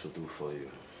want me to do for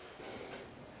you?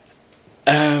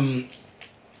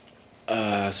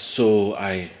 So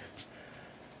I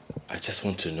just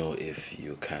want to know if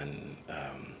you can,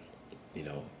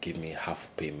 give me half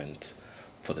payment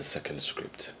for the second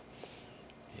script.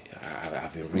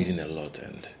 I've been reading a lot,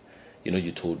 and you know,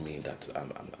 you told me that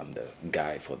I'm the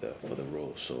guy for the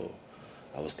role, so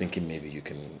I was thinking maybe you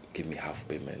can give me half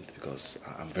payment because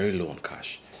I'm very low on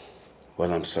cash.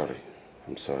 Well, I'm sorry.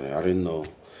 I didn't know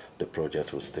the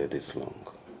project would stay this long.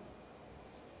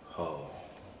 Oh,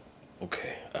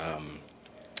 okay.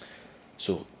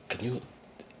 So can you,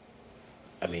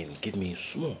 I mean, give me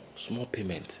small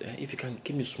payment? If you can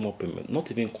give me small payment,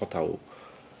 not even quarter,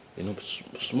 you know,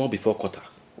 small before quarter.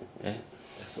 That's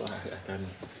why I can.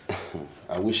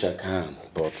 I wish I can,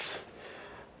 but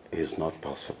it's not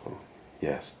possible.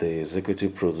 Yes, the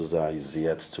executive producer is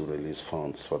yet to release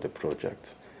funds for the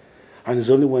project. And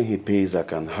it's only when he pays I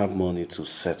can have money to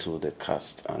settle the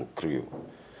cast and crew.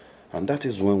 And that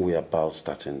is when we are about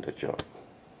starting the job.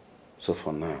 So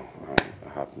for now, I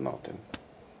have nothing.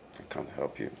 I can't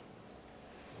help you.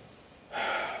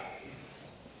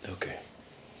 Okay.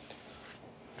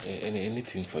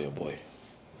 Anything for your boy?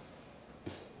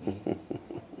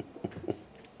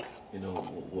 You know,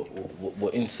 we're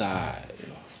inside, you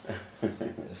know.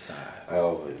 Inside.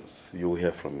 Always. You will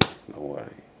hear from me. Don't worry.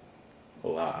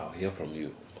 Oh, I'll hear from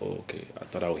you. Oh, okay. I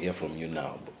thought I would hear from you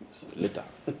now, but later.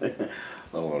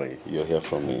 Don't worry. You'll hear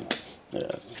from me.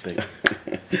 Yes. Thank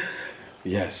you.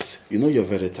 Yes. You know you're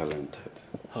very talented.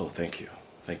 Oh, thank you.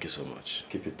 Thank you so much.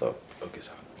 Keep it up. Okay,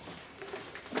 sir.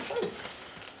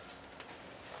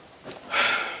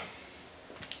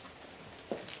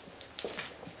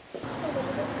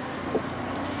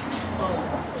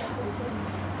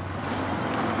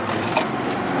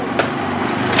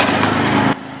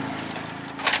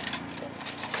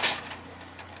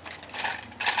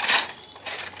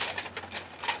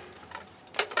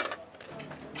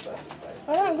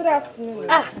 Good afternoon.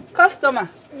 Ah, customer.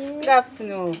 Good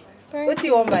afternoon. What do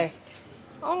you want to buy?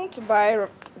 I want to buy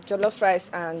jollof rice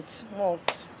and malt.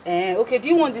 Okay, do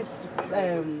you want this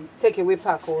takeaway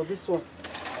pack or this one?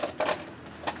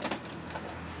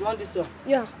 You want this one?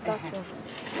 Yeah, that one.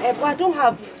 But I don't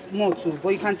have malt too, but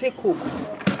you can take Coke.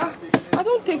 I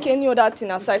don't take any other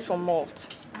thing aside from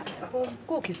malt.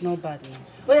 Coke is not bad. No.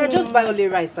 But I just buy only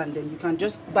rice and then you can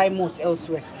just buy malt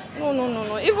elsewhere.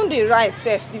 No. Even the rice,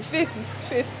 the face is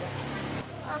face.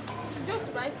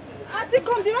 Just rice. Auntie,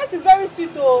 come, the rice is very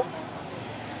sweet though.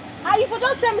 You for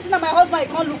just tell me that my husband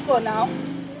you can't look for now.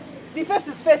 The face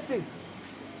is fasting.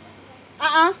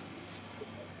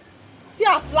 See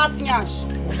how flat yash.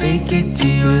 Fake it till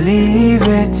you leave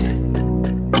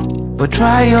it, but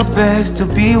try your best to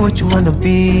be what you wanna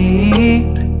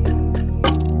be.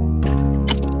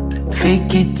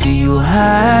 Fake it till you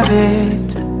have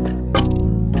it.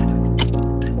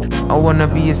 I wanna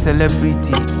be a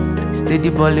celebrity, steady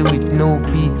balling with no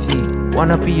PT.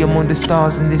 Wanna be among the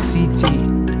stars in the city.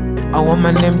 I want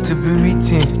my name to be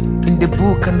written in the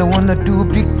book and I wanna do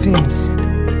big things.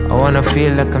 I wanna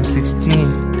feel like I'm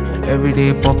 16, every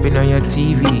day popping on your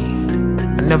TV.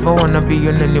 I never wanna be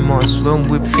your anymore, swim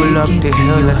whip full up the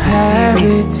hill like a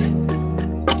seaweed.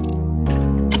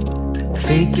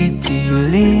 Fake it till you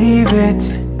leave it,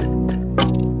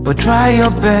 but try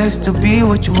your best to be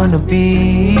what you wanna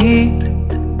be.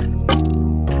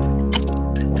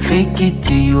 Fake it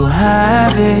till you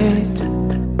have it.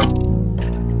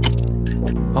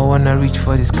 I wanna reach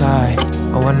for the sky,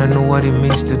 I wanna know what it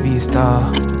means to be a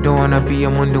star. Don't wanna be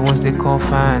among the ones they call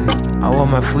fan. I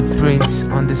want my footprints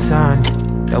on the sand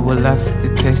that will last the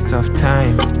test of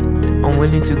time. I'm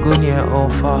willing to go near or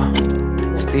far,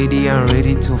 steady and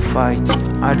ready to fight.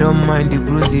 I don't mind the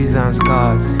bruises and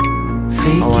scars.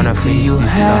 Fake I wanna it till you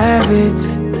have it.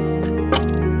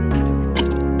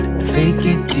 Fake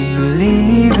it till you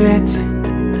leave it,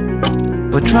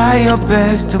 but try your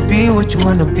best to be what you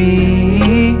wanna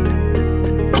be.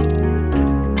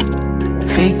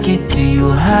 Fake it till you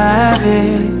have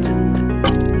it.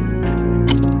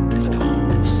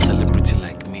 A celebrity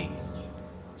like me,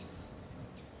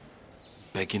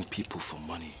 begging people for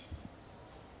money.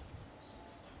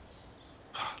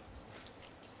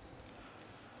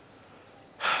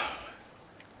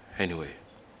 Anyway,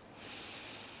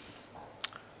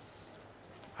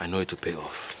 I know it will pay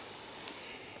off.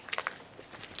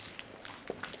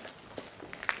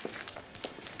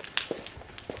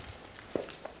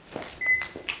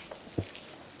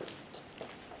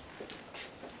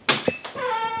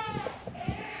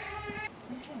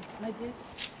 My dear,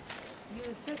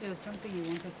 you said there was something you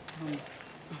wanted to tell me.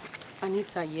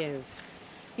 Anita, yes.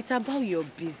 It's about your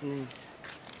business.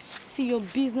 See, your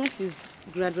business is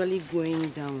gradually going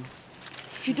down.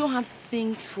 You don't have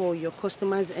things for your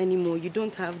customers anymore. You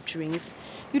don't have drinks.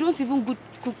 You don't even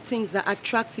cook things that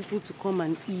attract people to come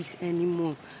and eat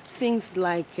anymore. Things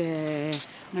like...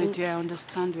 My dear, I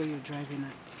understand where you're driving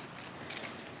at.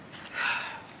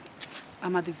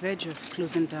 I'm at the verge of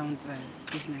closing down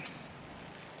the business.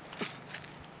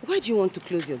 Why do you want to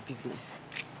close your business?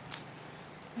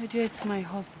 My dear, it's my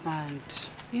husband.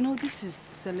 You know, this is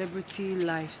celebrity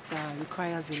lifestyle,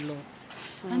 requires a lot.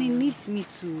 And he needs me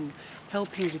to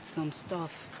help him with some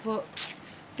stuff. But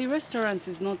the restaurant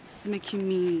is not making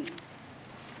me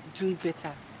do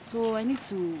better. So I need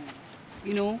to,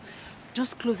 you know,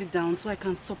 just close it down so I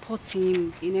can support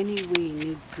him in any way he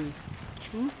needs me.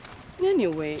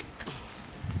 Anyway,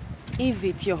 if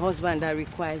it's your husband that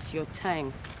requires your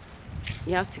time,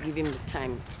 you have to give him the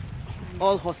time.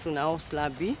 All hustle now, hustle,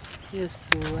 Abi. Yes,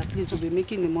 so at least we'll be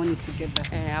making the money together.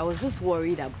 I was just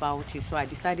worried about you, so I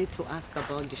decided to ask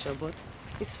about the shop, but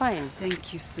it's fine.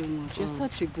 Thank you so much. You're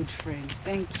such a good friend.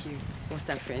 Thank you. What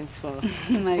are friends for?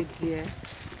 My dear.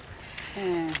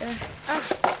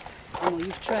 Oh,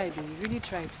 you've tried. You really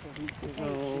tried for me. Thank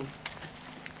you.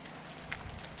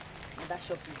 That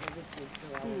shop is really good, so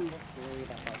I was just worried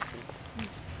about it.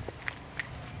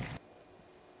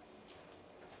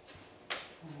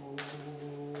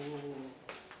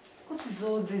 What is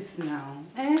all this now?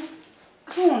 I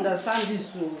don't understand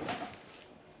this.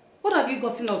 What have you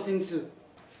gotten us into?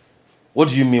 What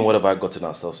do you mean, what have I gotten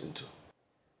ourselves into?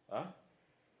 Huh?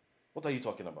 What are you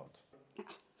talking about?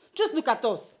 Just look at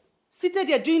us. Seated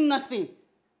here doing nothing.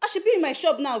 I should be in my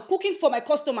shop now, cooking for my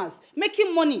customers,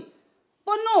 making money.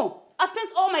 But no, I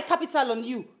spent all my capital on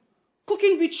you.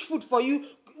 Cooking rich food for you,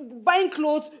 buying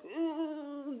clothes,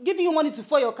 giving you money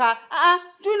for your car,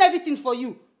 doing everything for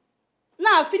you.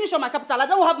 Now I've finished all my capital. I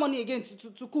don't have money again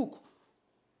to cook.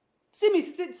 See me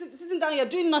sitting down here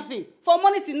doing nothing. For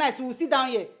money tonight, we will sit down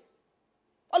here.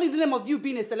 All in the name of you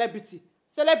being a celebrity.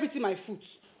 Celebrity my foot.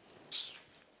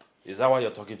 Is that why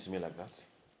you're talking to me like that?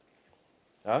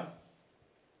 Huh?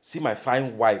 See my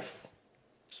fine wife.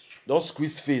 Don't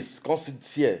squeeze face. Come sit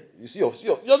here. You see your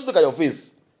just look at your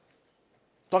face.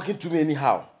 Talking to me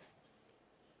anyhow.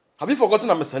 Have you forgotten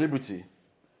I'm a celebrity?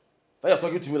 That you're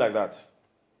talking to me like that?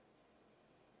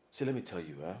 See, let me tell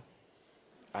you,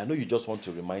 I know you just want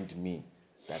to remind me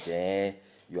that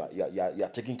you are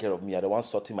taking care of me. You're the one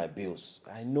sorting my bills.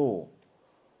 I know.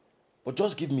 But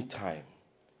just give me time.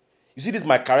 You see, this is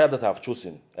my career that I've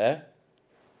chosen, to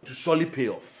surely pay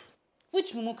off.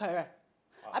 Which mumu career?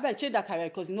 I better change that career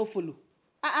because you no follow.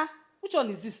 Which one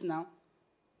is this now?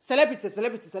 Celebrity.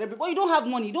 But you don't have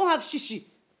money. You don't have shishi.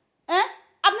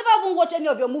 I've never even watched any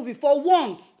of your movie for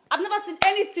once. I've never seen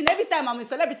anything. Every time I'm a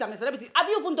celebrity. Have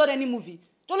you even done any movie?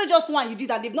 It's only just one you did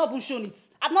and they've not even shown it.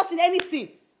 I've not seen anything.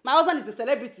 My husband is a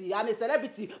celebrity. I'm a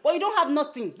celebrity. But you don't have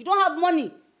nothing. You don't have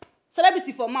money.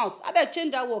 Celebrity for mouth. I better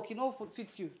change that work. You know,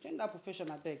 fit you. Change that profession,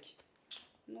 I beg.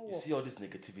 No work. You see all this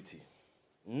negativity?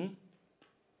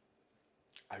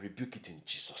 I rebuke it in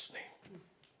Jesus' name.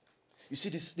 You see,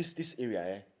 this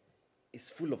area is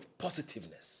full of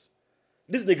positiveness.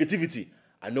 This negativity,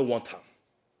 I don't want harm.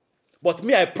 But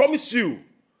me, I promise you,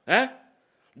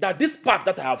 that this path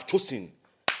that I have chosen,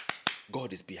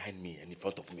 God is behind me and in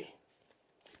front of me.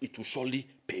 It will surely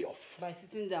pay off. By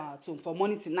sitting down at home for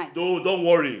morning to night. No, don't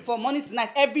worry. For morning to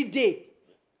night, every day.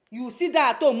 You sit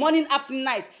down at home, morning, afternoon,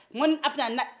 night. Morning,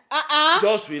 afternoon, night.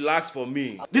 Just relax for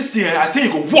me. This thing, I say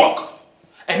you go walk.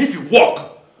 And if you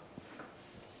walk,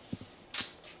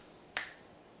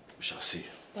 we shall see.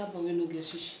 Stop when no get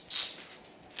shishi.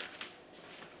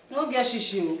 No get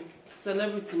shishi.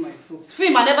 Celebrity, my folks.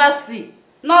 Film I never see.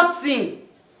 Nothing.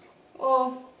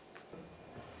 Oh.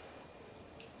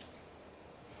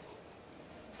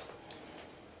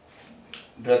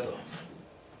 Brother,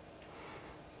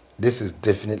 this is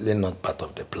definitely not part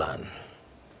of the plan.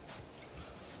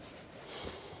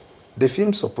 The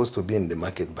film's supposed to be in the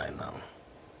market by now.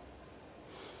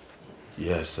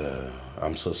 Yes,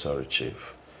 I'm so sorry,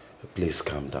 Chief. Please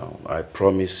calm down. I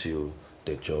promise you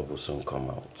the job will soon come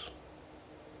out.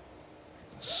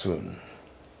 Soon.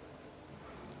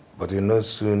 But you know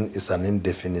soon is an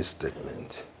indefinite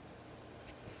statement.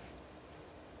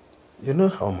 You know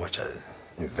how much I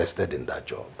invested in that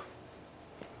job.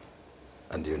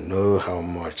 And you know how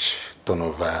much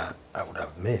turnover I would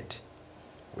have made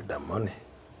with that money.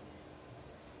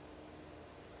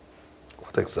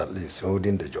 What exactly is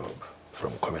holding the job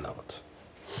from coming out?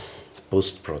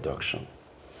 Post-production.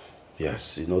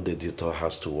 Yes, you know the editor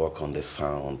has to work on the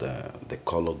sound, the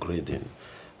color grading,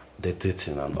 the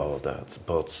editing and all that.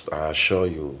 But I assure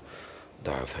you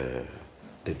that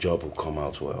the job will come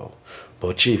out well.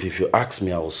 But Chief, if you ask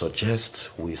me, I will suggest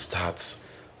we start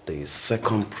the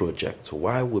second project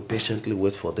while we patiently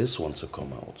wait for this one to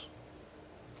come out.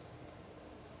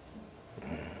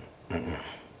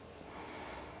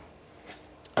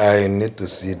 I need to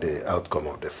see the outcome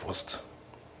of the first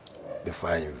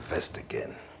before I invest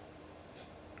again.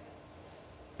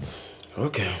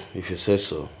 Okay, if you say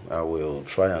so, I will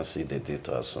try and see the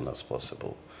data as soon as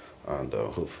possible and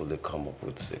hopefully come up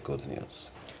with a good news.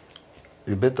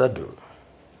 You better do.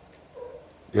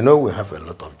 You know we have a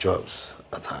lot of jobs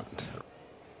at hand.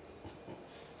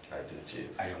 I do, Chief.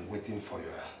 I am waiting for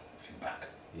your feedback.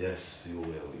 Yes, you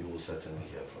will. You will certainly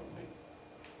hear from me.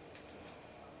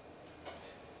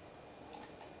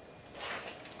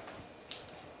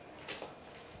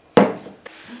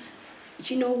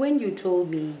 You know, when you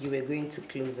told me you were going to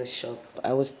close the shop,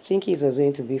 I was thinking it was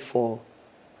going to be for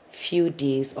a few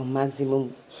days or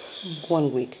maximum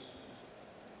 1 week.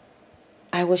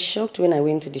 I was shocked when I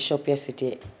went to the shop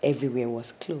yesterday. Everywhere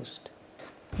was closed.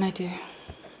 My dear,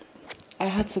 I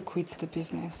had to quit the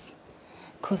business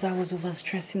because I was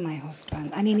overstressing my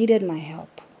husband and he needed my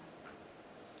help.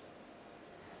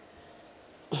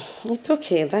 It's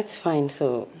okay, that's fine.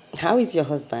 So, how is your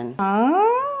husband?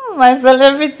 Ah, my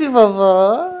celebrity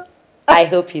Bobo. I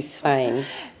hope he's fine.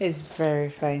 He's very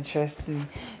fine, trust me.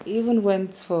 He even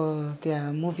went for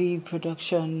their movie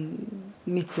production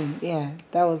meeting. Yeah,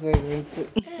 that was where he went to.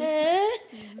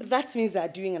 That means they're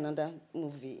doing another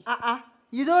movie.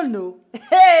 You don't know.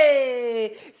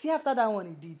 Hey! See, after that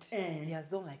one he did, he has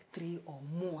done like 3 or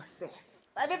more.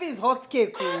 My baby is hot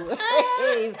cake.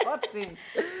 He's hot thing.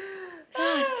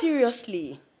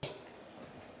 Seriously?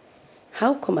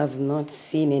 How come I've not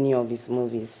seen any of his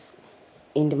movies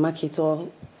in the market or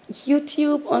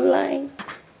YouTube, online?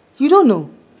 You don't know?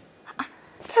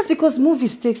 That's because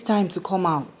movies takes time to come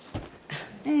out.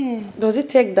 Does it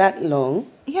take that long?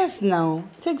 Yes, now.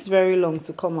 It takes very long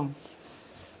to come out.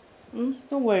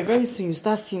 Don't worry, very soon you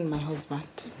start seeing my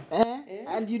husband.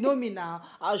 And you know me now.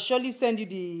 I'll surely send you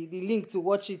the link to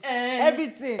watch it.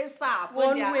 Everything.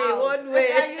 One way. You know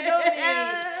me.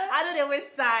 I don't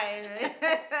waste time.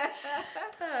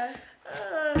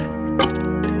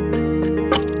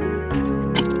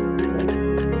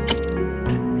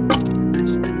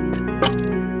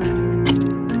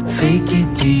 Fake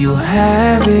it till you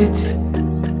have it.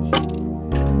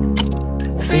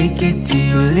 Fake it till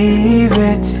you leave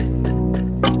it.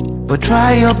 But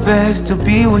try your best to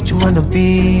be what you wanna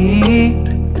be.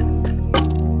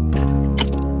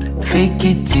 Fake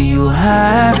it till you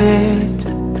have it.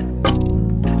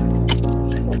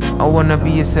 I wanna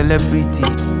be a celebrity,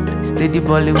 steady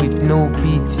balling with no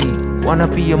PT. Wanna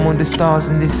be among the stars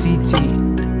in the city.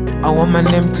 I want my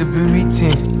name to be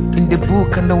written in the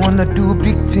book and I wanna do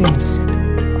big things.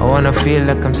 I wanna feel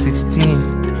like I'm 16,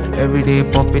 every day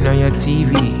popping on your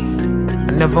TV.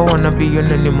 I never wanna be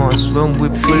anonymous when we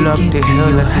pull up the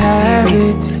hill like the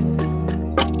series.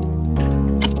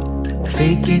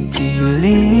 Fake it till you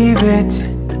leave it.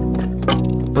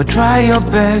 But try your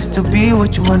best to be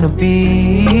what you wanna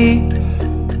be.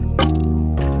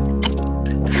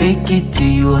 Fake it till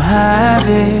you have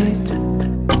it.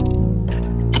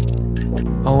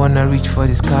 I wanna reach for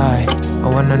the sky. I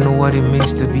wanna know what it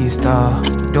means to be a star.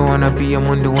 Don't wanna be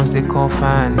among the ones they call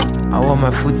fan. I want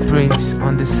my footprints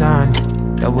on the sand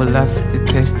that will last the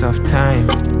test of time.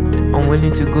 I'm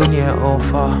willing to go near or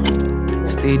far,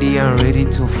 steady and ready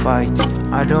to fight.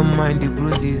 I don't mind the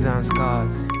bruises and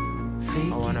scars.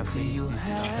 Fake I wanna feel this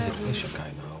time. Where's your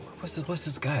guy now? Where's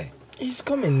this guy? He's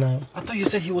coming now. I thought you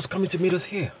said he was coming to meet us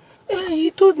here. He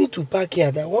told me to park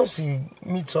here, that once he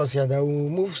meets us here, that we'll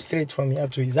move straight from here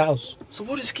to his house. So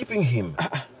what is keeping him?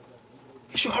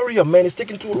 You should hurry up, man. It's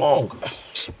taking too long.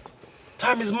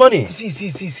 Time is money. See.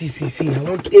 I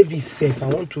want Avis safe. I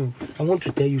want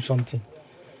to tell you something.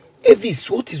 Avis,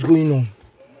 what is going on?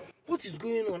 What is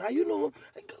going on? Are you know?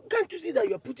 Can't you see that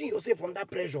you are putting yourself under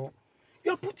pressure?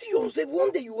 You are putting yourself.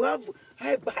 One day you have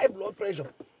high blood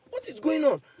pressure. What is going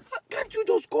on? Can't you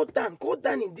just cut down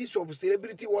in this your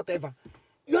celebrity whatever?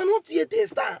 You are not yet a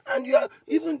star, and you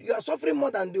are suffering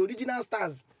more than the original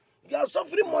stars. You are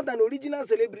suffering more than original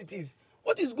celebrities.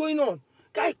 What is going on?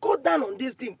 Guy, cut down on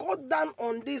this thing. Cut down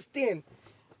on this thing.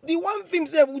 The one film,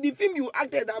 the film you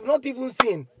acted, I've not even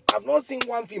seen. I've not seen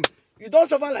one film. You don't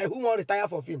suffer like who want to retire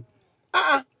for film.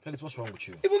 Felix, what's wrong with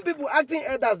you? Even people acting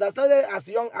elders that started as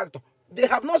a young actor, they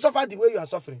have not suffered the way you are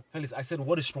suffering. Felix, I said,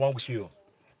 what is wrong with you?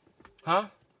 Huh?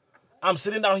 I'm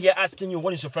sitting down here asking you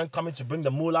when is your friend coming to bring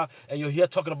the moolah, and you're here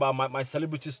talking about my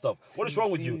celebrity stuff. What is wrong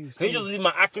with you? Can you just leave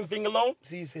my acting thing alone?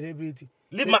 See, celebrity.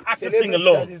 Leave my acting thing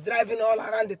alone. That is driving all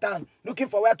around the town looking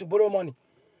for where to borrow money.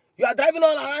 You are driving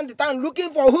all around the town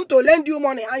looking for who to lend you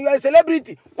money, and you are a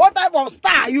celebrity. What type of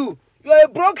star are you? You are a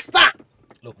broke star.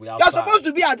 Look, we outside. You are supposed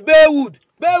to be at Baywood.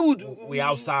 We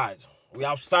outside. We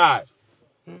outside.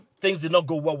 Things did not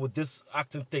go well with this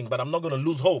acting thing, but I'm not going to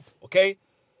lose hope, okay?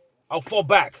 I'll fall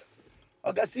back.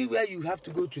 Okay, see where you have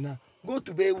to go to now. Go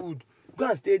to Baywood. go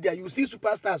and stay there. You see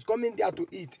superstars coming there to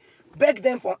eat. Beg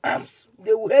them for arms.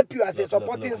 They will help you as a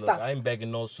supporting star. I ain't begging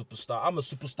no superstar. I'm a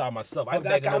superstar myself. I ain't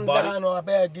Okay, begging calm nobody. down, I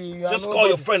beg you. Just call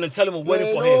your friend and tell him I'm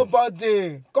waiting for him.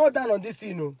 Nobody. Call down on this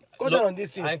thing, no. Call down on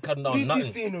this thing. I ain't cutting down Leave nothing.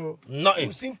 this thing, no. Nothing.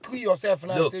 You seem clear yourself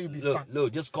now and say you be star.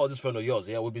 Look, just call this friend of yours.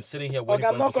 Yeah, we've been sitting here waiting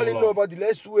Okay, for him I'm not for so calling long. nobody.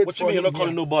 Let's wait What for you mean him you're not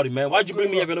calling here. nobody, man? Why'd you bring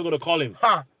me here if you're not going to call him?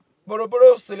 Ha!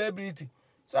 Boro celebrity.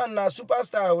 So now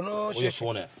superstar, no Where your shishi.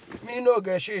 phone at? Me no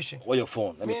get shishi. Where your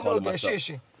phone? Let me Me call no him get myself.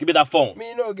 shishi. Give me that phone.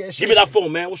 Me no get shishi. Give me that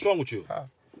phone, man. What's wrong with you?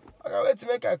 Okay, wait to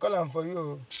make I call him for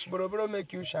you. Boro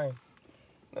make you shine.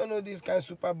 No, this kind of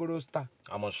super Boro star.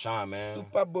 I'm on shine, man.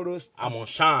 Super Boro star. I'm on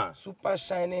shine. Super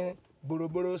shining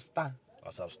Boro star.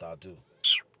 That's how star do.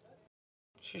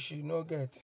 Shishi, no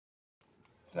get.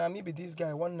 Now me be this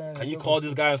guy, 1 naira. Can you call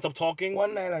this guy and stop talking?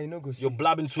 1 naira, you know go see. You're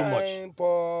blabbing too much. Shine,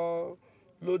 poor,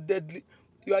 loaded.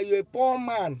 You are a poor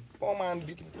man. Poor man.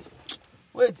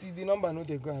 Wait till the number no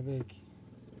they go abeg.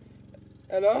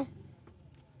 Hello?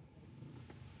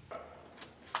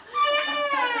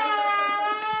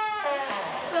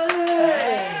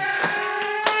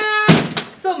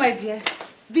 So, my dear,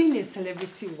 being a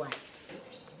celebrity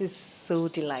wife is so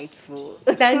delightful.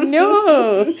 I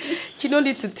know. You don't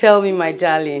need to tell me, my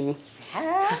darling.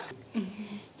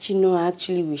 You know, I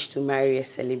actually wish to marry a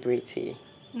celebrity.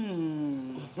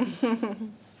 I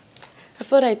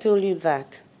thought I told you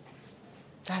that.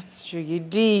 That's true, you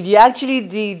did. You actually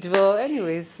did. Well,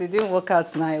 anyways, it didn't work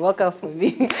out now. It worked out for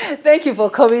me. Thank you for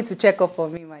coming to check up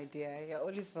on me, my dear. You're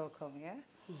always welcome, yeah?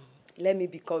 Let me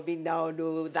be coming now,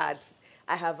 know that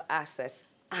I have access.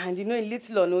 And you know, in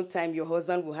little or no time, your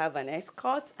husband will have an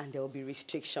escort and there will be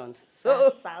restrictions. So,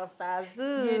 that's how stars do.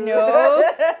 You know.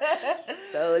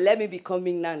 So let me be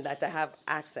coming now that I have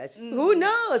access. Who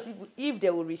knows if they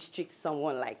will restrict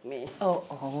someone like me?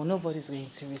 Oh, nobody's going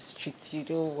to restrict you.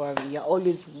 Don't worry. You're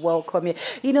always welcome here.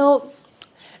 You know,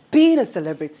 being a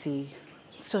celebrity,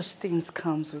 such things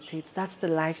comes with it. That's the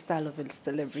lifestyle of a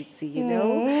celebrity, you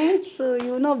know. So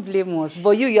you will not blame us.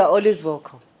 But you're always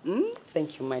welcome.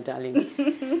 Thank you, my darling.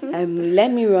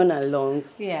 Let me run along.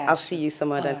 Yeah. I'll see you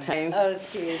some other time.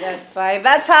 Okay, that's fine.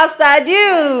 That's how star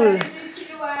do.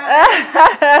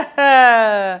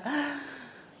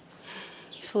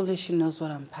 If only she knows what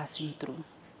I'm passing through,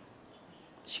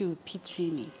 she will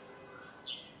pity me.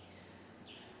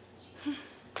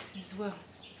 It is well.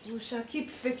 We shall keep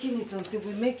faking it until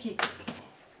we make it.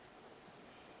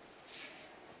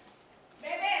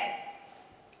 Baby!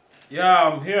 Yeah,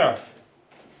 I'm here.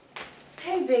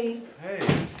 Hey, babe. Hey.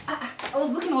 I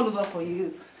was looking all over for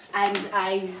you. And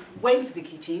I went to the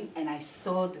kitchen and I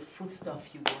saw the food stuff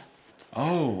you bought.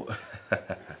 Oh.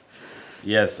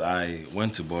 Yes, I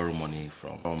went to borrow money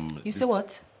from... You say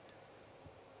what?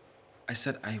 I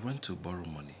said I went to borrow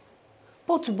money.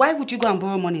 But why would you go and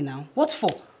borrow money now? What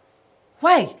for?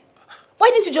 Why?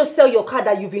 Why didn't you just sell your car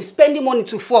that you've been spending money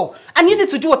to for and use it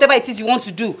to do whatever it is you want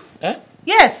to do? Eh?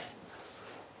 Yes.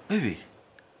 Baby,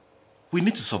 we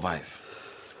need to survive.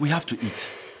 We have to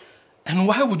eat. And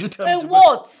why would you tell me to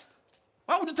what?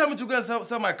 Why would you tell me to go and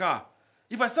sell my car?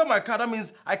 If I sell my car, that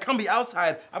means I can't be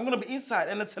outside. I'm going to be inside.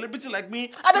 And a celebrity like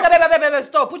me... I beg,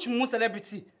 stop. Put your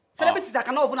celebrity. Celebrity that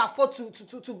cannot even afford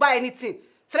to buy anything.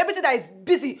 Celebrity that is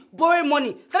busy borrowing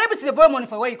money. Celebrity, they borrow money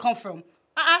for where you come from.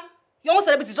 Your own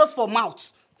celebrity just for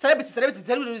mouth. Celebrity. Is it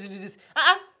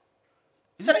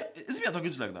me you're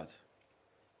talking to like that?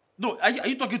 No, are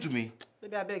you talking to me?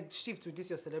 Maybe I beg, shift to this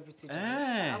your celebrity.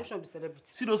 Eh. I wish I be celebrity.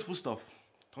 See those food stuff?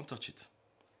 Don't touch it.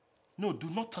 No, do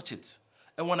not touch it.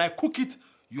 And when I cook it,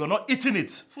 you are not eating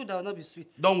it. Food that will not be sweet.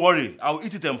 Don't worry, I'll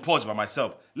eat it and purge by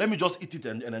myself. Let me just eat it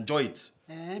and enjoy it.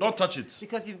 Don't touch it.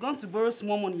 Because you've gone to borrow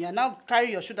small money and now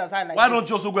carry your shoulders high like Why this. don't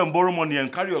you also go and borrow money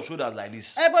and carry your shoulders like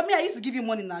this? But me, I used to give you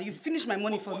money now. You finished my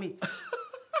money for me.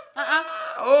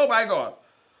 Oh my God.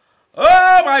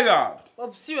 Oh my God.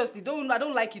 Oh, seriously, I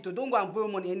don't like it. Don't go and borrow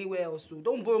money anywhere else.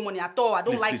 Don't borrow money at all. I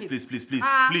don't like it.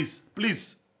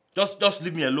 Please. Just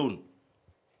leave me alone.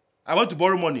 I want to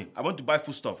borrow money. I want to buy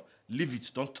food stuff. Leave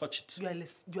it. Don't touch it.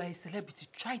 You are a celebrity.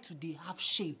 Try today. Have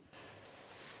shame.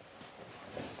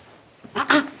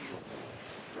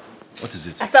 What is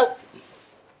it?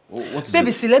 What is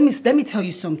Baby, see, let me tell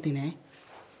you something, eh?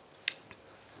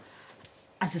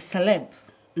 As a celeb,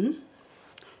 you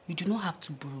do not have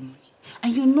to borrow money.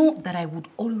 And you know that I would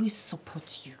always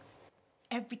support you.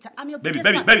 Every time. I'm your biggest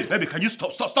fan. Baby, can you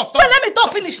stop? Well, let me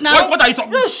talk finish now. What are you talking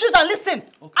about? You shoot and listen.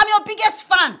 Okay. I'm your biggest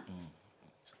fan.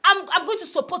 I'm going to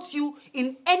support you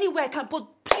in any way I can, but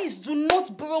please do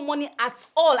not borrow money at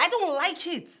all. I don't like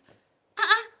it.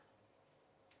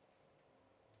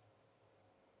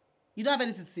 You don't have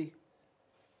anything to say?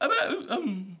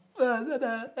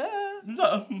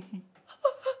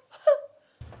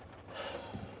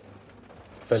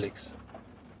 Felix,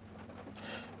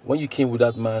 when you came with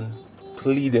that man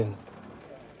pleading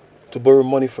to borrow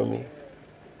money from me,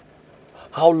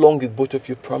 how long did both of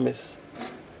you promise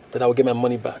that I would get my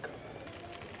money back?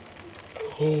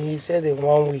 He said in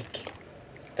 1 week.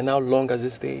 And how long has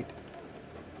it stayed?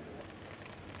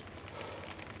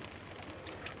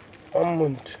 1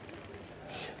 month.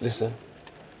 Listen,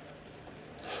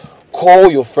 call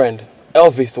your friend,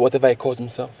 Elvis, or whatever he calls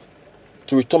himself,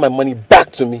 to return my money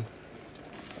back to me.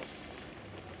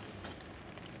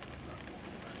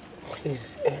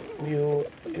 Please, you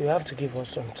have to give us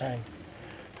some time.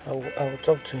 I will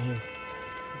talk to him.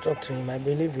 I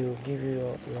believe he will give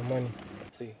you your money.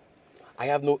 See, I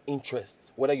have no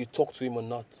interest whether you talk to him or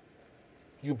not.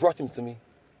 You brought him to me.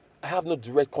 I have no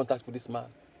direct contact with this man.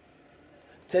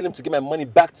 Tell him to get my money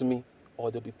back to me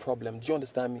or there'll be problem. Do you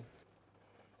understand me?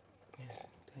 Yes,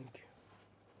 thank you.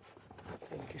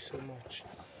 Thank you so much.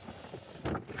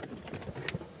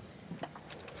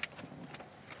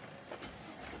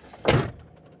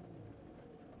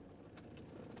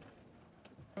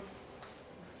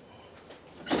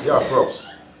 Yeah, props.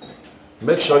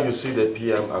 Make sure you see the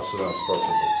PM as soon as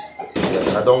possible.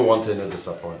 Yes, I don't want any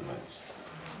disappointments.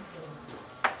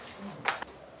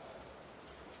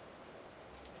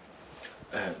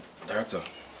 Director.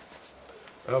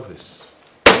 Elvis.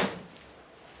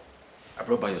 I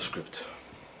brought by your script.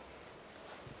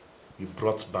 You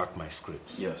brought back my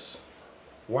script? Yes.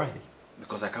 Why?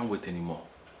 Because I can't wait anymore.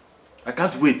 I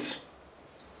can't wait.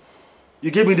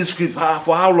 You gave me this script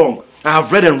for how long? I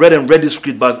have read and read this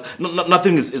script, but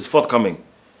nothing is forthcoming.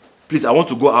 Please, I want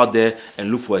to go out there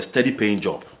and look for a steady paying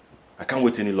job. I can't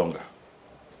wait any longer.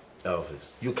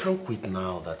 Elvis, you can't quit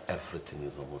now that everything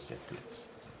is almost in place.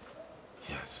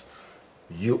 Yes,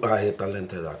 you are a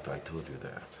talented actor, I told you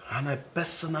that. And I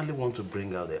personally want to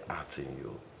bring out the art in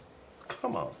you.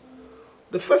 Come on.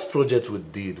 The first project we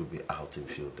did will be out in a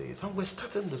few days, and we're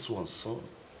starting this one soon.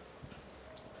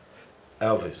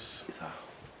 Elvis, yes, sir.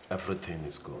 Everything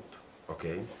is good,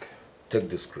 okay? Take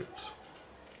the script,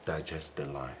 digest the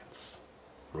lines,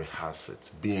 rehearse it,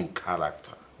 be in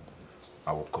character.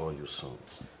 I will call you soon.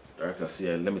 Director, see,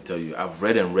 let me tell you, I've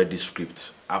read and read this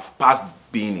script. I've passed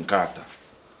being in character.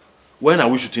 When are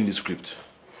we shooting this script?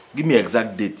 Give me an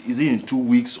exact date. Is it in 2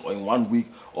 weeks, or in 1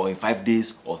 week, or in 5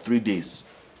 days, or 3 days?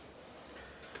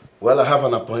 Well, I have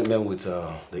an appointment with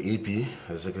the EP,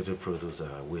 executive producer.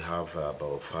 We have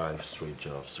about 5 straight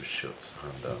jobs to shoot,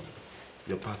 and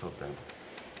you're part of them.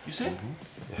 You say?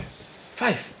 Yes.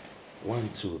 5? 1,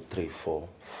 2, 3, 4,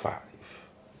 5.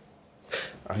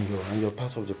 And you're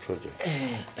part of the project.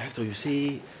 Director, you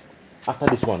say after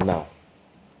this one now,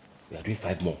 we are doing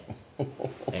 5 more.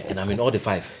 And I'm in all the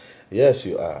 5. Yes,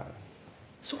 you are.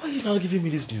 So why are you now giving me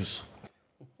this news?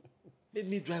 Made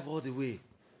me drive all the way.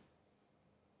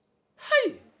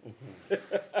 Hi!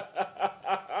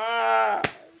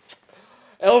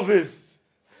 Elvis,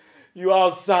 you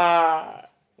outside.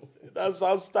 That's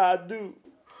how stars do.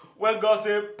 When God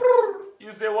say,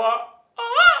 you say what?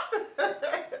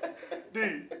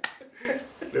 D.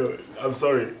 No, I'm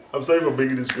sorry. I'm sorry for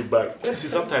bringing this script back. See,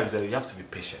 sometimes you have to be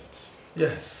patient.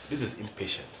 Yes. This is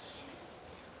impatience.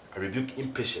 I rebuke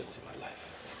impatience in my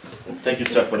life. Thank you,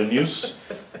 sir, for the news.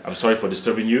 I'm sorry for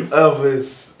disturbing you.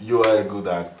 Elvis, you are a good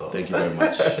actor. Thank you very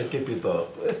much. Keep it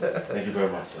up. Thank you very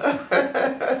much, sir.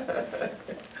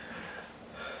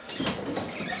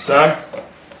 Sir?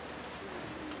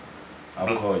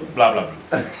 I'll call you. Blah, blah,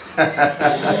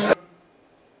 blah.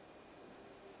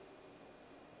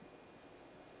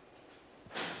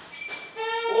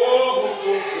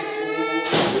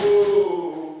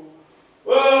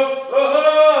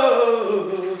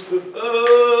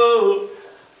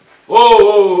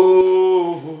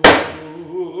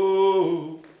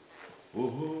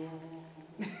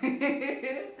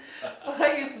 Why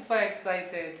are you super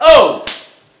excited? Oh!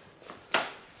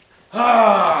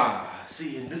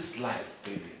 See, in this life,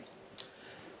 baby,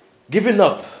 giving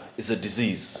up is a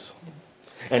disease.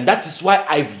 And that is why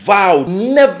I vowed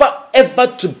never ever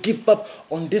to give up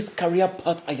on this career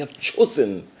path I have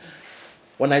chosen.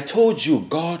 When I told you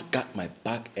God got my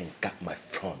back and got my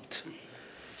front,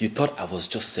 you thought I was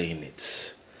just saying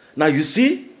it. Now you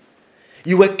see,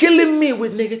 you were killing me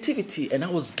with negativity and I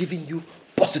was giving you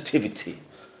positivity.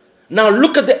 Now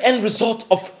look at the end result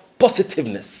of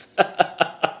positiveness.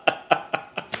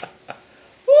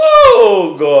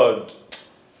 Oh God,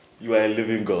 you are a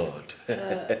living God.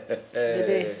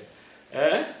 Baby,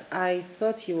 I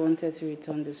thought you wanted to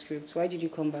return the script. Why did you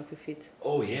come back with it?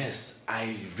 Oh yes,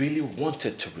 I really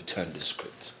wanted to return the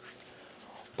script.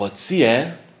 But see,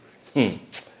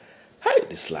 Hey,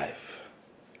 this life.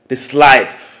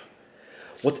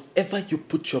 Whatever you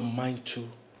put your mind to,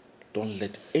 don't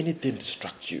let anything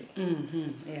distract you.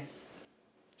 Yes.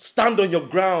 Stand on your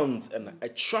ground and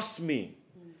trust me,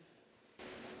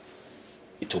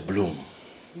 it will bloom.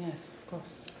 Yes, of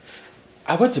course.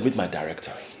 I went to meet my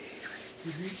director.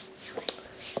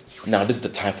 Now this is the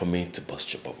time for me to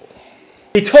bust your bubble.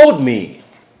 He told me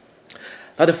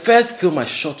that the first film I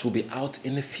shot will be out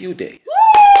in a few days.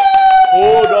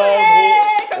 Hold on.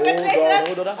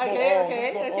 That's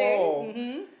not all.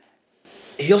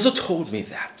 He also told me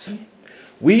that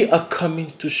we are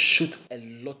coming to shoot a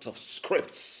lot of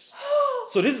scripts.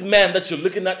 So this man that you're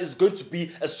looking at is going to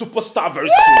be a superstar very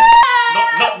soon.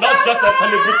 Not just a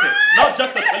celebrity. Not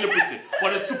just a celebrity,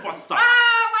 but a superstar.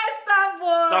 My star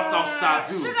boy. That's how stars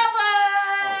do. Sugar boy.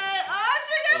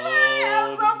 Sugar boy.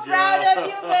 I'm so proud of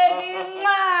you, baby.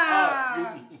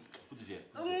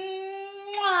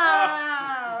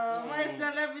 My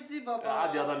celebrity Baba.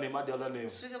 Add the other name.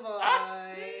 Sugar boy.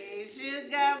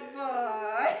 Sugar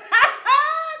boy.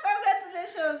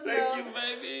 Congratulations. Thank you,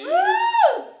 baby. Woo!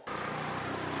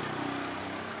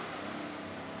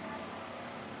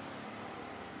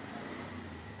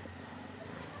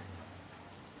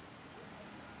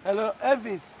 Hello,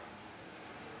 Elvis.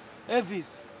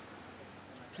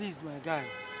 Please, my guy.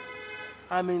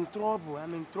 I'm in trouble.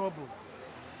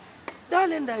 That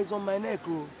lender is on my neck,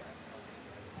 oh.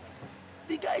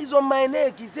 The guy is on my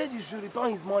neck. He said you should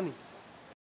return his money.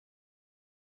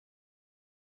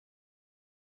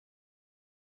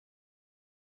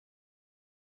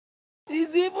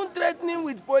 He's even threatening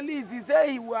with police. He said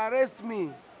he will arrest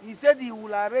me.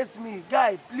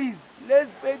 Guy, please,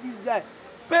 let's pay this guy.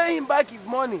 Pay him back his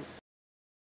money.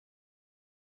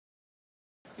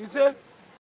 You say?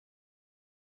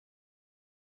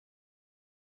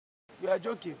 You are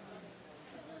joking.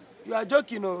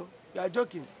 Oh. You are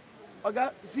joking. Okay,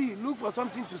 see, look for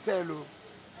something to sell. Oh.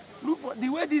 Look for the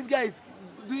way this guy is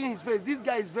doing his face. This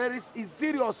guy is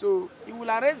serious. So he will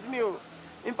arrest me. Oh.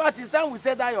 In fact, it's time we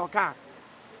sell that your car.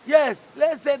 Yes,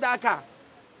 let's sell that car.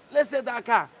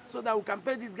 So that we can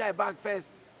pay this guy back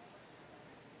first.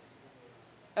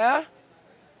 Eh?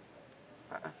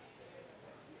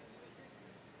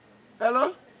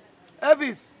 Hello?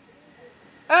 Elvis?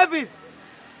 This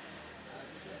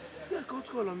guy can't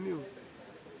call on me.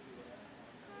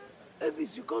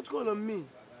 Elvis, you can't call on me.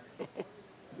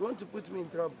 You want to put me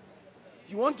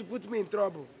in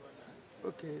trouble?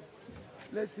 Okay.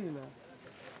 Let's see now.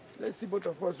 Let's see both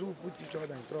of us who put each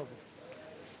other in trouble.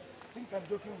 I think I'm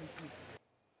joking with you.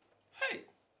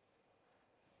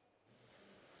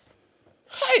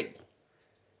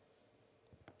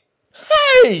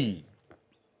 Hey!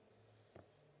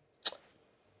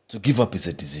 To give up is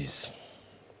a disease.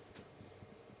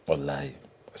 Or lie,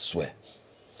 I swear.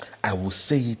 I will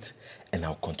say it and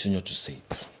I'll continue to say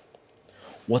it.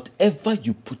 Whatever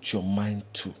you put your mind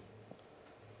to,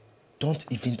 don't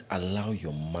even allow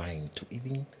your mind to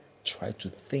even try to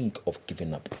think of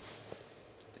giving up.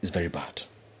 It's very bad.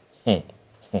 Oh.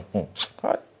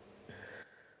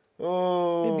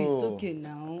 Baby, it's okay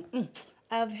now.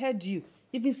 I've heard you.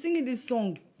 You've been singing this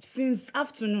song since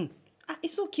afternoon.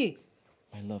 It's okay.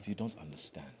 My love, you don't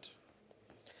understand.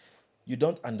 You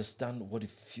don't understand what it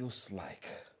feels like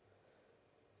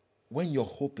when your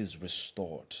hope is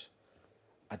restored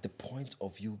at the point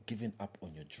of you giving up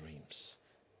on your dreams.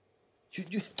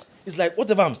 It's like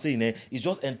whatever I'm saying is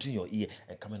just entering your ear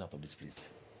and coming out of this place.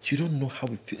 You don't know how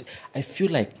it feels. I feel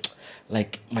like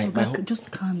my hope... Just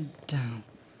calm down.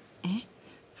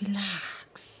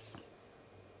 Relax.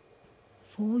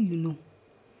 For all you know,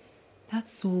 that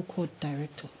so-called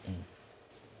director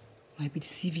might be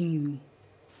deceiving you,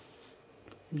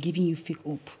 giving you fake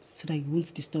hope so that you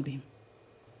won't disturb him.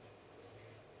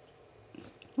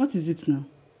 What is it now?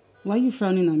 Why are you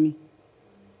frowning at me?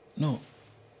 No,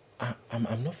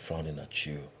 I'm not frowning at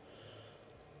you.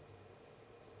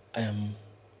 I am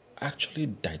actually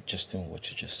digesting what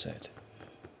you just said.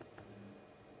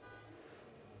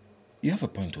 You have a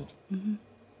point, though.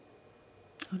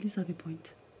 At least have a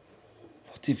point.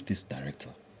 What if this director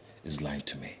is lying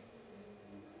to me?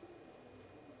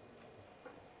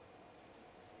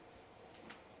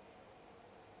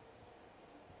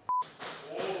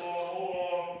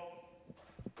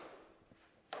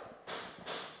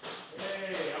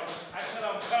 Hey, I said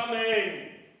I'm coming.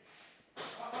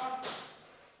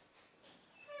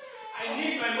 I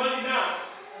need my money now.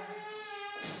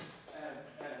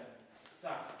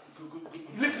 Sir,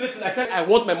 listen, I said I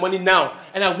want my money now,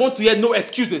 and I want to hear no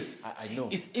excuses. I know.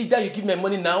 It's either you give my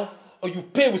money now, or you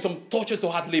pay with some tortures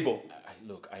or hard labor.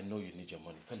 Look, I know you need your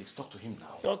money. Felix, talk to him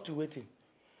now. Talk to waiting.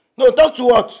 No, talk to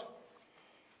what?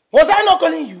 Was I not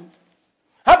calling you?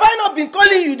 Have I not been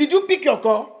calling you? Did you pick your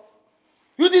call?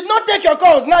 You did not take your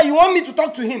calls. Now you want me to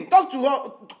talk to him. Talk to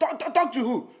her. Talk to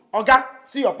who? Oga,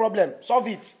 see your problem. Solve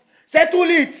it. Settle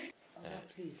it.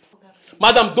 Please.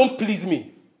 Madam, don't please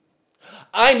me.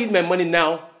 I need my money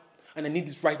now, and I need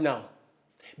this right now.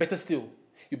 Better still,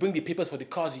 you bring the papers for the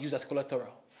cars you use as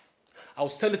collateral. I'll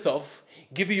sell it off,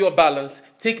 give you your balance,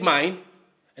 take mine,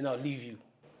 and I'll leave you.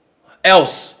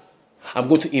 Else, I'm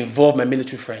going to involve my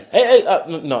military friends. Hey,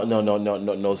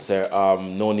 no, sir.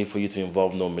 No need for you to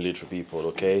involve no military people,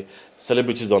 okay?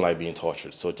 Celebrities don't like being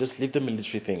tortured, so just leave the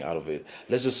military thing out of it.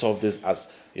 Let's just solve this as,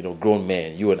 grown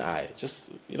men, you and I.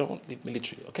 Just, leave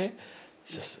military, okay?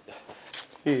 Just...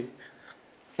 Hey,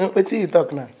 what you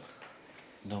talk now?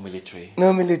 No military.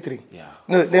 No military? Yeah.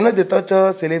 No, they know the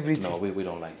torture celebrity. No, we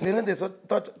don't like that. They know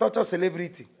the torture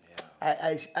celebrity.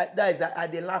 Yeah.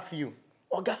 They laugh you.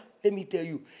 Oga, let me tell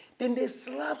you. Then they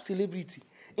slap celebrity.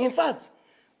 In fact,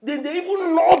 then they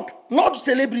even nod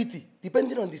celebrity,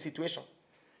 depending on the situation.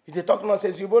 If they talk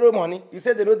nonsense, you borrow money, you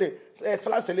say they know they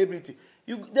slap celebrity.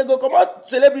 They go come out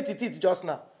celebrity teeth just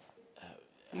now.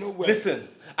 No way. Listen,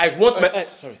 I want my...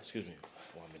 sorry, excuse me.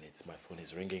 1 minute, my phone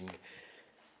is ringing.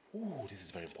 Ooh, this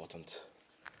is very important.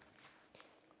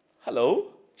 Hello?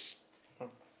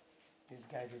 This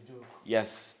guy's a joke.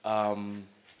 Yes, how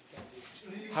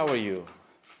are you?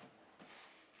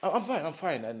 I'm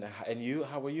fine. And you,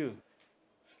 how are you?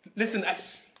 Listen, Are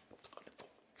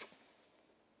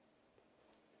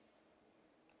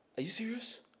you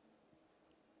serious?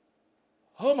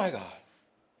 Oh my God.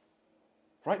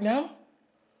 Right now?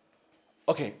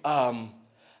 Okay, I'll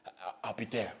be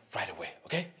there right away,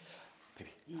 okay?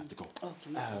 Baby, I have to go.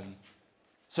 Okay.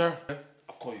 Sir,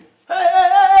 I'll call you.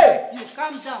 Hey! You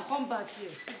calm down. Come back here.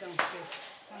 Sit down first.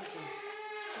 Calm down.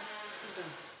 Just sit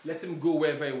down. let him go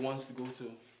wherever he wants to go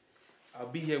to. I'll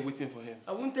be here waiting for him.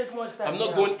 I won't take much time. I'm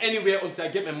not going anywhere until I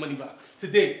get my money back.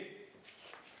 Today.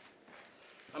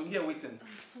 I'm here waiting.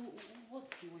 So, what's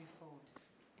the way forward?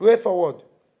 Way forward?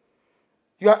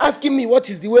 You are asking me what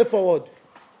is the way forward?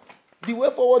 The way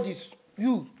forward is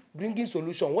you bringing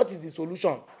solution. What is the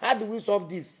solution? How do we solve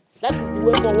this? That is the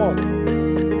way forward.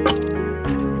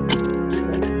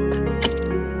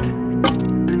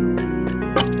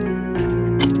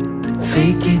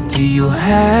 Fake it till you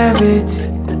have it.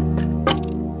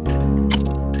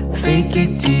 Fake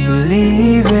it till you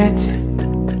leave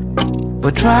it.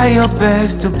 But try your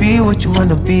best to be what you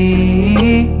wanna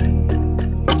be.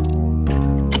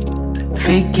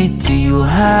 Fake it till you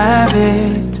have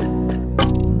it.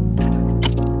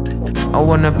 I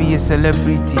wanna be a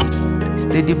celebrity,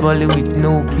 steady balling with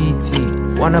no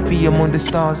PT. Wanna be among the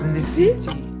stars in the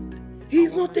city.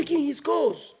 He's not taking his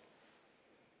calls.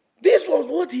 This was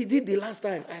what he did the last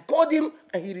time. I called him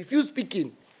and he refused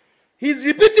speaking. He's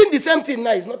repeating the same thing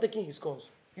now. He's not taking his calls.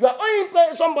 You are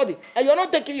owing somebody and you're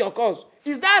not taking your calls.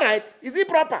 Is that right? Is it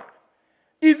proper?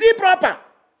 Is it proper?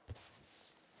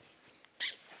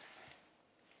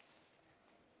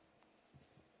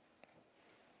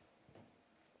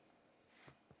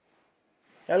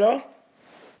 Hello?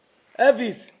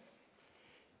 Elvis?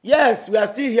 Yes, we are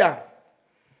still here.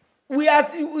 Where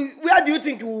do you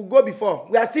think we will go before?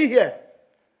 We are still here.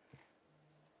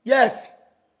 Yes.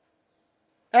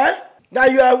 Eh? Now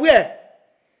you are where?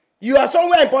 You are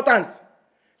somewhere important.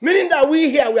 Meaning that we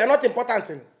here, we are not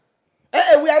important.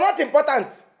 We are not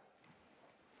important.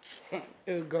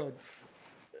 Oh God.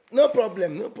 No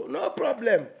problem. No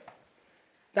problem.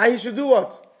 Now he should do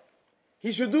what?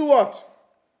 He should do what?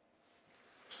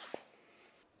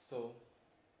 So,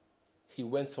 he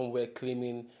went somewhere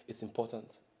claiming it's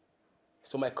important.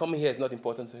 So my coming here is not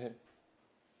important to him.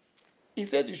 He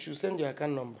said you should send your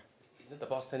account number. It's not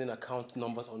about sending account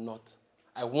numbers or not.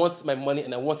 I want my money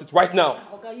and I want it right now.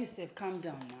 Oga, Yusuf, calm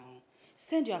down now.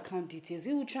 Send your account details.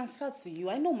 He will transfer to you.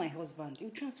 I know my husband. He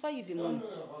will transfer you the money. You don't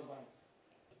know your husband.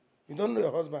 You don't know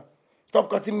your husband. Stop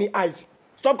cutting me eyes.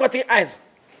 Stop cutting eyes.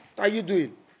 What are you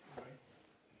doing?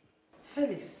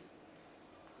 Felix,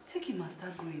 take him and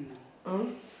start going now.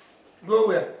 Hmm? Go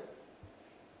where?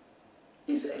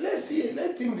 He said, let's see.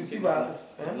 Let him receive our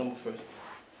number first.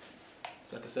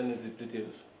 So I can send him the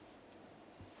details.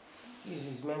 This is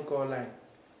his main call line.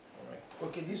 Alright.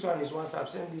 Okay, this one is WhatsApp.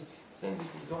 Send it. Send it.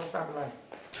 It's WhatsApp line.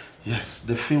 Yes,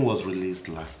 the film was released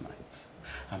last night.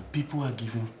 And people are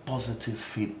giving positive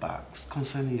feedbacks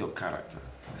concerning your character.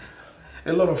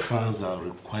 A lot of fans are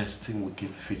requesting we keep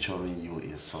featuring you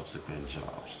in subsequent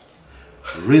jobs.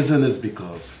 The reason is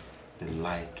because they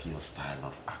like your style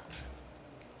of acting.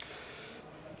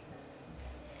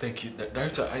 Thank you.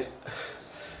 Director,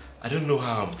 I don't know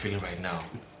how I'm feeling right now.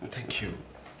 Thank you.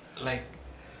 Like,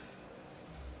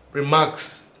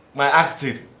 remarks My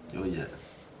acting? Oh,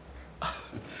 yes.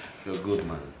 You're good,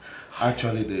 man.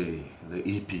 Actually, the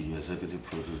EP, executive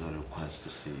producer, requests to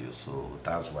see you, so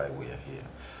that's why we are here.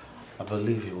 I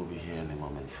believe he will be here any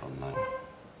moment from now.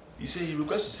 You say he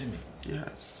requests to see me?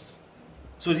 Yes.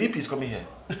 So the EP is coming here?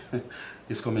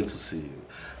 He's coming to see you.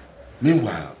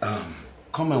 Meanwhile,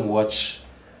 come and watch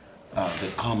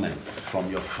the comments from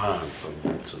your fans on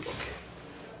YouTube. Okay.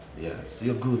 Yes,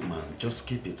 you're good, man. Just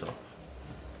keep it up.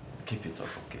 Keep it up,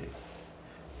 okay?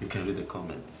 You can read the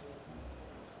comments.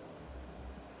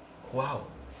 Wow.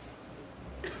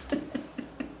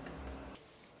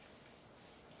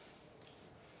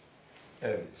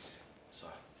 Elvis. Sir.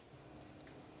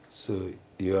 So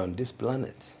you're on this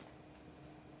planet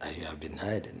and you have been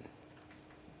hiding.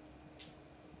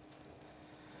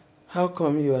 How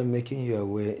come you are making your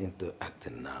way into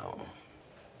acting now?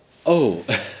 Oh,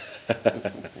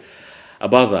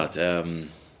 about that.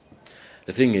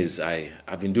 The thing is,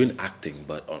 I've been doing acting,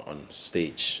 but on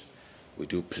stage. We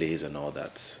do plays and all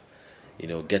that. You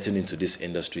know, getting into this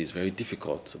industry is very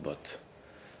difficult, but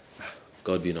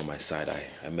God being on my side,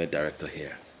 I met director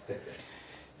here.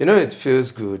 You know, it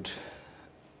feels good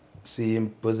seeing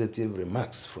positive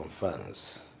remarks from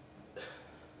fans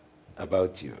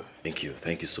about you. Thank you.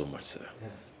 Thank you so much, sir.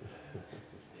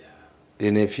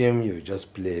 In a film you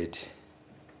just played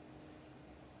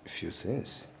a few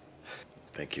scenes.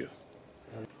 Thank you.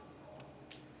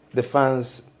 The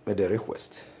fans made a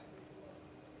request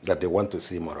that they want to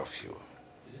see more of you.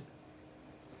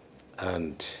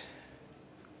 And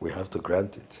we have to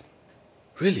grant it.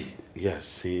 Really?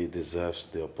 Yes, he deserves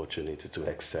the opportunity to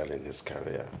excel in his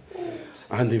career.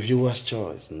 And the viewer's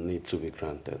choice needs to be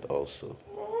granted also.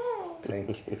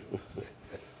 Thank you.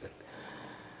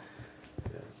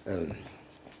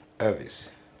 Elvis,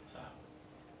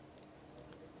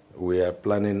 we are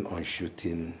planning on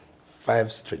shooting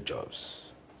 5 straight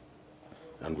jobs,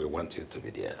 and we want you to be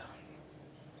there.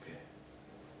 Okay.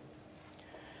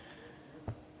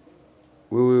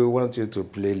 We will want you to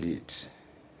play lead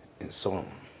in some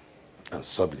and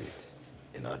sub-lead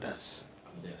in others.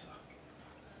 Yes,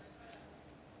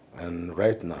 sir. And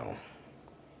right now,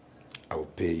 I will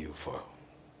pay you for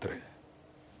 3.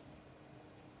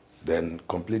 Then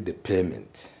complete the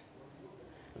payment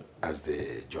as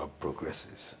the job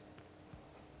progresses.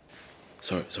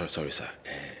 Sorry, sir.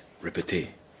 Repeat.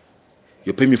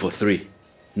 You pay me for 3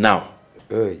 now.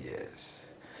 Oh, yes.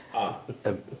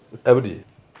 Everybody,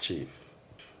 Chief,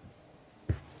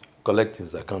 collect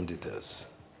his account details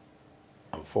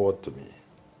and forward to me.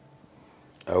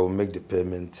 I will make the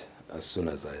payment as soon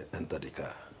as I enter the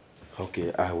car.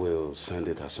 Okay, I will send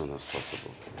it as soon as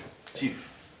possible. Chief,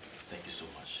 thank you so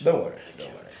much. Don't worry. Thank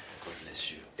you. God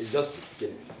bless you. It's just the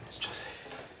beginning. It's just...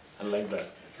 I like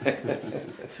that.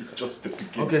 It's just the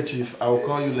beginning. Okay, Chief, I will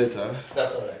call you later.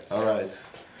 That's all right. All right.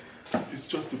 It's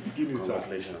just the beginning, sir.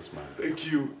 Congratulations, man.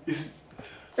 Thank you. It's...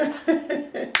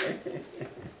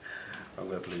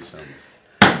 Congratulations.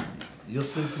 You're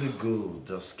simply good.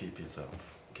 Just keep it up.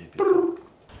 Keep it up.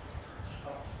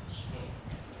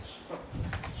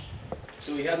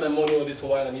 So he had my money all this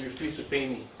while and he refused to pay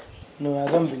me. No, I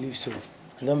don't believe so.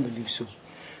 I don't believe so.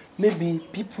 Maybe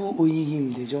people owing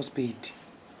him, they just paid.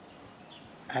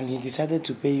 And he decided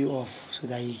to pay you off so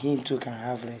that him too can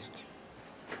have rest.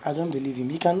 I don't believe him.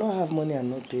 He cannot have money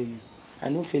and not pay you. I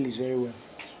know Felix very well.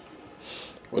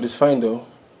 Well, it's fine though.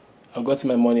 I've got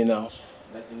my money now.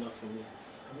 That's enough for me.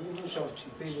 I'm even sure to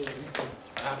pay you everything.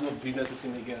 I have no business with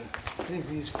him again. Please,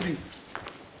 he's free.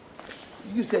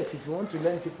 You said if you want to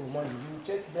lend people money, you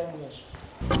check them well.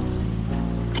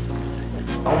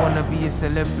 I wanna be a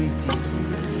celebrity,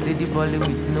 steady balling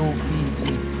with no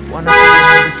PT. Wanna be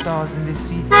one of the stars in the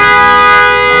city.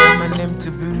 I want my name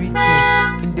to be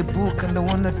written in the book and I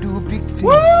wanna do big things.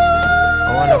 Woo!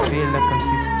 I wanna feel like I'm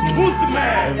 16. Who's the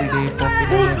man? Every day popping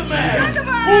on the TV.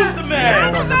 Who's the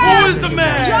man? Who is the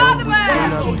man? You're the man.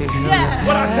 Yeah.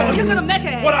 What I tell you? You're gonna make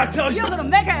it. What I tell you? You're gonna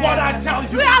make it. What I tell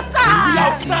you? We outside. We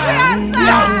outside. We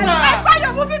outside. I saw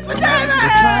your movie today, man.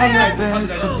 But try your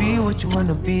best to be what you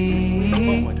wanna be.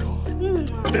 Oh my God.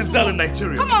 Denzel in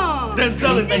Nigeria. Come on.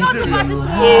 Denzel in Nigeria.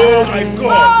 Oh my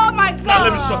God. Oh my God. Now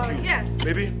let me shock you. Yes.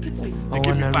 Baby. I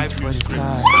wanna reach for the sky.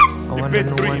 I wanna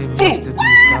know what it means to be a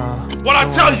star. What I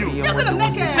tell you? You're gonna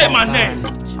make it. Say my name.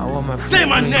 I want my Say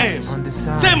my name. on the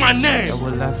side. Say my name.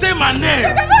 Say my name.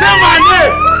 Say Say my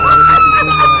name.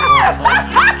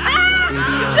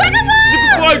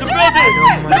 Boy, the building.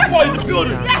 That boy in the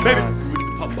building. Baby.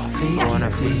 I wanna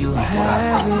feel you have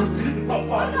it.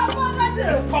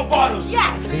 Pop bottles.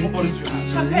 Yes. Fake it till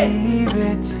you leave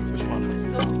it.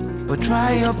 But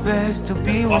try your best to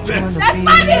be what you wanna be. Let's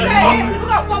find it, baby.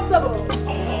 Look at Bob's double.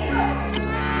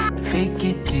 Fake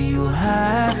it till you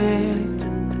have it.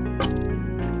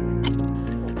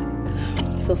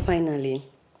 So finally,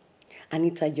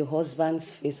 Anita, your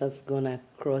husband's face has gone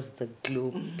across the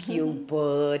globe,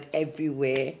 billboard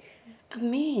everywhere. I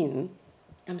mean,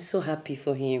 I'm so happy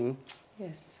for him.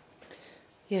 Yes.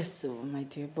 Yes, so my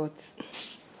dear, but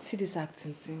see this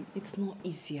acting thing, it's not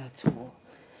easy at all.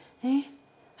 Eh?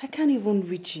 I can't even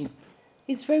reach him.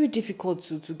 It's very difficult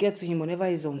to get to him whenever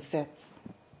he's on set.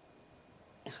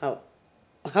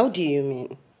 How do you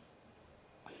mean?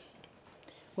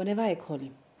 Whenever I call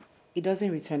him, he doesn't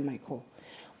return my call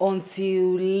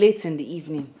until late in the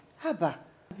evening. Haba,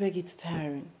 I beg, it's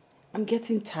tiring. I'm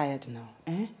getting tired now.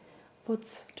 Eh?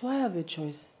 But do I have a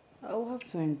choice? I will have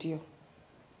to endure.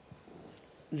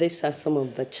 These are some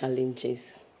of the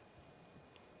challenges.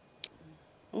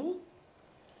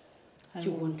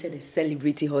 You wanted a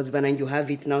celebrity husband and you have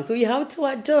it now, so you have to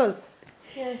adjust.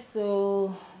 Yes,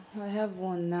 so I have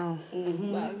one now.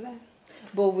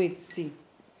 But wait, see.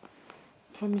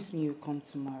 Promise me you'll come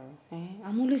tomorrow. Eh?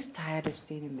 I'm always tired of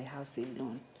staying in the house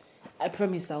alone. I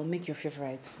promise I'll make your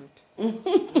favorite food.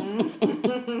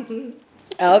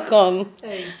 I'll come.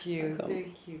 Thank you. I'll come.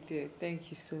 Thank you, dear. Thank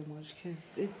you so much.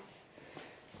 Because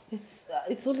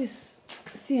it's always...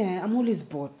 See, I'm always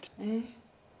bored. Eh?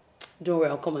 Don't worry,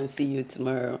 I'll come and see you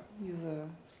tomorrow. You will.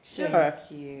 Sure.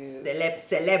 Thank you.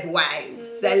 Celeb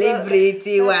wife.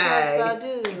 Celebrity wife.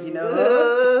 You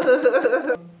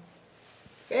know?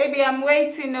 Baby, I'm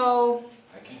waiting, oh.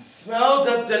 I can smell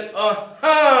that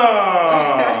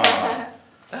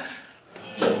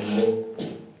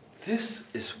This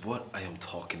is what I am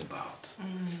talking about.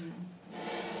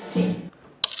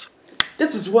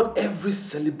 This is what every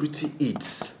celebrity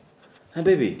eats. And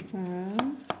baby,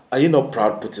 are you not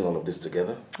proud putting all of this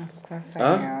together? Of course I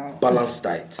am. Balanced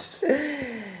diet.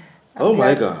 Oh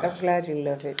my God. I'm glad you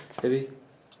love it. Baby,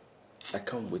 I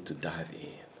can't wait to dive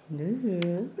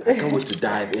in. I can't wait to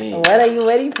dive in. What are you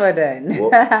waiting for then?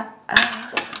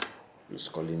 Who's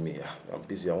calling me? I'm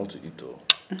busy. I want to eat though.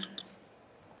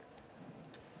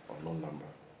 No number.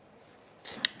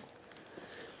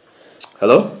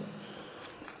 Hello?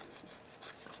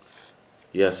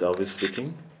 Yes, Elvis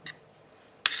speaking.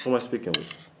 Who am I speaking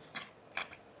with?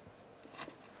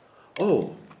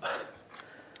 Oh.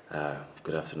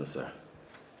 Good afternoon, sir.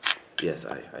 Yes,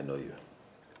 I know you.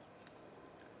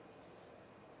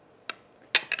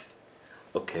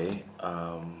 Okay.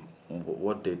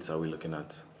 What dates are we looking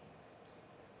at?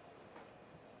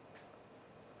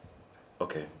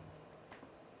 Okay.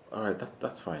 All right,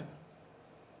 that's fine.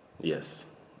 Yes.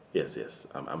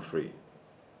 I'm free.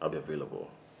 I'll be available.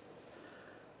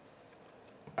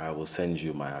 I will send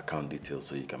you my account details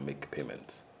so you can make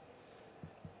payment.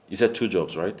 You said 2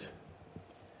 jobs, right?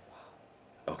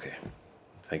 Okay.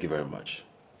 Thank you very much.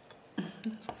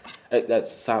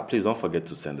 Sir, please don't forget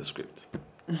to send the script.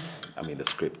 I mean the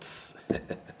scripts.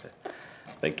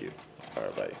 Thank you. All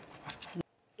right, bye.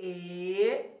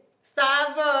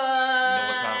 Starboy! You know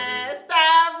what time it is?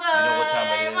 Starboy! You know what time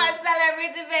it is? My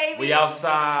celebrity baby! We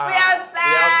outside! We outside!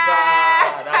 We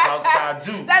outside! That's how Star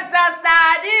do! That's how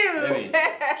Star do! Baby,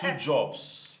 2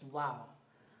 jobs. Wow.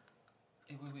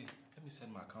 Hey, wait. Let me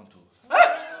send my account to...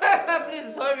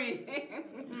 Please, hurry.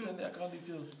 Let me send the account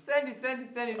details. Send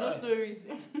it. No Aye. stories.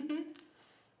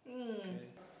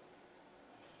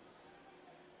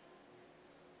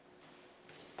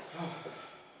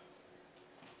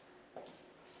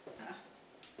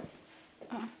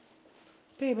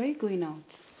 Babe, are you going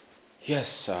out?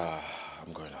 Yes,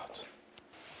 I'm going out.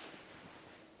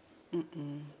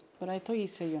 But I thought you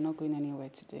said you're not going anywhere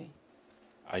today.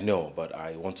 I know, but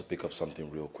I want to pick up something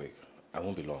real quick. I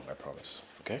won't be long, I promise.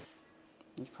 Okay?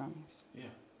 You promise?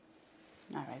 Yeah.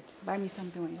 All right. Buy me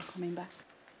something when you're coming back.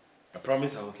 I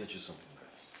promise I will get you something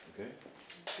nice. Okay?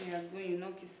 Yeah, when you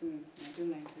not kiss me, I do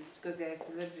like this because you're a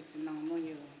celebrity now. I'm not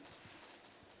you.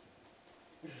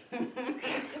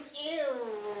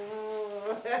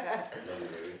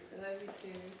 Love you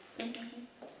too.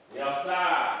 We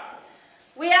outside.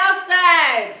 We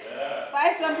outside. Yeah.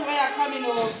 Buy something when you're coming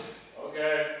home.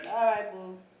 Okay. All right,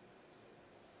 boo.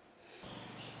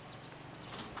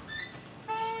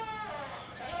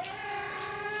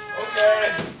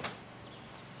 Okay.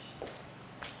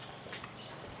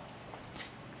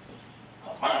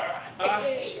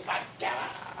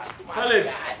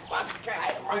 Felix,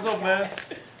 what's up, man?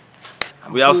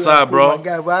 We outside, bro. My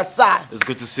guy, we outside. It's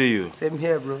good to see you. Same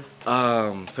here, bro.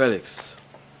 Felix.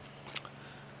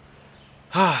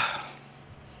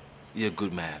 You're a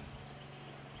good man.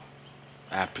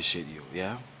 I appreciate you,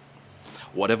 yeah?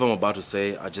 Whatever I'm about to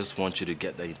say, I just want you to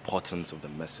get the importance of the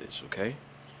message, okay?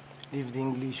 Leave the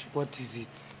English. What is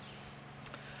it?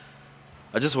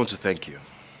 I just want to thank you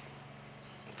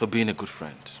for being a good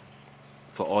friend,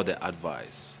 for all the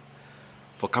advice,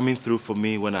 for coming through for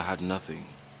me when I had nothing.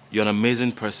 You're an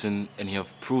amazing person, and you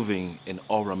have proven in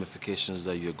all ramifications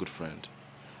that you're a good friend.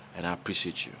 And I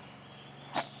appreciate you.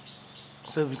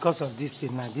 So because of this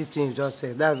thing now, this thing you just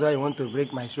said, that's why you want to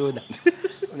break my shoulder.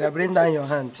 Now bring down your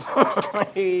hand.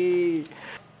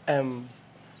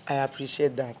 I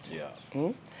appreciate that.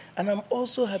 Yeah. And I'm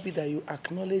also happy that you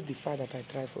acknowledge the fact that I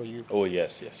try for you. Oh,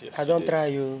 yes. I don't try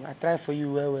you. I try for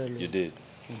you well. You did.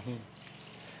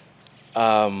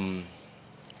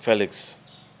 Felix,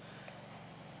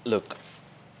 look,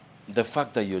 the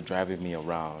fact that you're driving me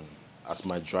around as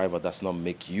my driver does not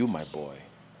make you my boy.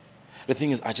 The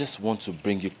thing is, I just want to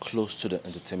bring you close to the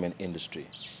entertainment industry.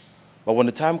 But when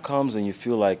the time comes and you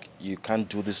feel like you can't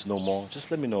do this no more, just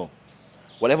let me know.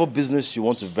 Whatever business you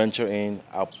want to venture in,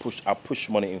 I'll push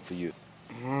money in for you.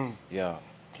 Yeah.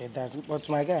 Okay, but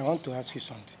my guy, I want to ask you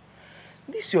something.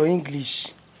 This your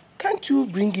English. Can't you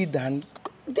bring it down?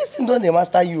 This thing don't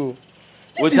master you.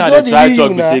 Wait till I try to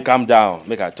talk, you say, calm down,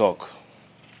 make I talk.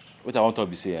 What I want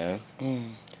to say,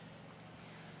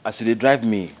 As they drive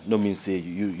me, no mean say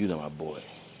you know my boy.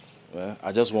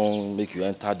 I just want to make you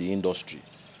enter the industry.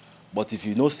 But if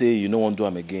you don't say you don't want to do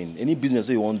them again, any business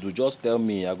you want to do, just tell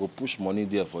me. I go push money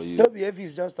there for you. Don't be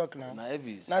Evis, just talk now. Nah,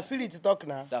 Evis. Now spirit talk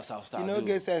now. That's how stars do. You know,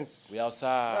 get sense. We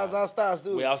outside. That's how stars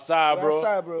do. We outside, bro. We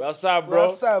outside, bro. We outside, bro. We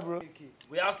outside, bro.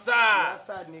 We outside. We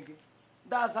outside, nigga.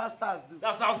 That's how stars do.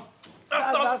 That's how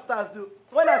stars do.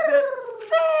 When I say...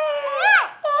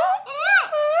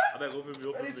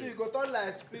 Very soon you go turn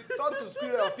to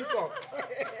squirrel or peacock.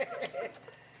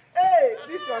 Hey,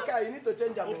 this is your car. You need to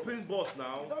change your mind. Open boss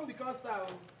now. You don't become star.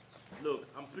 Look,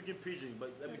 I'm speaking pidgin,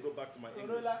 but let me go back to my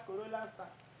English. Corolla star.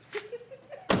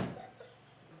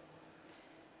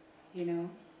 You know,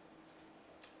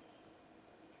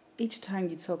 each time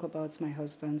you talk about my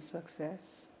husband's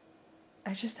success,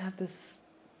 I just have this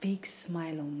big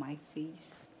smile on my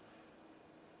face.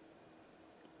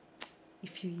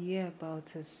 If you hear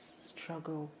about his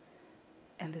struggle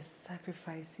and the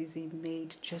sacrifices he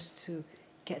made just to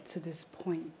get to this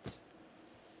point,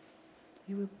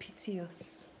 you will pity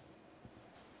us.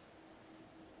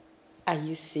 Are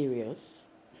you serious?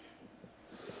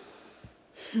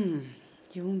 You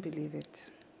won't believe it.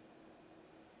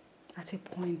 At a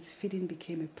point, feeding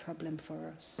became a problem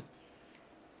for us.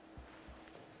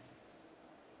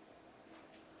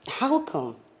 How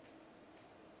come?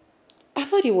 I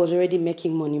thought he was already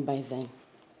making money by then.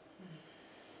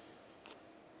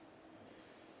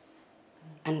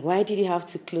 And why did you have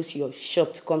to close your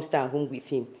shop to come stay at home with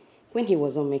him when he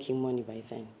wasn't making money by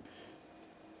then?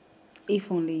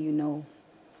 If only you know.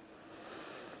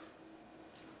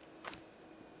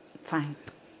 Fine.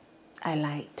 I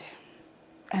lied.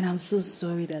 And I'm so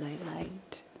sorry that I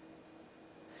lied.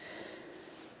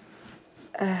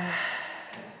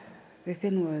 The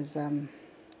thing was,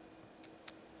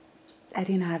 I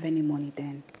didn't have any money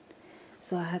then.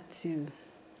 So I had to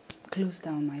close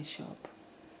down my shop.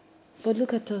 But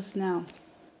look at us now.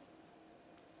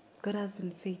 God has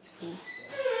been faithful.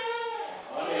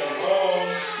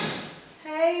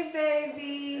 Hey,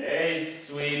 baby. Hey,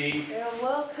 sweetie. You're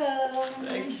welcome.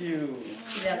 Thank you.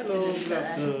 Good afternoon, Good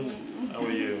afternoon. How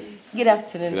are you? Good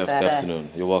afternoon, Good Sarah. afternoon.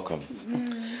 You're welcome.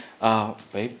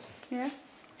 Babe. Yeah?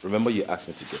 Remember you asked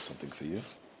me to get something for you?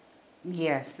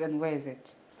 Yes, and where is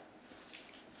it?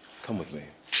 Come with me.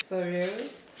 For real?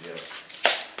 Yeah.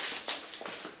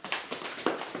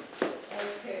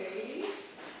 Okay.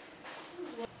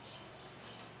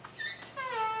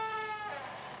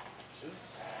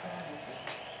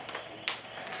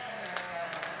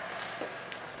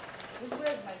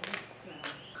 Where's my gifts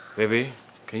now? Baby,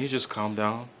 can you just calm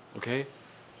down, okay?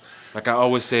 Like I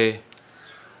always say,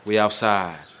 we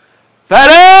outside.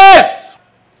 Felix!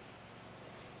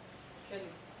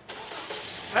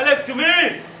 Felix, come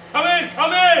in! Come in,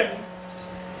 come in!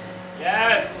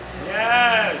 Yes,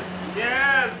 yes,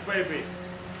 yes, baby.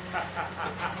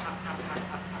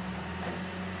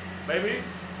 Baby?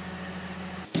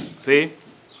 See?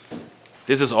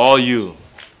 This is all you.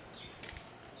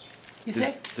 You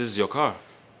say? This is your car.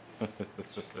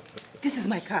 This is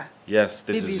my car. Yes,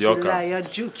 this Baby, is your it's a car. lie. You're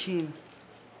joking.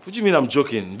 What do you mean I'm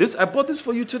joking? I bought this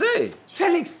for you today.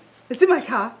 Felix, is it my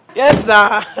car? Yes,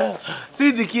 nah.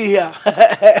 See the key here.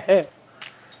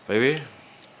 Baby,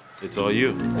 it's all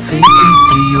you. Fake it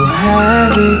till you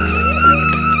have it.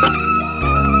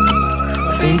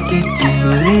 Fake it till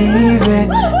you leave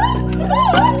it.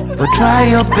 But try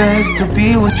your best to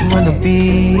be what you wanna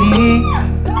be.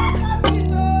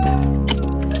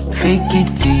 Fake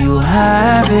it till you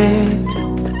have it.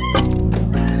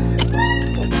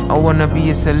 I wanna be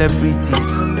a celebrity,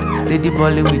 steady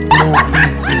balling with no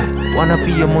pity. Wanna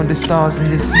be among the stars in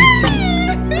the city.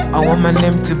 I want my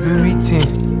name to be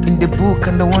written in the book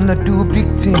and I wanna do big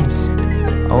things.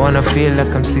 I wanna feel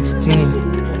like I'm 16,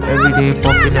 every day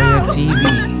popping on your TV.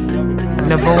 I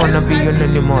never wanna be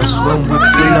anonymous when we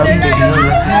fill up the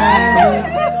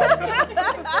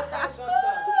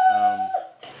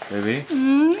Baby,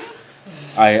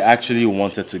 I actually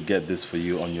wanted to get this for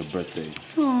you on your birthday.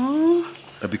 Aww.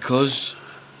 Because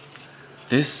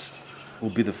this will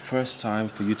be the first time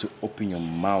for you to open your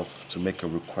mouth to make a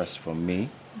request from me.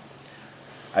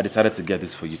 I decided to get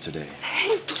this for you today.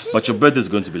 Thank you. But your birthday is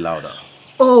going to be louder.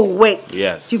 Oh, wait.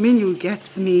 Yes. You mean you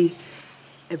get me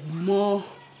a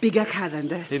bigger car than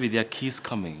this? Baby, there are keys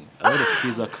coming. A lot of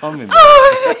keys are coming.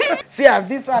 See,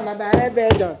 this one, and I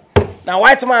better. Now,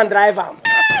 white man drive am.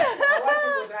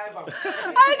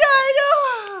 I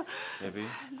know. Baby,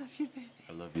 I love you, baby.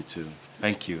 I love you too.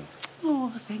 Thank you. Oh,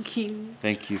 thank you.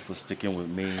 Thank you for sticking with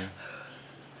me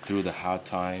through the hard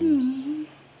times. Mm.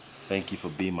 Thank you for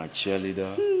being my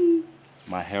cheerleader,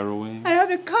 my heroine. I have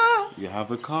a car. You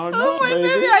have a car Oh, now, my baby?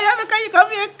 baby, I have a car. You got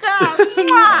me a car.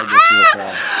 I'll get you a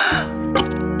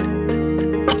car.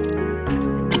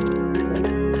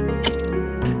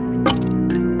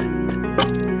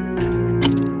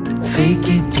 Fake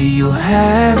it till you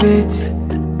have it.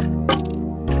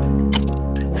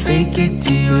 Fake it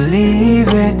till you leave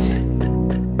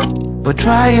it. But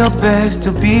try your best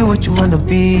to be what you wanna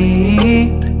be.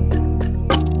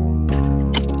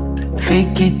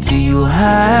 Fake it till you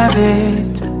have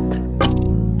it.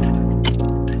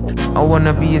 I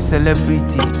wanna be a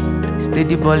celebrity,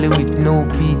 steady balling with no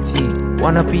pity.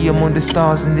 Wanna be among the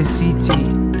stars in the city.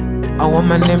 I want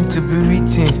my name to be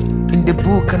written in the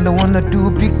book and I wanna do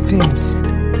big things.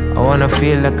 I wanna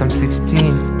feel like I'm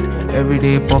 16, every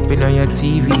day popping on your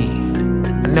TV.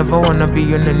 I never wanna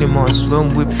be anonymous when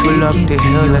we pull up the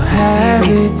hill of the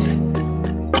city.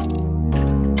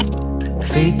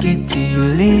 Fake it till you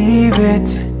leave it.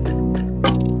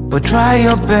 But try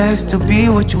your best to be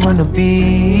what you wanna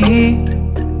be.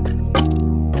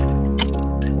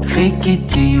 Fake it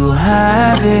till you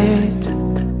have it.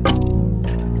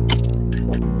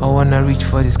 I wanna reach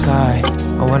for the sky.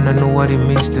 I wanna know what it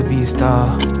means to be a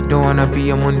star. Don't wanna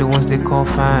be among the ones they call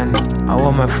fan. I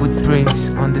want my footprints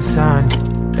on the sand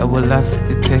that will last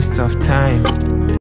the test of time.